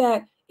say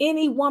that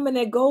any woman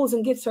that goes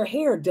and gets her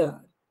hair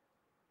done?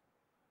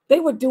 They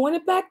were doing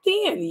it back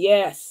then.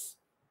 Yes.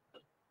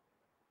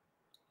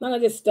 None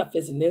of this stuff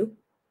is new.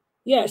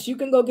 Yes, you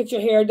can go get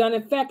your hair done.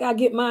 In fact, I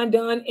get mine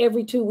done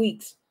every 2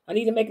 weeks. I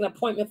need to make an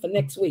appointment for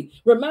next week.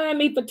 Remind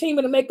me,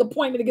 Fatima, to make an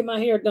appointment to get my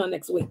hair done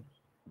next week.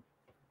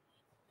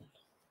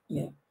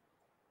 Yeah.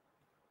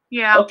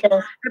 Yeah. Okay.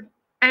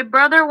 A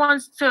brother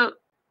wants to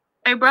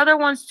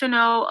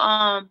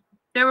know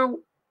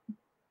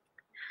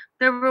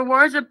the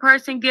rewards a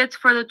person gets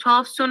for the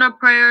 12 sunnah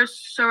prayers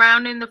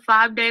surrounding the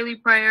 5 daily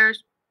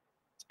prayers,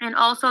 and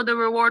also the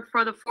reward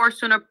for the 4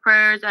 sunnah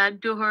prayers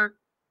at duhur.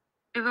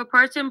 If a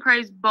person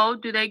prays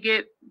both, do they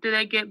get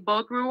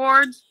both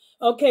rewards?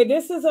 Okay,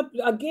 this is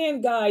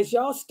again, guys,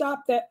 y'all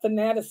stop that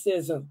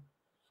fanaticism,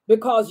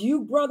 because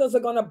you brothers are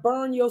going to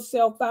burn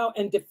yourself out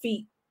and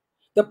defeat.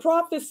 The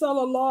Prophet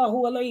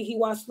sallallahu alaihi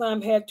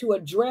wasallam had to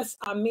address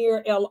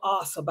Amir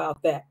el-As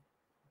about that.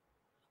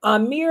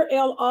 Amir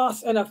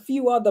el-As and a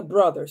few other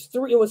brothers,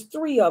 it was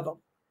 3 of them.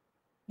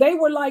 They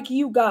were like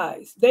you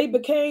guys. They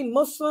became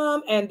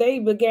Muslim and they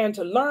began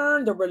to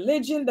learn the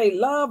religion. They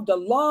loved the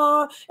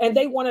law and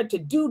they wanted to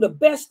do the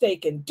best they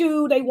can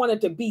do. They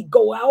wanted to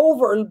go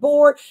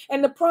overboard.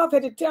 And the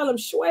Prophet had to tell them,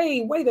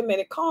 Shway, wait a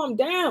minute, calm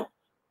down.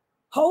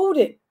 Hold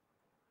it.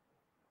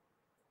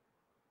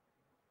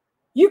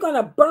 You're going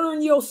to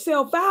burn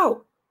yourself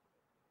out.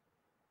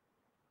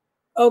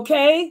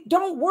 Okay?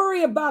 Don't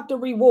worry about the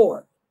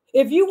reward.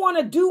 If you want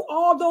to do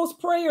all those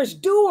prayers,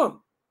 do them.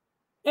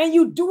 And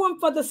you do them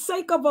for the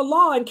sake of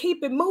Allah and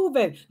keep it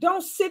moving.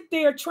 Don't sit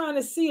there trying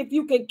to see if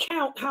you can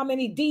count how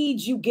many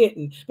deeds you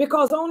getting,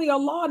 because only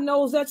Allah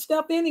knows that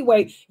stuff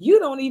anyway. You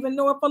don't even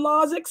know if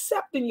Allah is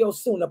accepting your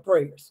sunnah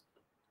prayers.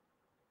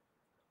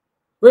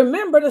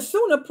 Remember, the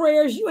sunnah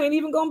prayers you ain't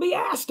even going to be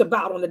asked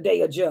about on the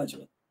day of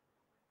judgment.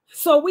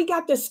 So we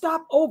got to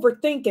stop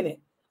overthinking it.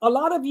 A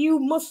lot of you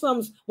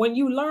Muslims, when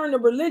you learn the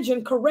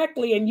religion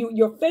correctly and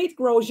your faith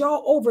grows,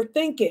 y'all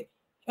overthink it.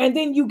 And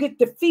then you get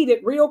defeated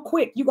real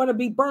quick. You're going to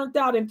be burnt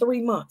out in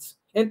 3 months.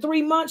 In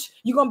 3 months,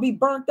 you're going to be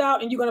burnt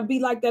out and you're going to be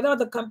like that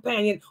other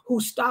companion who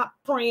stopped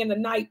praying the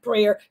night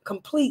prayer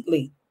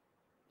completely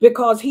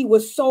because he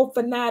was so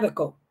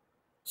fanatical,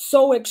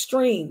 so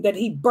extreme that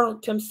he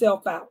burnt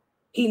himself out.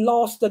 He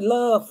lost the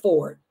love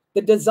for it,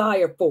 the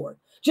desire for it.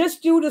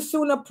 Just do the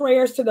sunnah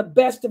prayers to the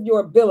best of your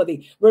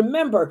ability.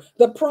 Remember,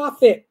 the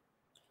Prophet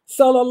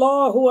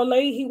sallallahu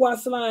alaihi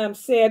wasallam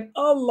said,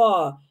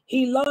 Allah,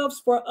 he loves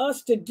for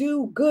us to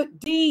do good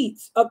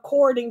deeds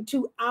according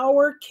to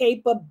our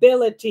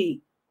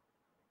capability.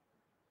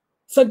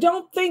 So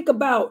don't think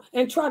about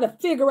and try to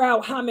figure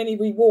out how many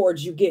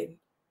rewards you get,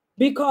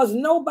 because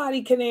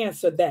nobody can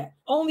answer that.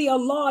 Only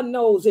Allah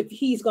knows if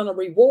he's going to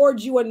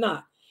reward you or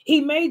not.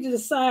 He may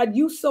decide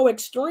you so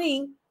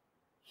extreme,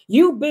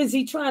 you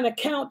busy trying to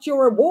count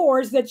your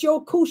rewards that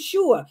your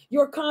kushua,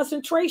 your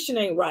concentration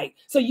ain't right.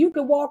 So you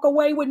can walk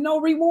away with no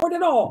reward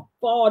at all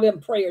for all them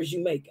prayers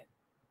you making.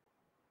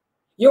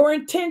 Your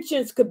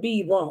intentions could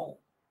be wrong.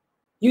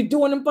 You're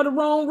doing them for the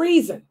wrong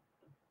reason.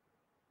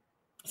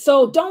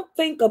 So don't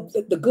think of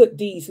the good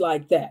deeds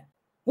like that.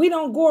 We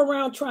don't go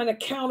around trying to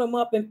count them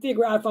up and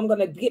figure out if I'm going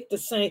to get the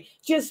same.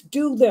 Just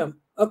do them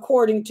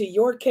according to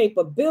your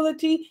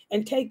capability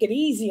and take it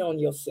easy on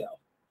yourself.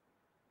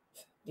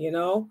 You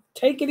know,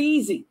 take it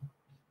easy.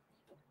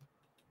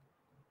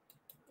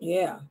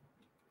 Yeah.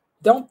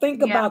 Don't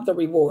think about the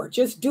reward.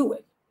 Just do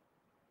it.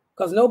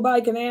 Because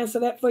nobody can answer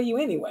that for you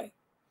anyway.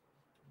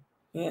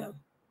 Yeah.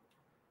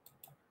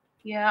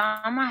 Yeah,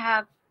 I'm going to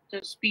have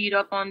to speed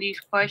up on these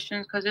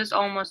questions because it's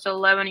almost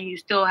 11 and you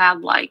still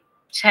have like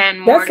 10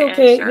 more. That's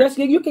okay. Yes,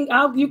 you can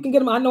get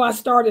them. I know I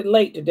started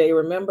late today,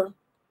 remember?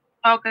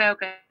 Okay.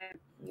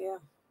 Yeah.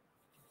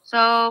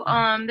 So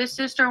this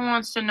sister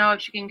wants to know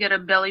if she can get a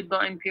belly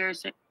button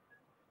piercing.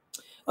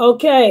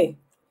 Okay.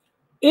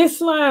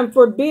 Islam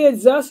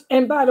forbids us.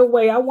 And by the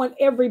way, I want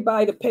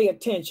everybody to pay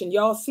attention.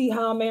 Y'all see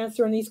how I'm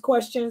answering these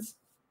questions?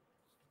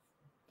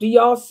 Do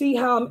y'all see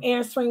how I'm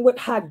answering with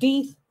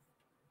hadith?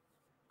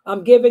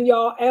 I'm giving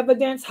y'all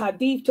evidence,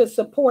 hadith, to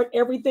support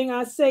everything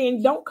I say.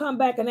 And don't come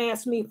back and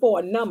ask me for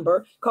a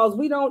number, because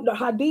the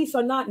hadiths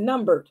are not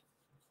numbered.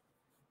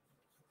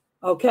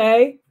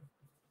 Okay?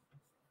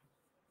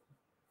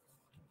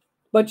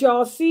 But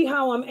y'all see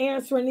how I'm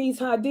answering these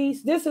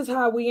hadiths? This is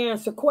how we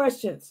answer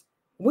questions.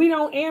 We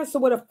don't answer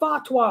with a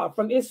fatwa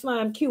from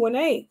Islam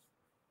Q&A.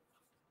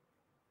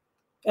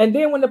 And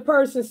then when the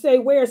person say,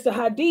 where's the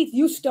hadith?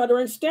 You stutter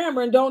and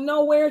stammer and don't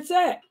know where it's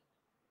at.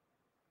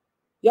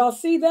 Y'all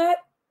see that?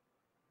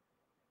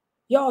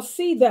 Y'all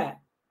see that?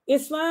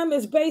 Islam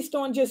is based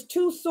on just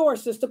 2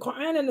 sources, the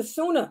Quran and the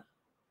Sunnah.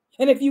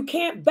 And if you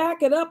can't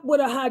back it up with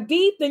a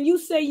hadith, then you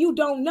say you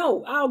don't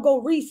know. I'll go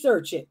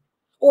research it.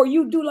 Or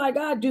you do like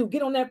I do,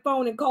 get on that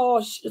phone and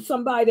call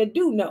somebody that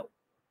do know.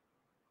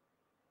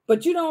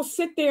 But you don't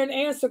sit there and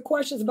answer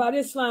questions about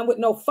Islam with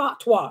no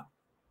fatwa.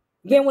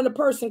 Then when the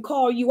person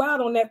call you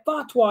out on that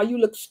fatwa, you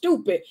look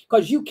stupid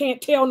because you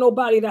can't tell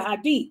nobody the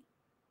hadith.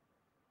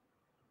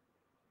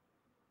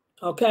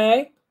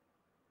 Okay.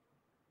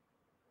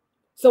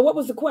 So what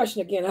was the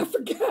question again? I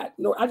forgot.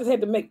 No, I just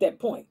had to make that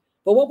point.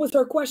 But what was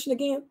her question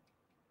again?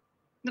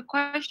 The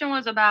question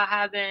was about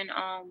having,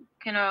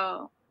 can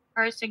a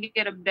person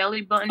get a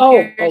belly button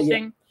piercing? Oh,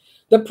 yeah.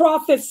 The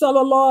Prophet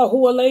sallallahu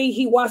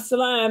alaihi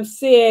wasallam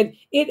said,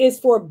 it is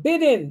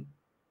forbidden.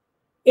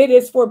 It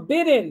is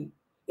forbidden.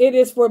 It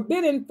is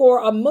forbidden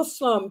for a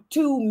Muslim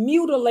to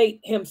mutilate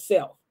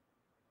himself.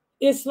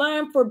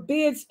 Islam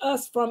forbids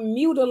us from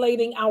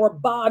mutilating our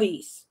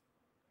bodies.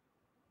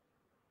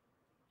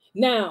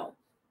 Now,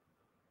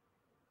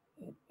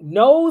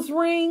 nose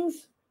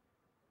rings,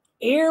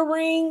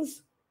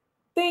 earrings,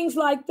 things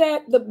like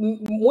that, the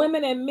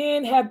women and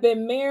men have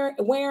been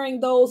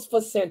wearing those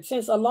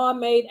since Allah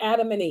made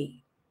Adam and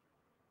Eve.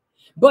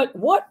 But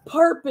what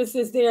purpose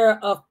is there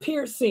of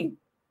piercing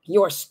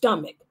your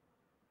stomach?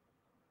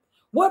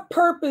 What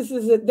purpose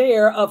is it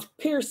there of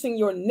piercing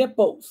your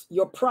nipples,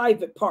 your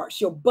private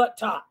parts, your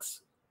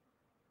buttocks?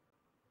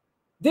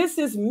 This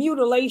is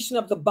mutilation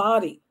of the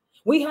body.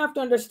 We have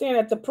to understand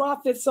that the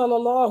Prophet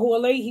sallallahu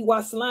alaihi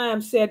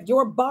wasallam said,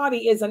 your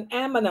body is an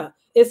amanah.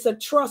 It's a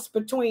trust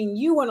between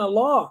you and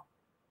Allah.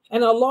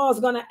 And Allah is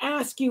going to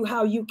ask you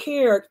how you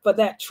cared for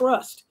that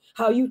trust,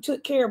 how you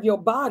took care of your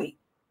body.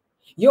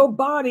 Your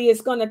body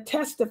is going to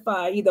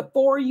testify either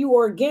for you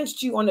or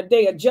against you on the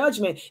day of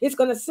judgment. It's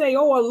going to say,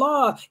 oh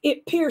Allah,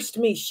 it pierced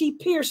me. She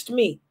pierced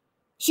me.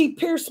 She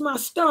pierced my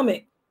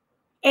stomach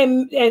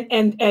and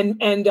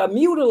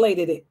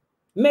mutilated it,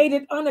 made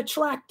it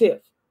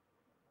unattractive,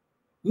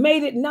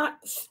 made it not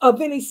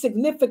of any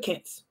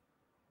significance,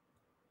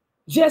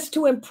 just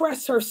to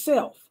impress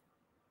herself.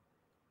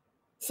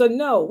 So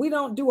no, we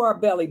don't do our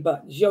belly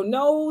buttons. Your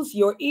nose,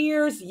 your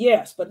ears,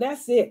 yes, but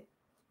that's it.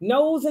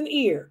 Nose and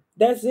ear,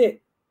 that's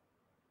it.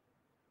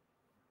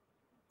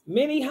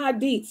 Many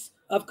hadiths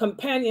of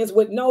companions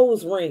with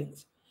nose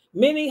rings.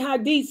 Many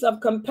hadiths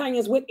of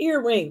companions with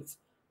earrings,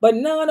 but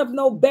none of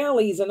no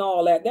bellies and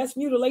all that. That's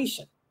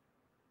mutilation.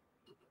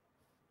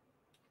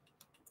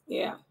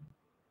 Yeah.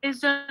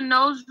 Is a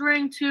nose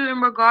ring too in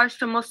regards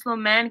to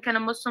Muslim men? Can a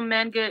Muslim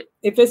man get?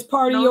 If it's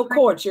part of your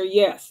culture,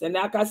 yes. And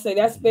like I say,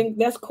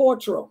 that's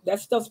cultural. That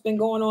stuff's been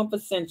going on for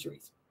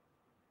centuries.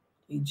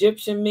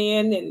 Egyptian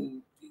men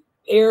and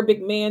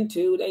Arabic men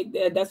too.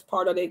 That's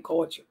part of their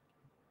culture.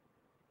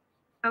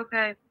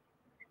 Okay.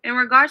 In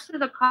regards to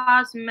the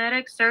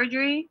cosmetic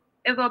surgery,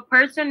 if a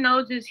person's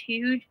nose is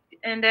huge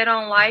and they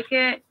don't like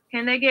it,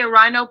 can they get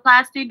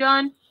rhinoplasty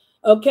done?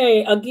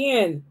 Okay,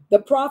 again, the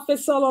Prophet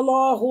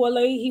sallallahu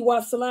alaihi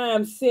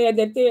wasallam said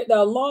that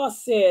the law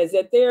says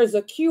that there is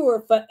a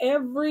cure for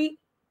every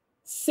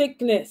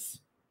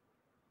sickness.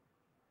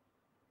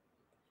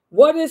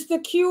 What is the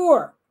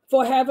cure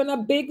for having a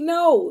big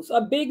nose?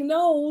 A big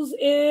nose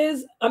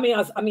is,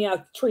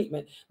 a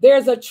treatment.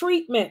 There's a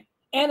treatment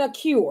and a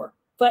cure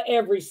for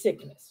every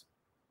sickness.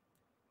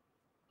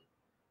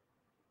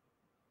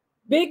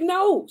 Big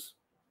nose.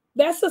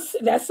 That's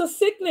a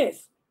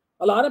sickness.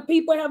 A lot of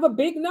people have a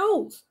big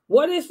nose.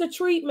 What is the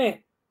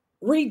treatment?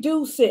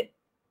 Reduce it.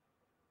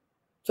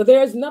 So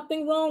there's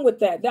nothing wrong with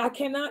that. I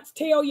cannot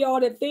tell y'all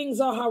that things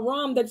are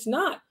haram. That's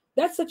not.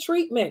 That's a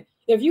treatment.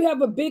 If you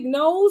have a big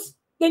nose,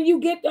 then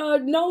you get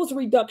nose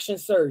reduction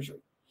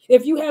surgery.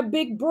 If you have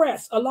big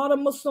breasts, a lot of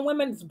Muslim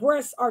women's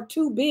breasts are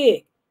too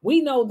big.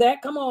 We know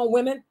that. Come on,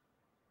 women.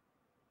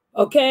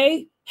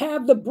 Okay?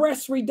 Have the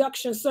breast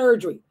reduction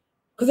surgery.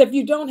 Because if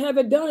you don't have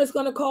it done, it's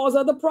going to cause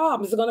other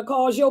problems. It's going to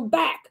cause your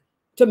back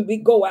to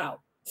go out.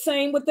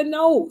 Same with the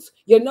nose.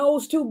 Your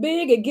nose too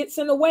big, it gets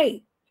in the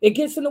way. It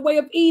gets in the way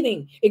of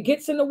eating. It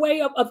gets in the way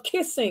of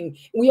kissing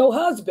your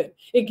husband.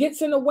 It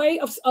gets in the way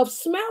of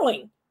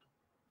smelling.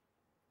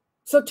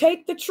 So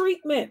take the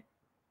treatment.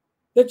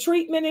 The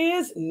treatment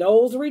is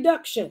nose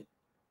reduction.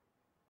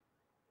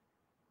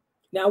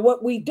 Now,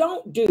 what we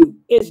don't do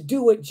is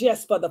do it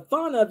just for the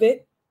fun of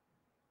it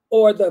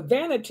or the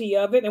vanity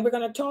of it. And we're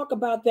going to talk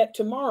about that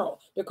tomorrow,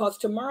 because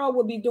tomorrow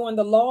we'll be doing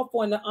the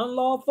lawful and the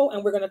unlawful,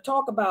 and we're going to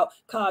talk about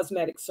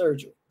cosmetic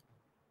surgery.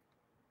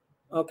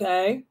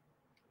 Okay?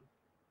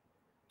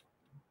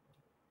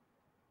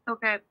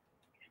 Okay.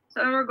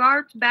 So in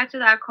regards back to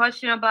that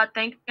question about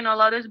thanking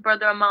Allah, this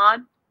brother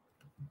Ahmad,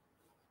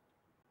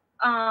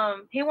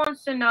 he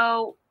wants to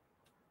know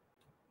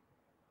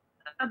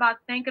about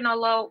thanking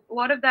Allah.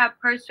 What if that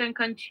person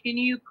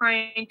continue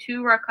praying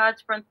 2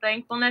 rakats from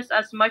thankfulness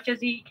as much as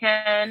he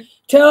can?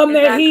 Tell him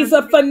that he's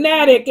a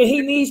fanatic and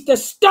he needs to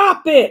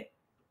stop it.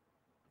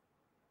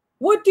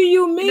 What do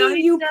you mean? No,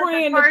 you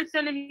praying?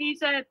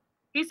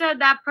 He said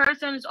that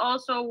person is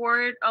also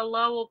worried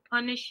Allah will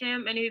punish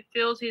him, and he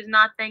feels he's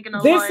not thanking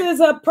Allah. This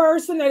is a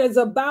person that is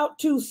about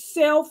to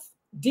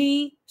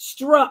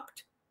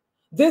self-destruct.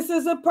 This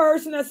is a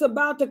person that's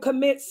about to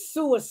commit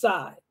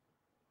suicide.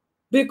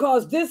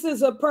 Because this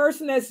is a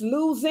person that's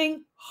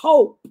losing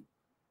hope.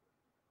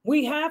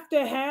 We have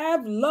to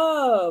have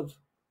love,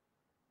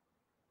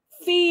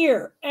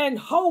 fear, and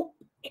hope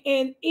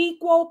in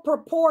equal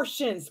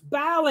proportions,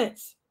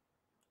 balance.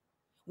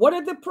 What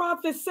did the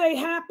prophet say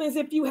happens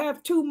if you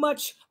have too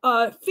much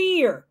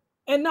fear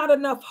and not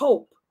enough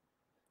hope?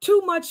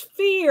 Too much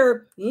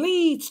fear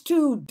leads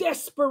to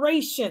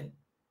desperation.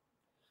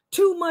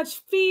 Too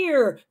much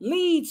fear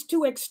leads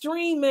to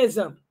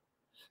extremism.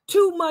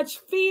 Too much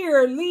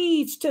fear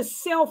leads to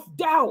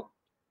self-doubt.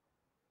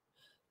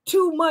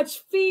 Too much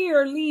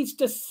fear leads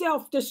to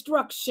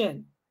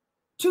self-destruction.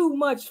 Too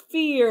much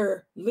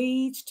fear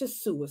leads to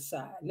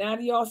suicide. Now,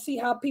 do y'all see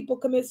how people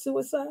commit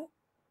suicide?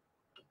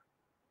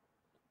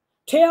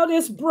 Tell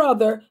this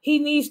brother he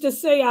needs to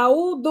say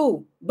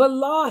A'udhu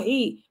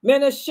Billahi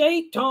Minash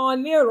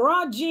Shaitanir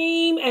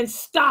Rajim and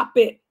stop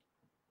it.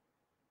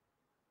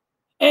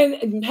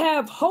 And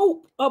have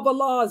hope of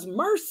Allah's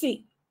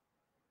mercy.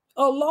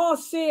 Allah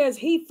says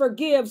he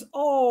forgives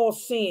all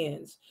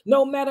sins,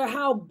 no matter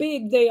how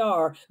big they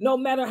are, no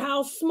matter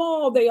how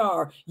small they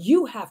are.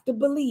 You have to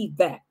believe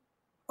that.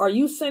 Are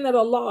you saying that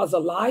Allah is a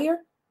liar?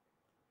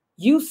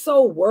 You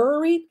so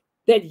worried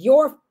that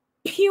your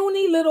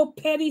puny little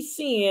petty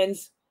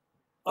sins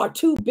are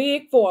too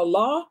big for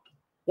Allah?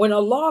 When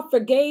Allah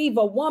forgave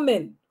a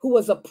woman who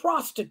was a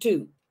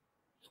prostitute,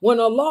 when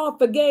Allah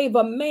forgave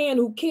a man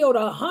who killed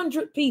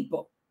 100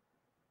 people,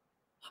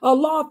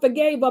 Allah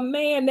forgave a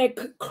man that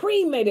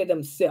cremated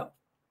himself.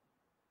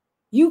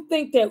 You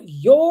think that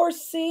your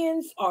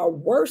sins are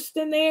worse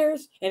than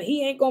theirs and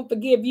he ain't going to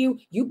forgive you?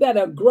 You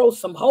better grow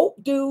some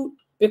hope, dude,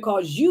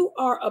 because you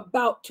are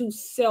about to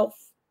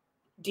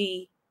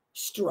self-destruct.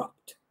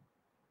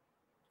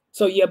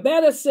 So you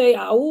better say,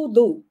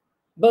 A'udhu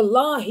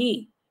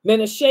Billahi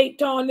Minash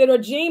Shaitanir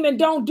Rajim, and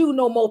don't do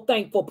no more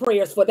thankful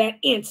prayers for that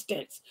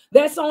instance.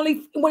 That's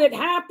only when it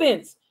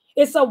happens.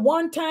 It's a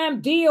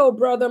one-time deal,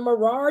 Brother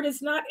Merard.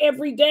 It's not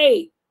every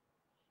day.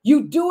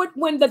 You do it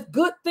when the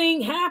good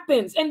thing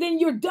happens, and then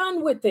you're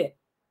done with it.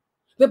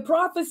 The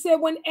prophet said,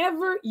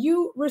 whenever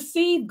you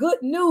receive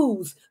good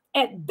news,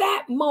 at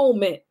that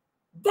moment,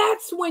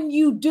 that's when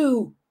you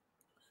do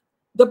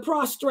the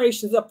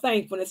prostrations of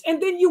thankfulness.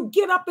 And then you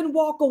get up and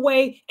walk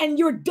away, and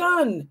you're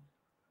done.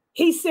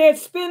 He said,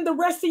 spend the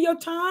rest of your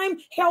time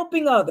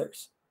helping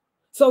others.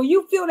 So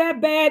you feel that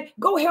bad,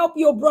 go help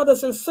your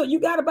brothers and sisters. You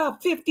got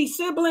about 50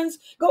 siblings.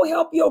 Go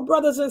help your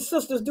brothers and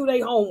sisters do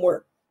their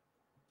homework.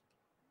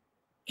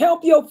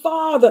 Help your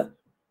father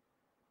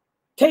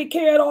take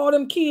care of all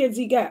them kids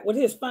he got with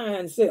his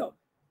fine self.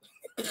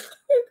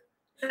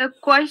 The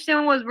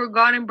question was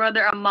regarding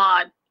Brother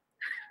Ahmad.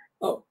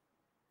 Oh,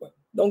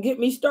 don't get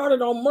me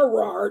started on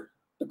Merard,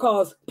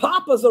 because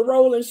Papa's a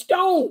rolling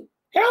stone.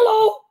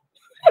 Hello.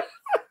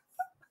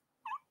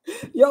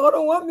 Y'all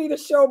don't want me to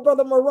show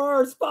Brother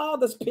Merard's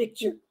father's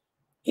picture.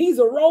 He's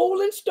a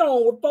rolling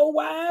stone with 4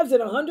 wives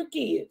and 100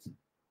 kids.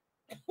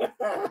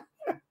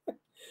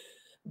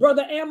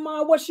 Brother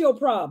Ammar, what's your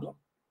problem?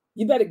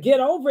 You better get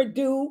over it,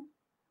 dude.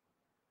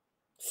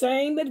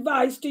 Same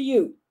advice to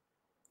you.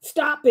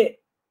 Stop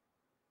it.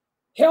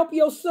 Help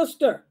your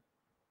sister.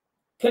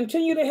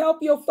 Continue to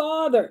help your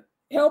father.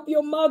 Help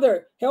your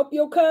mother. Help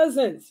your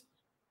cousins.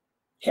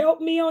 Help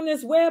me on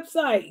this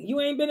website. You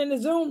ain't been in the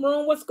Zoom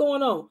room. What's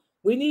going on?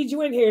 We need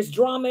you in here. It's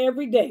drama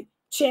every day.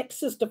 Check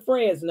Sister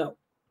Fresno.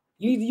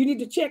 You need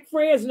to check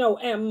Fresno,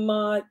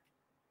 Ammar.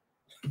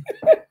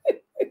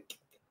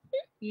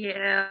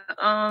 Yeah.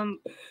 The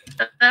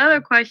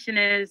other question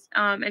is,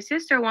 a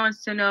sister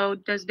wants to know,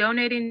 does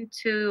donating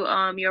to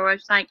your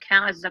website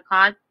count as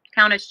zakat,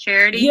 count as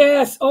charity?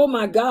 Yes. Oh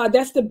my God,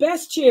 that's the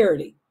best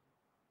charity.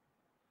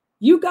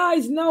 You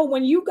guys know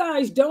when you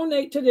guys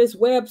donate to this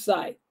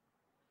website,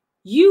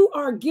 you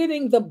are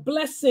getting the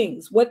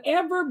blessings,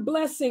 whatever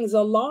blessings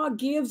Allah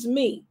gives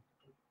me,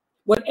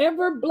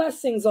 whatever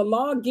blessings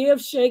Allah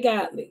gives Sheikh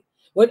Atlee,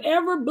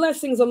 whatever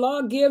blessings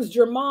Allah gives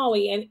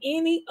Jamali and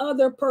any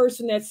other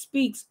person that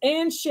speaks,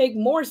 and Sheikh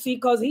Morsi,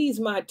 because he's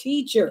my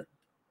teacher,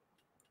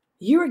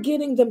 you're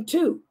getting them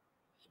too.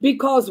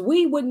 Because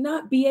we would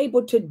not be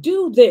able to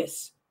do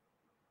this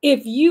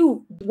if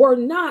you were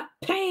not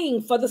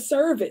paying for the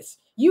service.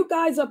 You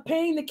guys are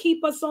paying to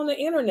keep us on the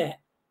internet.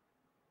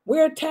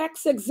 We're a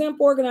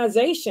tax-exempt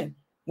organization.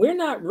 We're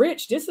not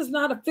rich. This is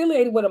not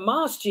affiliated with a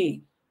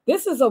masjid.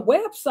 This is a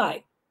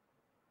website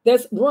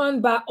that's run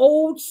by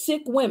old,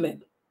 sick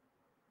women,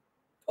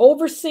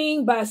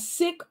 overseen by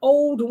sick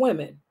old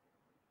women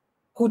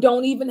who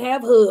don't even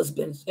have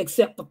husbands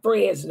except for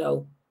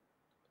Fresno.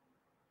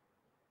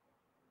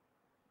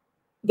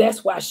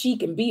 That's why she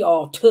can be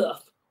all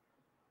tough,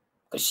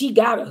 because she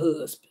got a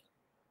husband.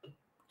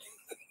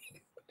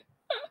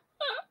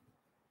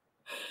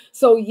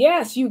 So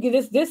yes, you get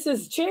this. This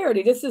is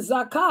charity. This is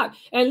zakat.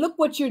 And look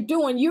what you're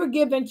doing. You're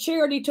giving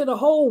charity to the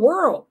whole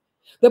world.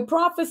 The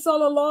Prophet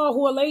sallallahu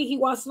alaihi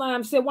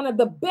wasallam said one of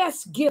the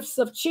best gifts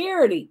of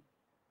charity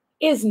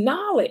is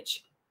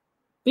knowledge,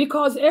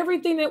 because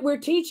everything that we're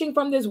teaching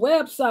from this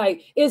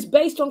website is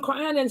based on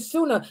Quran and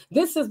Sunnah.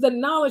 This is the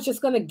knowledge that's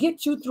going to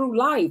get you through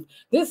life.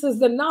 This is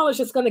the knowledge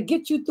that's going to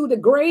get you through the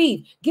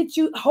grave, get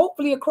you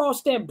hopefully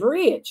across that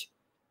bridge.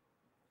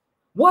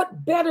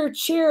 What better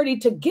charity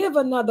to give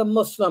another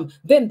Muslim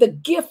than the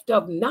gift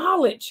of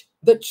knowledge,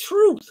 the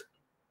truth?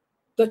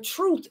 The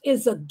truth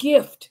is a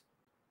gift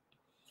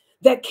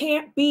that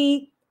can't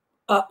be,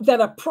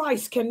 that a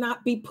price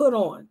cannot be put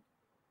on.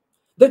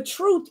 The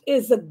truth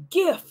is a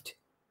gift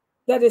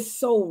that is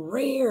so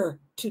rare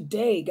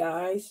today,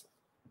 guys.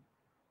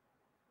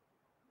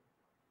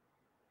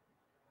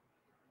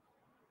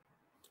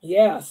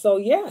 Yeah, so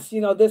yes,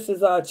 you know, this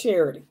is a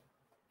charity.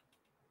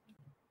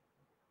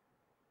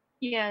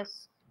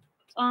 Yes.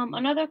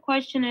 Another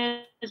question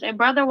is, a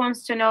brother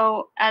wants to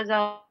know, as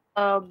a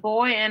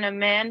boy and a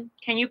man,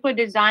 can you put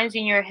designs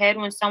in your head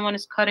when someone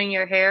is cutting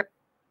your hair?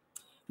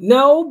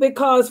 No,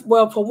 because,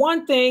 well, for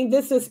one thing,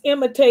 this is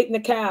imitating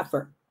the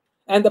kafir.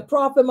 And the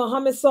Prophet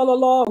Muhammad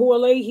sallallahu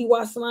alaihi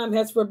wasallam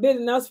has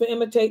forbidden us for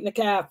imitating the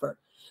kafir.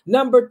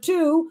 Number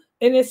two,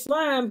 in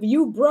Islam,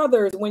 you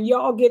brothers, when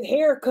y'all get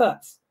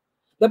haircuts,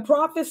 the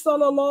Prophet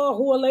sallallahu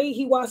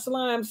alaihi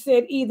wasallam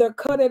said either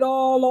cut it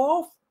all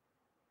off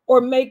or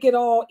make it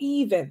all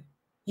even.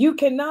 You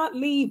cannot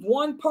leave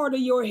one part of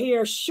your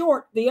hair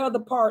short, the other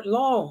part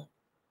long.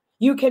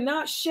 You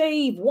cannot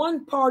shave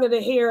one part of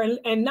the hair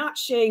and not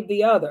shave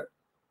the other.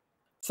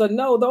 So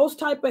no, those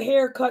type of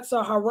haircuts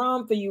are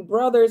haram for you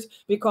brothers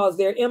because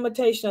they're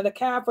imitation of the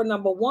kafir,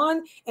 number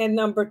one. And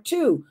number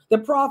two, the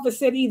Prophet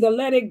said either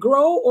let it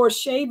grow or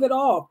shave it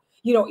off.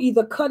 You know,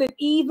 either cut it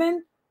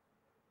even.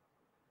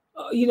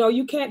 You know,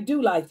 you can't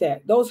do like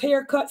that. Those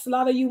haircuts a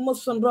lot of you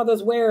Muslim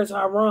brothers wear is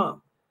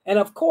haram. And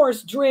of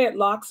course,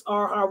 dreadlocks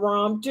are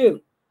haram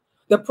too.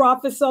 The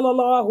Prophet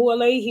sallallahu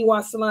alaihi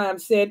wasallam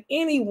said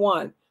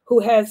anyone who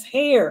has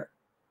hair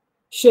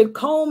should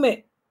comb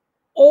it,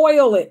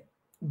 oil it,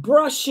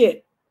 brush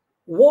it,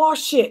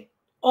 wash it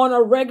on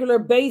a regular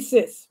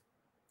basis.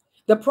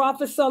 The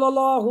Prophet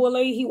sallallahu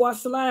alaihi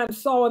wasallam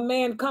saw a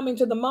man coming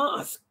to the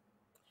mosque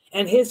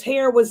and his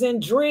hair was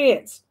in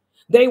dreads.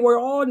 They were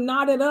all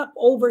knotted up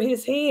over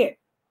his head.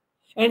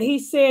 And he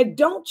said,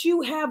 "Don't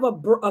you have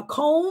a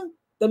comb?"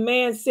 The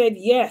man said,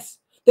 "Yes."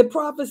 The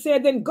Prophet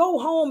said, "Then go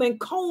home and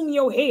comb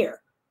your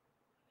hair."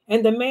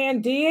 And the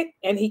man did,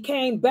 and he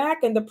came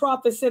back, and the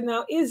Prophet said,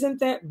 "Now, isn't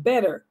that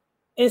better?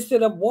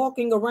 Instead of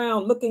walking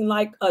around looking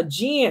like a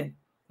jinn."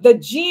 The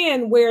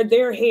jinn wear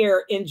their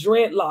hair in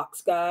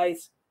dreadlocks,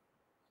 guys.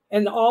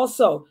 And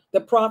also,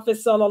 the Prophet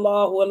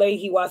sallallahu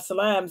alaihi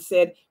wasallam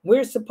said,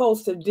 we're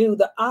supposed to do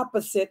the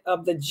opposite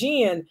of the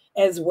jinn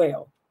as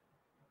well.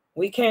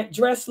 We can't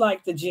dress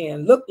like the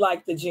jinn, look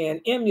like the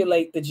jinn,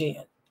 emulate the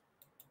jinn.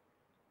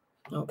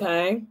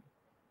 Okay?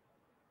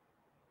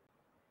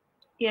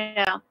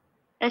 Yeah.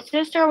 A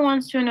sister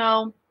wants to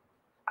know,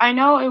 I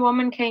know a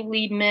woman can't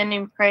lead men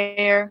in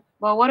prayer,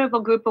 but what if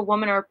a group of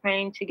women are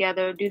praying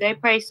together? Do they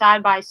pray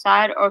side by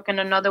side, or can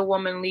another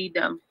woman lead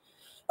them?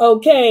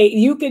 Okay,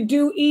 you can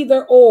do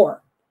either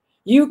or.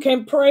 You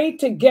can pray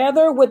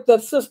together with the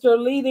sister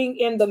leading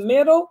in the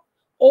middle,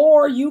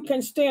 or you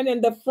can stand in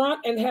the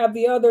front and have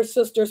the other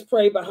sisters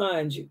pray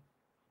behind you.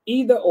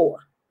 Either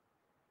or.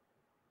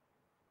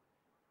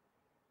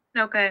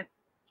 Okay.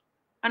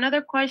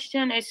 Another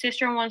question a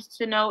sister wants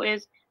to know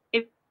is,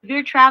 if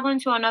you're traveling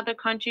to another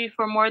country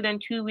for more than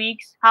 2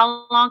 weeks,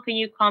 how long can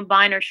you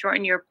combine or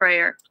shorten your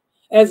prayer?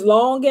 As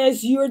long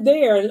as you're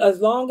there, as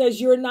long as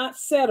you're not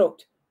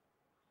settled.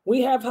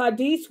 We have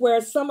hadiths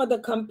where some of the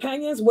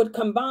companions would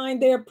combine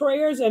their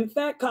prayers. In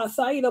fact,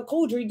 Sa'id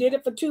al-Khudri did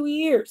it for 2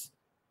 years.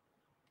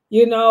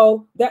 You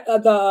know, that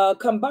the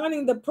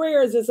combining the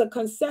prayers is a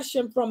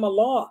concession from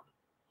Allah.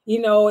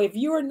 You know, if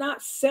you're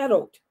not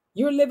settled,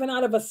 you're living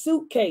out of a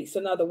suitcase,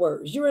 in other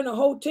words. You're in a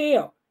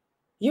hotel.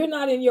 You're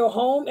not in your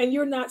home and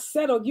you're not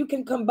settled. You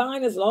can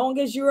combine as long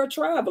as you're a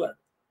traveler.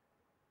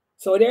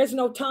 So there's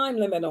no time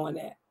limit on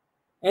that.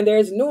 And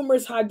there's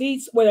numerous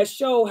hadiths where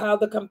show how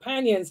the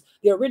companions,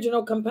 the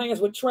original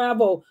companions, would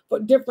travel for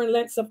different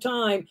lengths of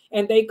time,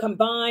 and they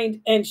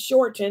combined and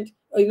shortened,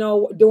 you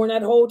know, during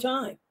that whole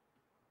time.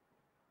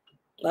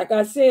 Like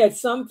I said,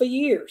 some for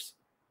years.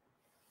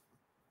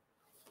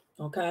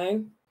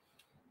 Okay.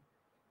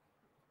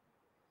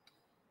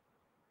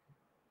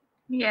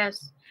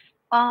 Yes.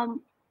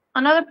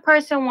 Another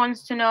person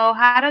wants to know,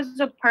 how does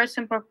a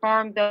person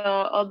perform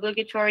the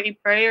obligatory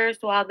prayers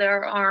while they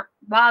are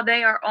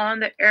on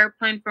the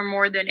airplane for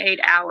more than 8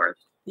 hours?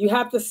 You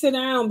have to sit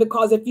down,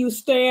 because if you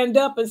stand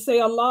up and say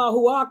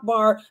Allahu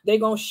Akbar, they're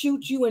going to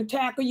shoot you and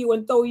tackle you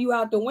and throw you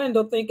out the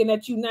window thinking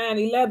that you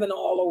 9/11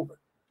 all over.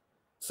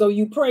 So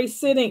you pray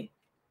sitting,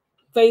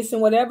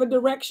 facing whatever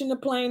direction the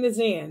plane is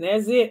in.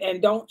 That's it.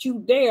 And don't you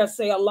dare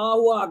say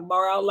Allahu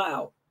Akbar out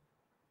loud,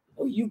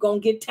 or you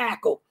going to get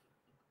tackled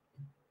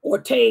or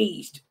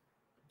tased.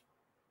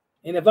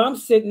 And if I'm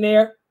sitting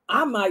there,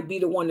 I might be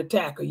the one to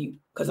tackle you,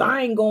 because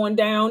I ain't going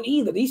down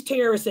either. These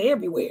terrorists are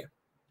everywhere.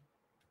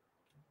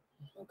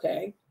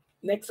 Okay,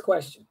 next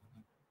question.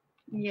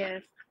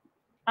 Yes.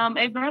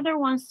 A brother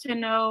wants to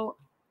know,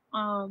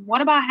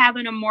 what about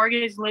having a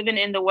mortgage living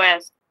in the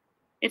West?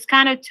 It's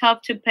kind of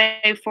tough to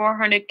pay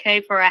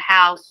 $400K for a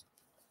house.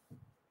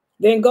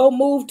 Then go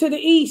move to the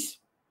East.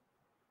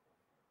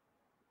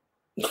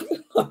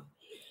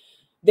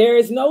 There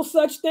is no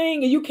such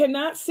thing. And you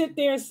cannot sit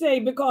there and say,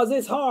 because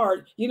it's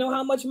hard. You know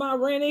how much my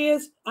rent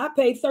is? I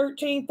pay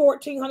 $1,300,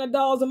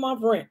 $1,400 a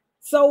month rent.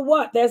 So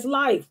what? That's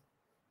life.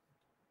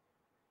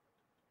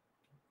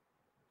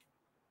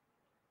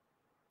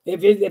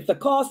 If the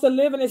cost of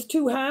living is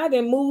too high,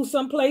 then move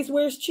someplace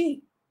where it's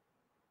cheap.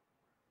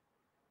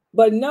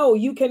 But no,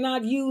 you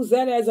cannot use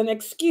that as an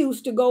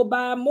excuse to go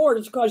buy a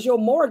mortgage, because your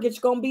mortgage is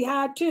going to be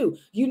high too.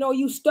 You know,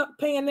 you stuck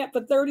paying that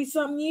for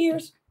 30-something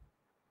years.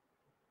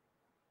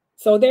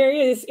 So there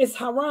is, it's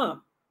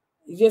haram.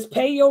 You just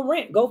pay your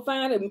rent. Go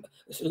find it,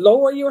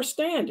 lower your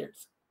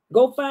standards.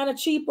 Go find a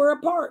cheaper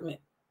apartment.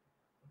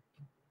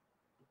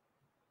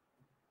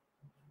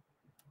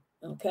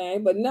 Okay,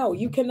 but no,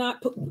 you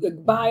cannot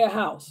buy a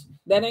house.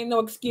 That ain't no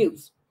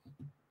excuse.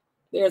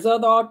 There's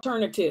other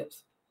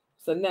alternatives.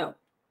 So no.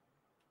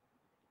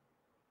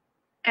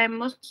 And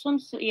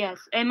Muslims, yes.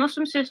 A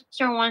Muslim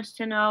sister wants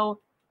to know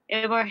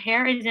if her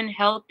hair isn't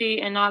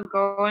healthy and not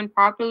growing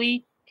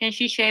properly, can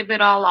she shave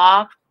it all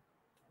off?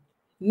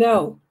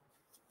 No.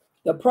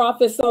 The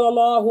Prophet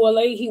sallallahu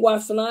alaihi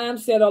wasallam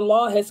said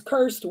Allah has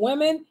cursed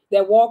women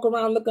that walk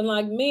around looking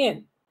like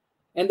men.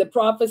 And the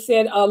Prophet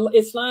said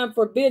Islam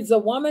forbids a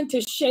woman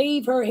to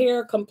shave her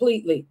hair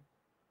completely.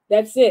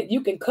 That's it.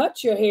 You can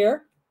cut your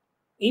hair.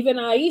 Even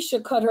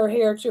Aisha cut her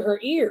hair to her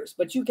ears,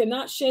 but you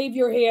cannot shave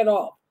your head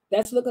off.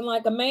 That's looking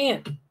like a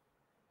man.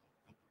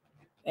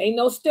 Ain't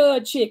no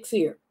stud chicks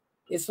here.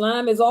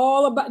 Islam is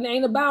all about,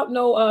 ain't about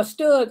no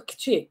stud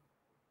chick.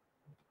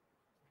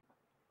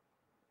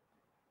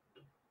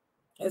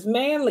 It's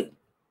manly.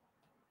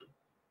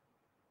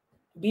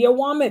 Be a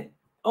woman.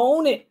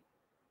 Own it.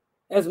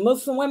 As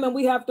Muslim women,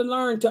 we have to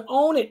learn to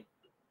own it.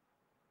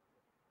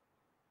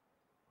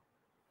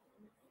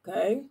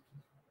 Okay.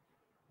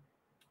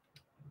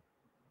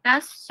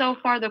 That's so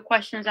far the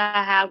questions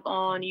I have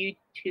on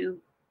YouTube.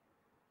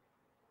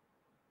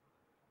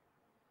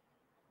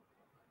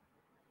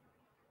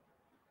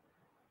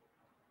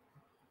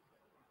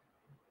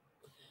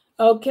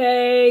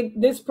 Okay,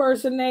 this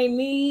person named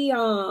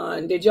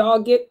Neon. Did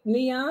y'all get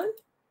Neon?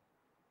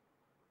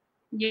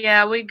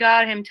 Yeah, we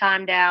got him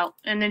timed out.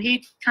 And then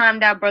he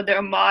timed out Brother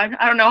Ahmad.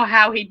 I don't know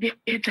how he did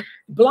it.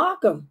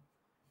 Block him.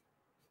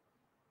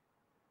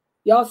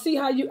 Y'all see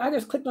how I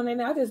just clicked on it.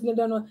 I just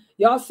don't know.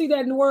 Y'all see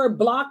that word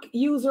block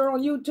user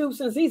on YouTube?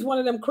 Since he's one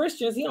of them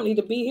Christians, he don't need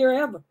to be here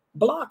ever.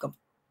 Block him.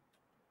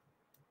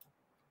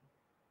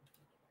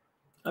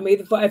 I mean,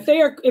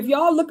 if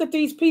y'all look at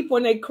these people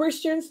and they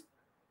Christians,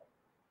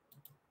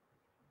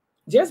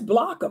 just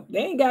block them. They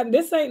ain't got,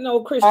 this ain't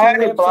no Christian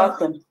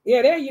website.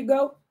 Yeah, there you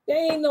go. They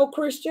ain't no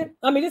Christian.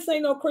 I mean, this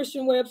ain't no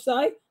Christian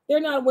website.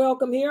 They're not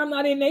welcome here. I'm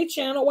not in their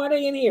channel. Why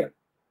they in here?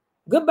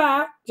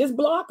 Goodbye. Just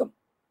block them.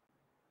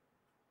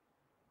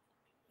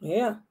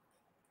 Yeah.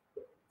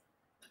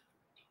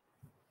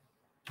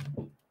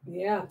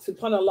 Yeah,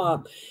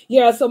 subhanAllah.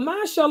 Yeah, so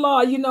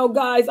mashallah, you know,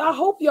 guys, I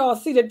hope y'all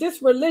see that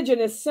this religion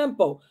is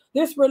simple.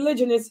 This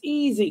religion is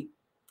easy.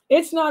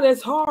 It's not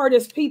as hard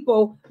as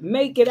people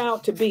make it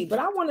out to be. But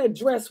I want to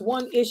address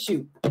one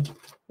issue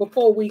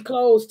before we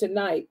close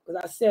tonight,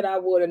 because I said I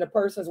would, and the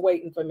person's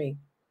waiting for me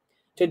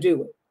to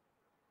do it.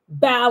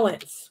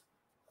 Balance.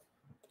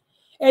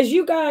 As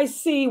you guys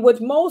see, with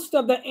most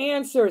of the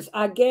answers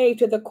I gave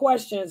to the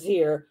questions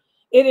here,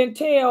 it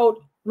entailed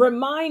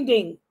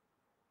reminding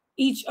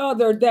each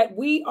other that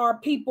we are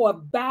people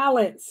of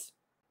balance.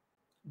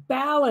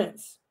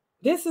 Balance.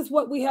 This is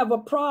what we have a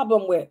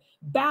problem with.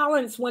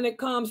 Balance when it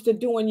comes to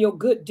doing your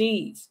good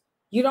deeds.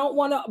 You don't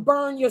want to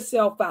burn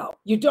yourself out.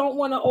 You don't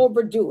want to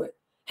overdo it.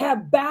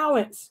 Have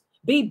balance.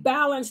 Be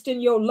balanced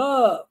in your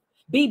love.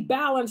 Be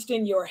balanced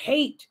in your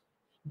hate.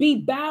 Be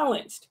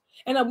balanced.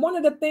 And one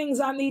of the things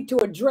I need to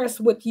address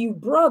with you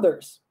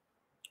brothers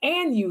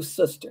and you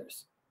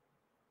sisters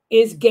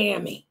is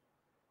gammy.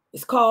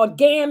 It's called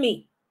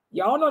gammy.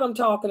 Y'all know what I'm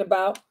talking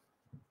about.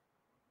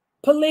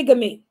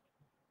 Polygamy.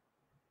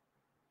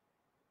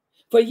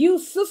 For you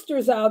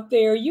sisters out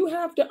there, you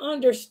have to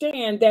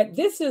understand that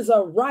this is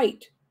a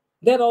right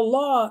that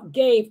Allah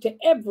gave to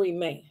every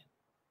man.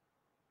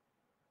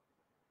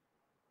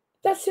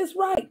 That's his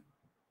right.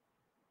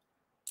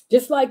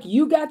 Just like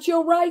you got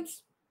your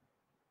rights,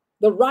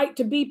 the right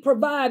to be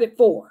provided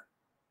for,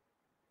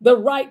 the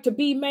right to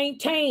be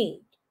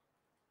maintained,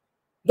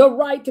 the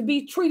right to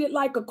be treated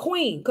like a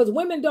queen, because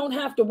women don't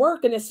have to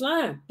work in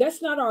Islam.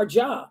 That's not our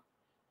job.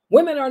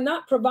 Women are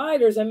not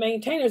providers and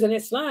maintainers in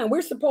Islam.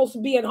 We're supposed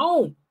to be at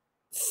home,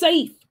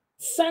 safe,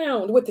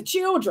 sound with the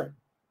children.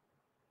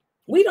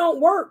 We don't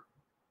work.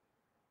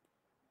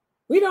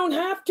 We don't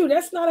have to.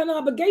 That's not an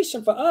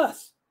obligation for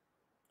us.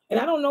 And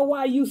I don't know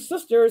why you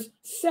sisters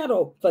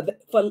settle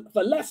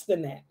for less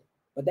than that.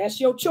 But that's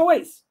your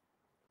choice.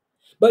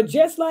 But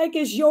just like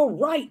it's your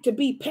right to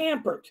be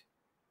pampered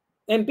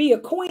and be a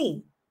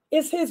queen,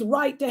 it's his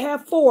right to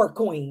have 4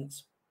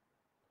 queens.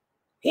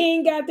 He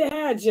ain't got to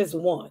have just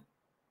one.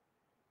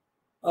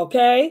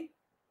 Okay?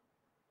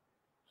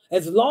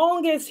 As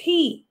long as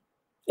he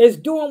is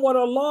doing what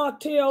Allah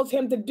tells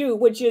him to do,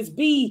 which is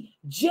be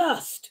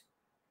just,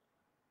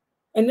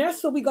 And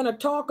that's what we're going to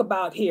talk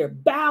about here.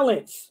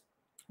 Balance,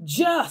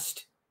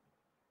 just,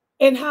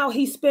 and how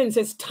he spends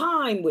his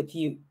time with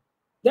you.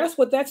 That's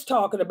what that's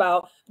talking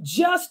about.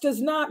 Just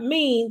does not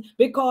mean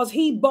because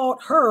he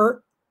bought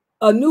her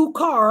a new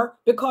car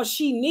because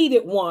she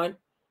needed one,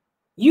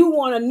 you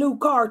want a new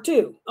car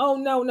too. Oh,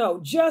 no, no.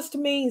 Just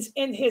means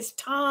in his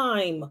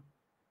time.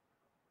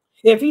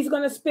 If he's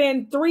going to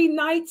spend 3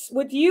 nights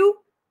with you,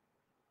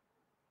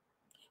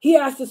 he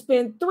has to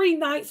spend 3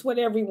 nights with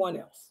everyone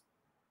else.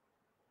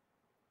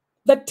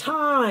 The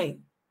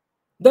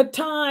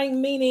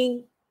time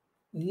meaning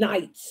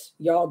nights.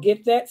 Y'all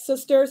get that,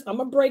 sisters? I'm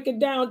going to break it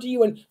down to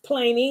you in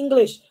plain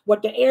English,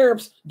 what the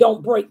Arabs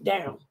don't break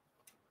down.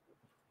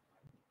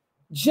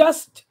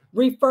 Just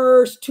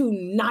refers to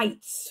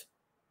nights.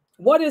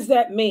 What does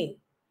that mean?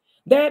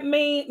 That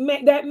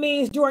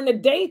means during the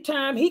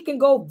daytime, he can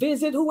go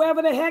visit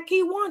whoever the heck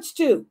he wants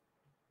to.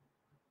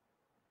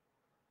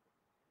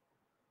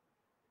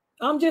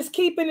 I'm just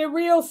keeping it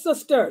real,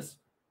 sisters.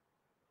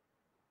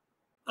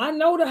 I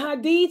know the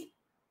hadith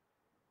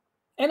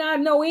and I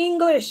know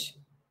English.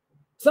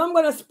 So I'm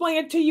going to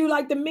explain it to you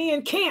like the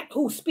men can't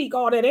who speak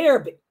all that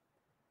Arabic.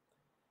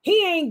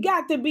 He ain't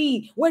got to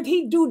be, what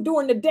he do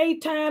during the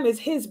daytime is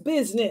his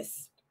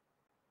business.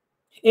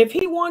 If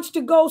he wants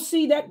to go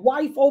see that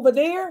wife over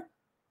there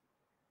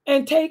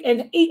and take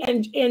and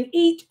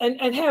eat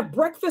and have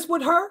breakfast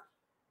with her,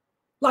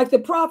 like the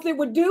prophet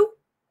would do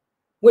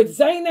with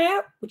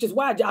Zainab, which is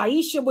why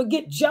Aisha would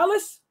get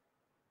jealous,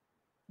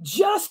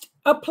 just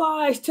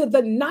applies to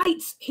the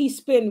nights he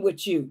spend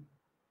with you,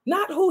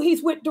 not who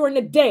he's with during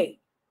the day.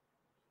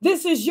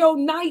 This is your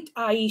night,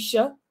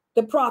 Aisha,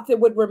 the prophet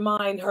would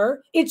remind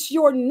her. It's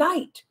your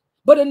night.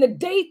 But in the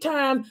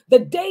daytime, the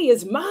day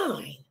is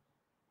mine.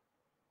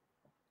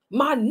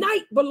 My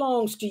night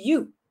belongs to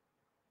you.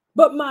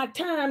 But my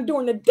time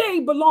during the day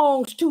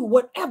belongs to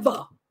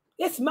whatever.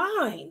 It's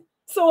mine.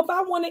 So if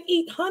I want to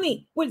eat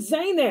honey with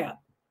Zainab,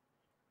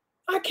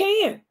 I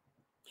can.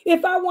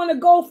 If I want to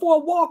go for a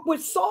walk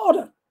with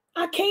Sauda,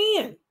 I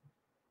can.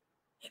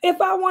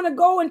 If I want to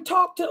go and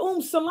talk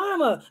to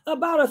Salama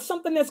about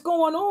something that's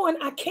going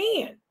on, I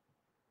can.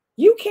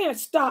 You can't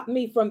stop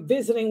me from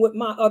visiting with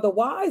my other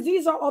wives.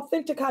 These are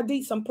authentic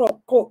hadiths I'm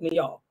quoting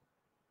y'all.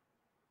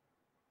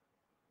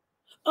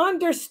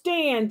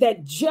 Understand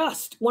that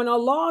just when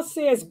Allah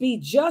says be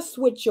just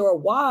with your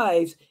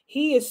wives,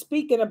 he is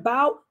speaking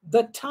about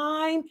the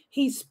time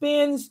he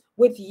spends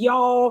with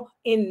y'all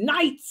in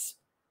nights,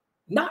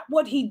 not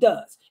what he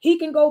does. He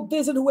can go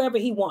visit whoever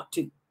he wants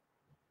to.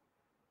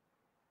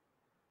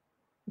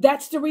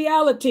 That's the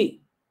reality.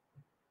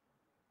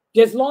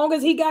 As long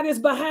as he got his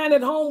behind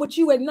at home with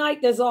you at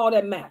night, that's all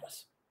that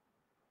matters.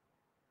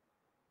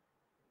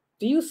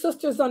 Do you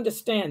sisters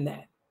understand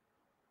that?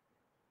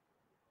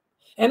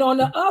 And on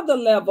the other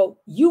level,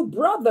 you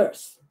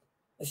brothers,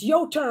 it's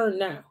your turn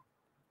now.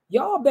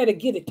 Y'all better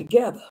get it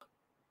together.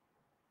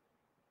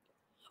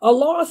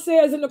 Allah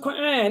says in the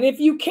Quran, if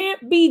you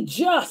can't be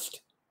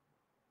just,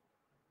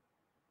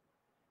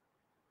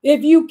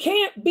 if you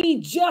can't be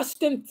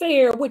just and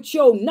fair with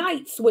your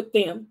nights with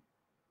them,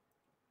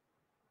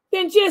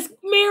 then just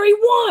marry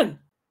one.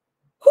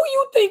 Who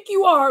you think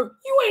you are?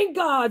 You ain't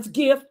God's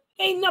gift.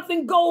 Ain't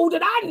nothing gold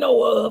that I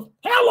know of.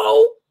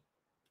 Hello?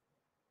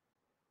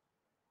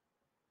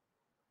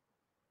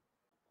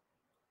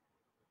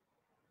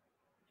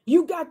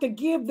 You got to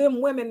give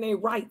them women their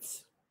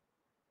rights.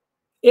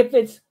 If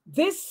it's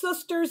this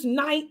sister's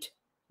night,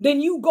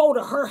 then you go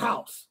to her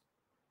house.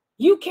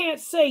 You can't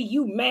say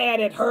you mad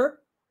at her,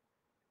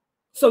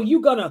 so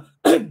you're going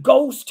to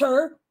ghost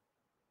her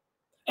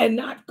and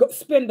not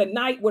spend the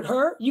night with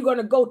her. You're going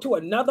to go to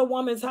another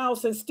woman's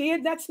house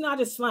instead. That's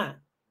not Islam.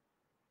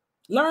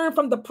 Learn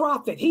from the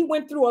prophet. He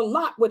went through a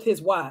lot with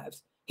his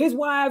wives. His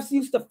wives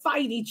used to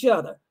fight each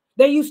other.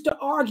 They used to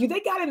argue.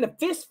 They got into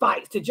fist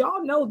fights. Did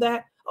y'all know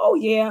that? Oh,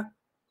 yeah.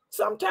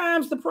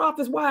 Sometimes the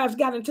prophet's wives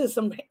got into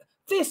some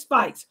fist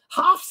fights.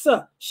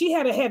 Hafsa, she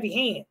had a heavy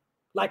hand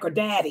like her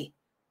daddy.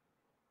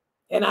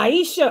 And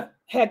Aisha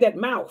had that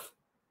mouth.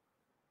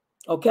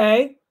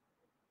 Okay?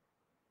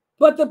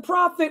 But the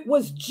prophet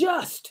was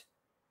just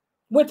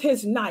with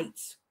his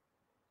nights.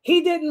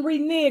 He didn't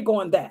renege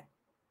on that.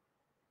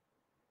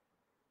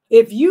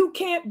 If you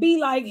can't be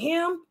like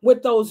him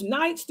with those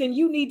nights, then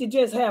you need to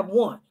just have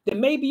one. Then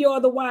maybe your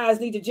other wives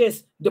need to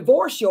just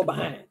divorce your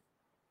behind.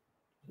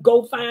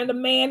 Go find a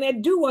man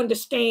that do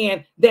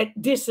understand that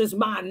this is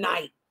my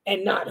night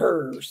and not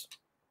hers.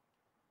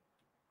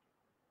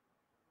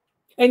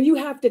 And you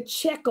have to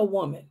check a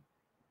woman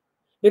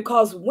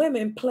because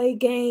women play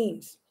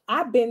games.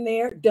 I've been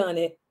there, done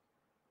it.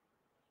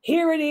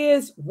 Here it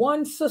is,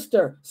 one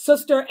sister,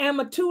 Sister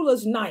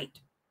Amatula's night.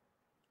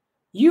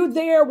 You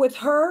there with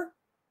her.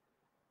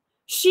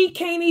 She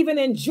can't even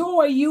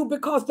enjoy you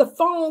because the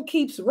phone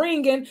keeps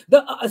ringing.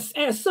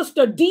 And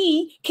Sister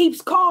D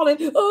keeps calling.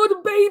 Oh,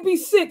 the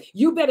baby's sick.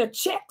 You better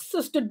check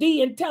Sister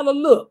D and tell her,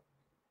 look,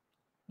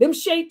 them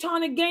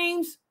shaitanic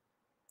games,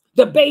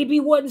 the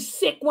baby wasn't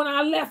sick when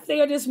I left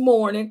there this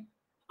morning.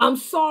 I'm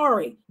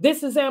sorry.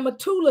 This is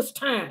Amatula's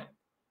time.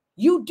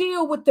 You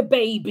deal with the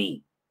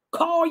baby.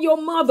 Call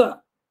your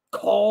mother.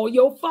 Call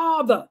your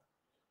father.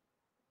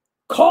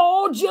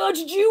 Call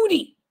Judge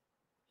Judy.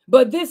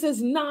 But this is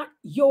not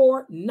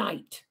your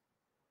night.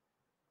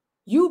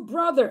 You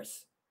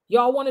brothers,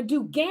 y'all want to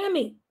do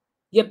gammy?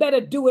 You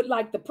better do it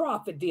like the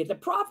prophet did. The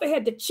prophet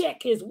had to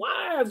check his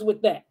wives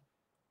with that.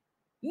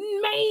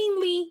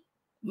 Mainly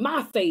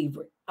my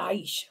favorite,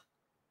 Aisha.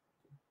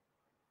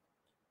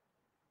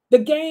 The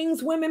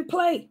games women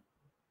play.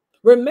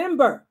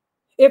 Remember,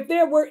 if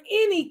there were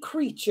any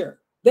creature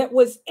that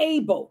was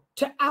able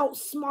to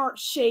outsmart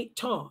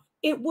Shaitan,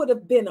 it would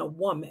have been a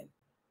woman.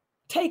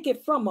 Take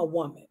it from a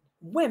woman.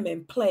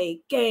 Women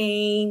play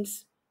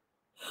games.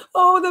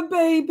 Oh, the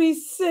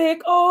baby's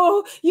sick.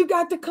 Oh, you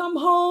got to come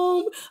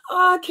home.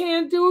 Oh, I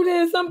can't do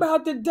this. I'm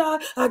about to die.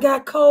 I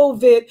got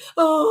COVID.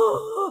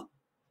 Oh,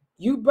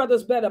 you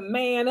brothers better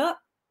man up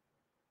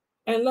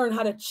and learn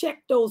how to check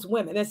those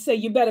women and say,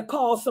 you better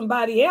call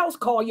somebody else.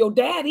 Call your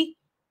daddy.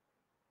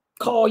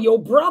 Call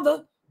your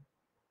brother.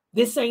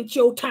 This ain't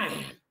your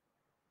time.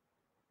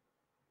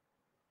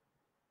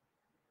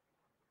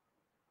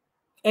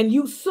 And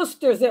you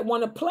sisters that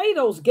want to play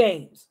those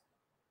games,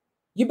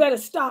 you better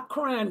stop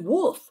crying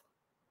wolf,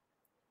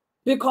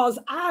 because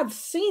I've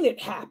seen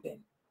it happen.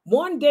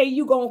 One day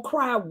you're going to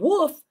cry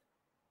wolf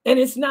and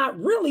it's not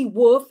really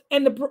wolf,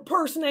 and the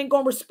person ain't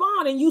going to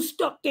respond, and you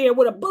stuck there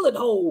with a bullet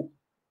hole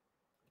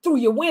through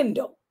your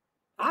window.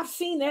 I've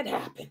seen that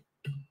happen.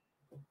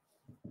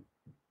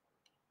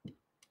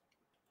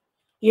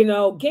 You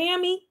know,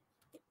 gammy,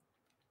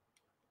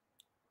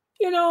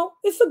 you know,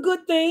 it's a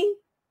good thing.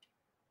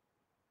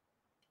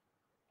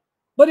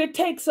 But it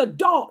takes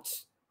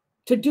adults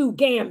to do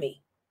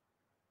gammy.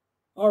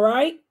 All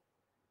right?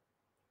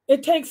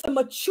 It takes a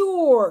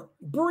mature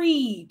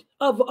breed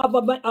of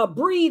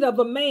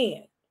a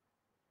man,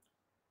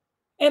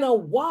 and a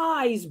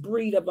wise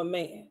breed of a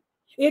man.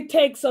 It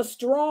takes a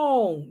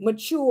strong,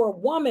 mature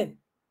woman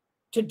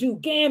to do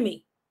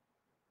gammy.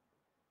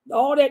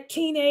 All that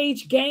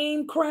teenage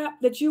game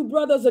crap that you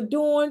brothers are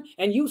doing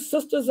and you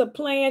sisters are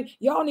playing,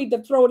 y'all need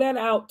to throw that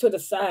out to the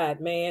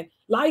side, man.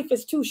 Life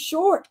is too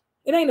short.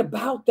 It ain't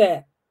about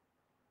that.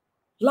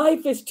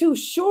 Life is too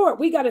short.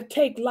 We got to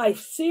take life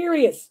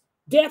serious.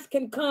 Death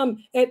can come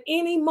at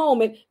any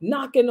moment,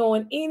 knocking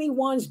on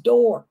anyone's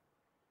door.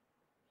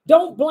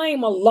 Don't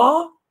blame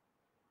Allah.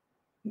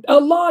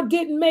 Allah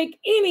didn't make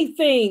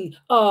anything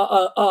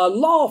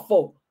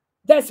lawful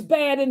that's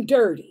bad and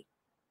dirty.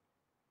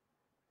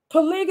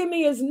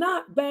 Polygamy is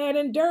not bad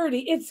and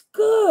dirty. It's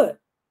good.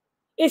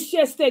 It's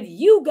just that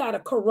you got a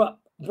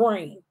corrupt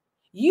brain.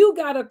 You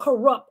got a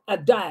corrupt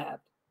adab.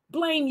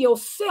 Blame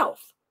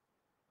yourself.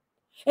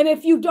 And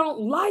if you don't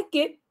like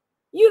it,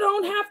 you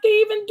don't have to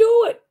even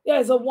do it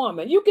as a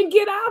woman. You can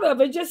get out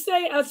of it. Just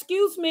say,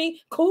 excuse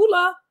me,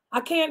 Kula,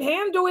 I can't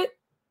handle it.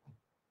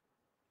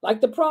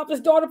 Like the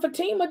prophet's daughter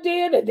Fatima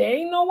did. There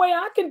ain't no way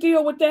I can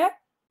deal with that.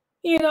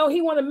 You know,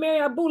 he want to marry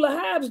Abu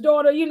Lahab's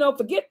daughter. You know,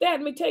 forget that.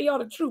 Let me tell y'all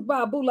the truth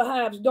about Abu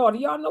Lahab's daughter.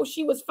 Y'all know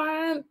she was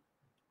fine.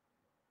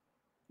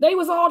 They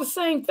was all the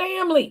same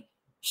family.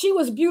 She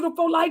was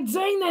beautiful like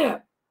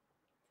Zainab.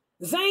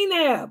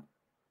 Zainab,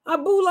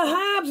 Abu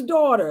Lahab's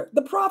daughter,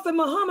 the Prophet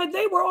Muhammad,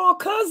 they were all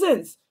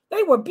cousins.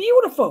 They were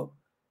beautiful.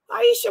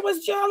 Aisha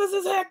was jealous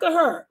as heck of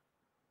her.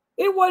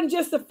 It wasn't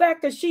just the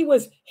fact that she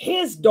was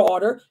his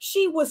daughter.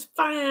 She was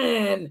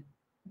fine.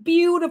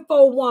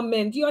 Beautiful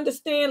woman. Do you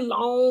understand?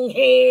 Long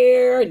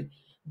hair and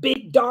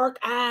big dark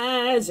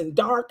eyes and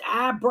dark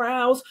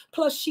eyebrows.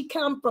 Plus she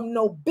come from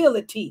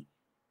nobility.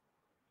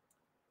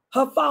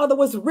 Her father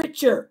was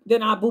richer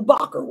than Abu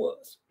Bakr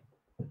was.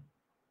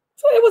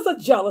 So it was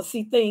a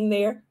jealousy thing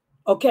there.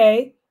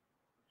 Okay.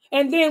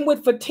 And then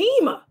with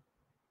Fatima,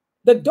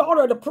 the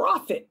daughter of the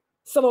Prophet,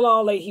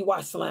 sallallahu alaihi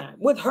wasallam,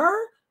 with her,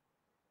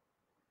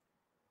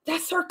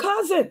 that's her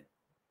cousin.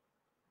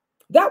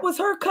 That was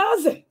her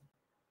cousin.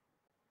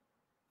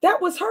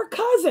 That was her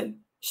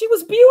cousin. She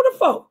was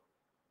beautiful.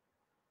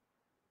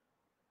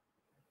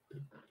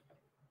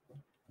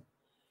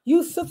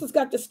 You sisters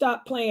got to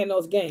stop playing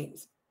those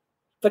games.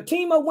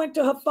 Fatima went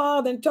to her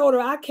father and told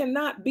her, I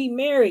cannot be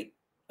married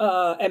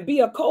and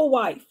be a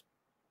co-wife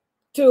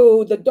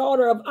to the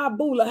daughter of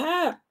Abu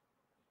Lahab.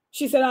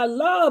 She said, I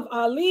love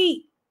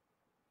Ali.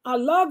 I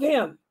love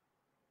him.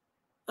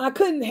 I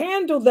couldn't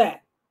handle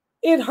that.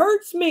 It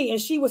hurts me. And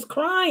she was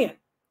crying.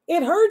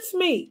 It hurts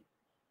me.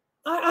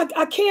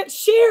 I can't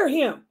share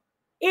him.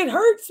 It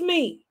hurts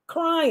me,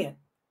 crying.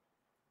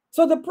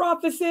 So the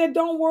prophet said,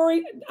 don't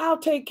worry, I'll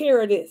take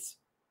care of this.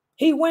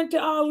 He went to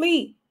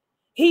Ali.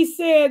 He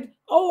said,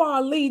 oh,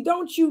 Ali,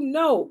 don't you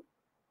know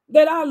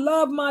that I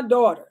love my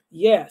daughter?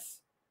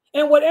 Yes.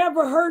 And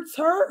whatever hurts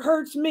her,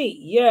 hurts me.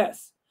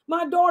 Yes.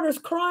 My daughter's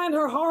crying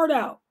her heart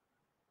out.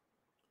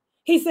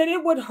 He said,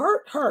 it would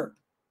hurt her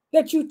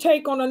that you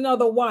take on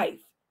another wife.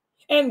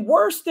 And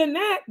worse than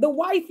that, the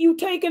wife you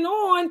taking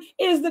on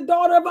is the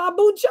daughter of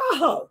Abu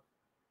Jahl.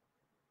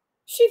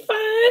 She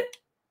fine.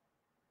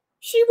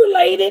 She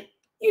related,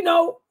 you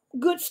know,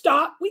 good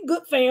stock. We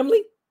good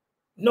family,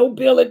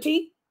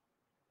 nobility.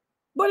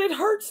 But it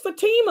hurts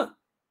Fatima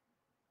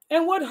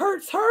And what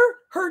hurts her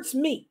hurts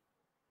me.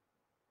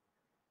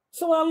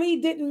 So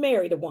Ali didn't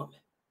marry the woman.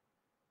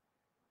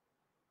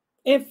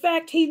 In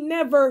fact, he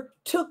never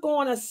took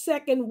on a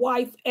second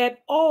wife at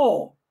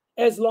all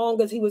as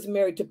long as he was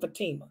married to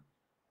Fatima,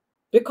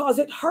 because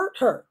it hurt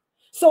her.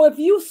 So if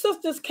you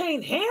sisters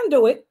can't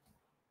handle it,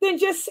 then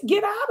just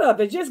get out of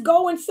it. Just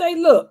go and say,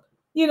 look,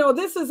 you know,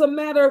 this is a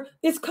matter,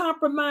 it's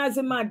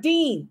compromising my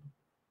deen,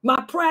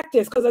 my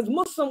practice, because as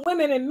Muslim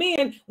women and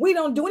men, we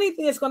don't do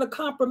anything that's going to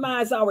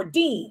compromise our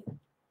deen.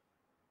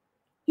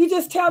 You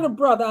just tell the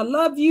brother, I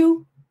love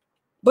you,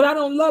 but I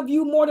don't love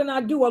you more than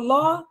I do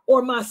Allah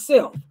or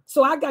myself.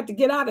 So I got to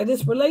get out of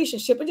this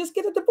relationship and just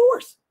get a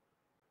divorce.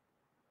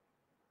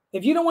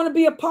 If you don't want to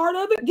be a part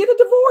of it, get a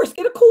divorce,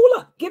 get a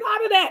cooler, get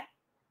out of that.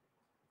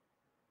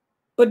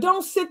 But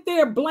don't sit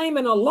there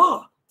blaming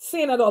Allah,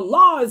 saying that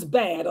Allah is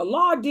bad.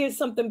 Allah did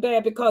something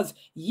bad because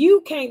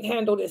you can't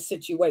handle this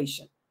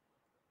situation.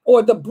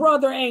 Or the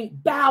brother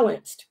ain't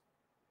balanced.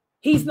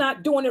 He's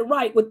not doing it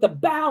right with the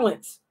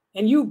balance.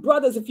 And you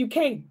brothers, if you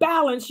can't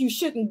balance, you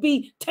shouldn't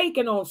be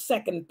taking on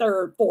second,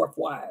 third, fourth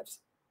wives.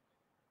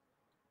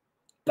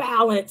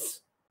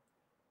 Balance.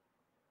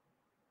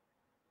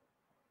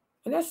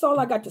 And that's all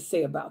I got to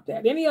say about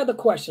that. Any other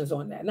questions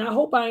on that? And I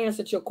hope I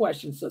answered your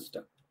question,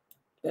 sister.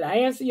 Did I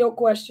answer your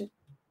question?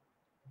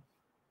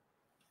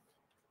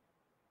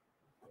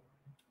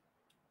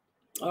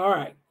 All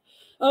right.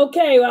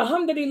 Okay,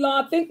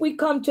 alhamdulillah, I think we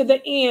come to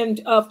the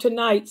end of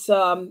tonight's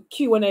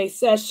Q&A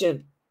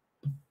session.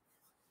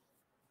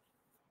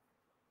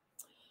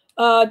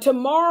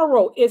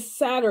 Tomorrow is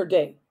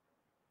Saturday.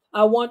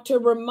 I want to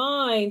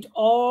remind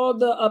all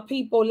the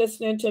people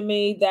listening to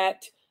me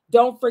that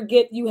don't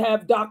forget you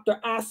have Dr.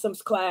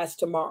 Asim's class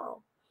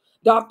tomorrow.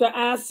 Dr.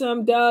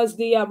 Asim does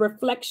the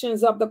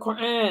reflections of the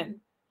Quran.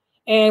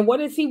 And what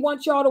does he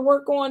want y'all to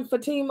work on,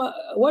 Fatima?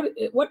 What?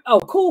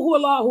 Oh, Kul Hu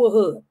Allahu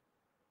Ahad.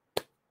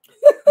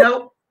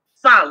 No,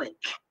 solid.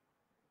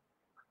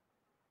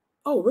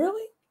 Oh,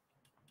 really?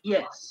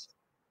 Yes.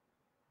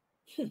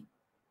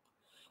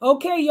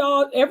 Okay,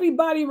 y'all,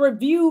 everybody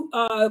review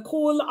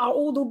Qul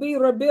A'udhu bi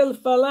Rabbil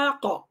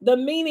Falaq, the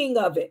meaning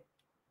of it.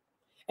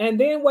 And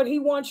then what he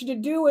wants you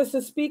to do is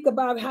to speak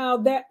about how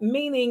that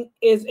meaning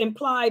is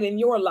implied in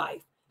your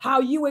life, how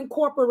you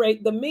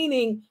incorporate the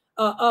meaning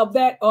of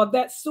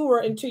that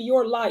surah into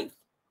your life.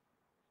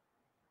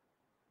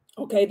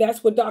 Okay,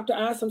 that's what Dr.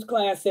 Asim's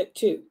class said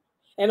too.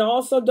 And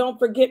also don't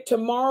forget,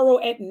 tomorrow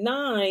at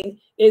 9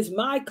 is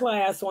my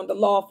class on the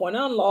lawful and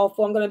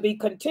unlawful. I'm going to be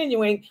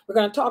continuing. We're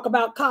going to talk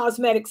about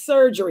cosmetic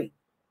surgery.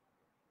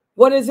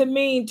 What does it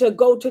mean to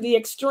go to the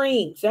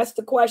extremes? That's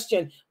the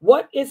question.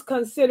 What is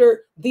considered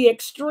the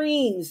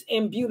extremes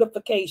in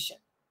beautification?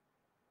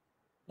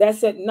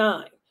 That's at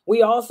 9.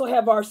 We also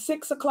have our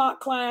 6 o'clock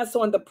class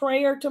on the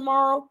prayer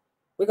tomorrow.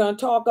 We're going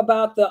to talk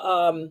about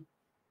the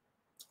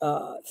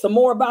some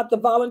more about the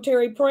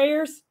voluntary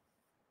prayers.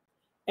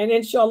 And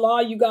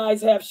inshallah, you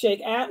guys have Sheikh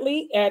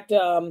Atlee at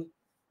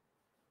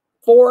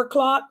 4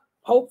 o'clock.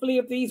 Hopefully,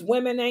 if these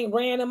women ain't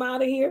ran him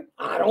out of here,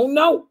 I don't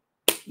know.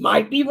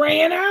 Might be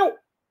ran out.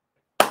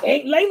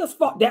 Ain't Laila's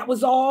fault. That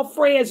was all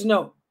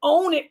Fresno.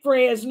 Own it,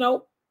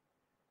 Fresno.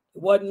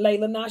 It wasn't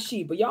Laila, not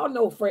she. But y'all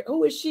know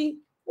who is she?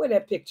 Where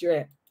that picture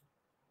at?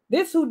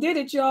 This who did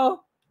it,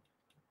 y'all.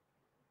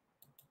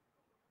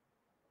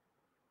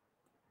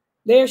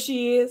 There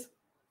she is.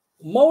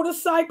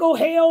 Motorcycle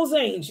Hell's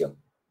Angel.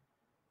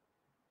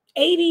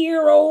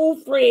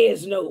 80-year-old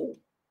Fresno.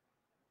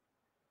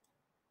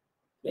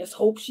 Let's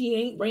hope she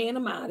ain't ran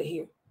him out of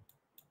here.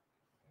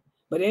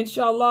 But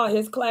inshallah,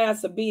 his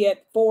class will be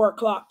at 4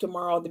 o'clock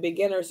tomorrow, the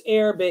beginner's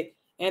Arabic.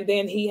 And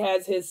then he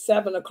has his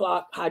 7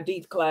 o'clock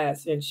hadith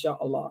class,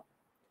 inshallah.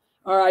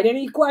 All right,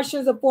 any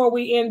questions before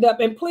we end up?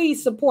 And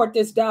please support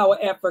this dawah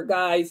effort,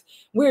 guys.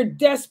 We're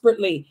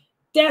desperately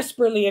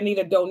in need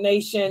of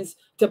donations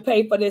to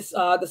pay for this,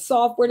 the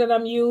software that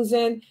I'm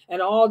using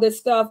and all this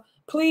stuff.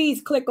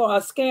 Please click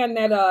on, scan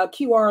that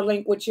QR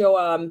link with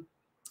your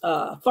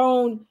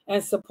phone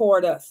and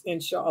support us,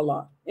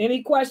 inshallah.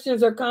 Any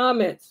questions or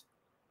comments?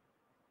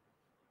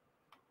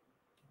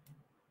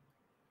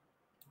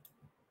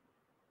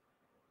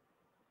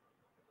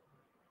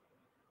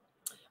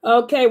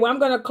 Okay, well, I'm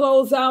going to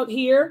close out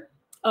here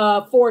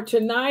for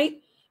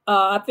tonight.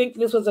 I think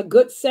this was a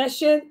good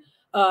session.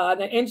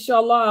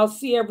 Inshallah, I'll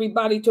see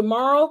everybody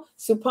tomorrow.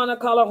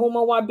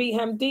 Subhanakallahumma wa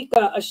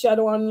bihamdika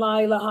ashhadu an la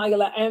ilaha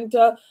illa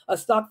anta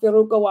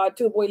astaghfiruka wa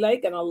atubu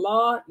ilaik, and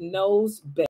Allah knows best.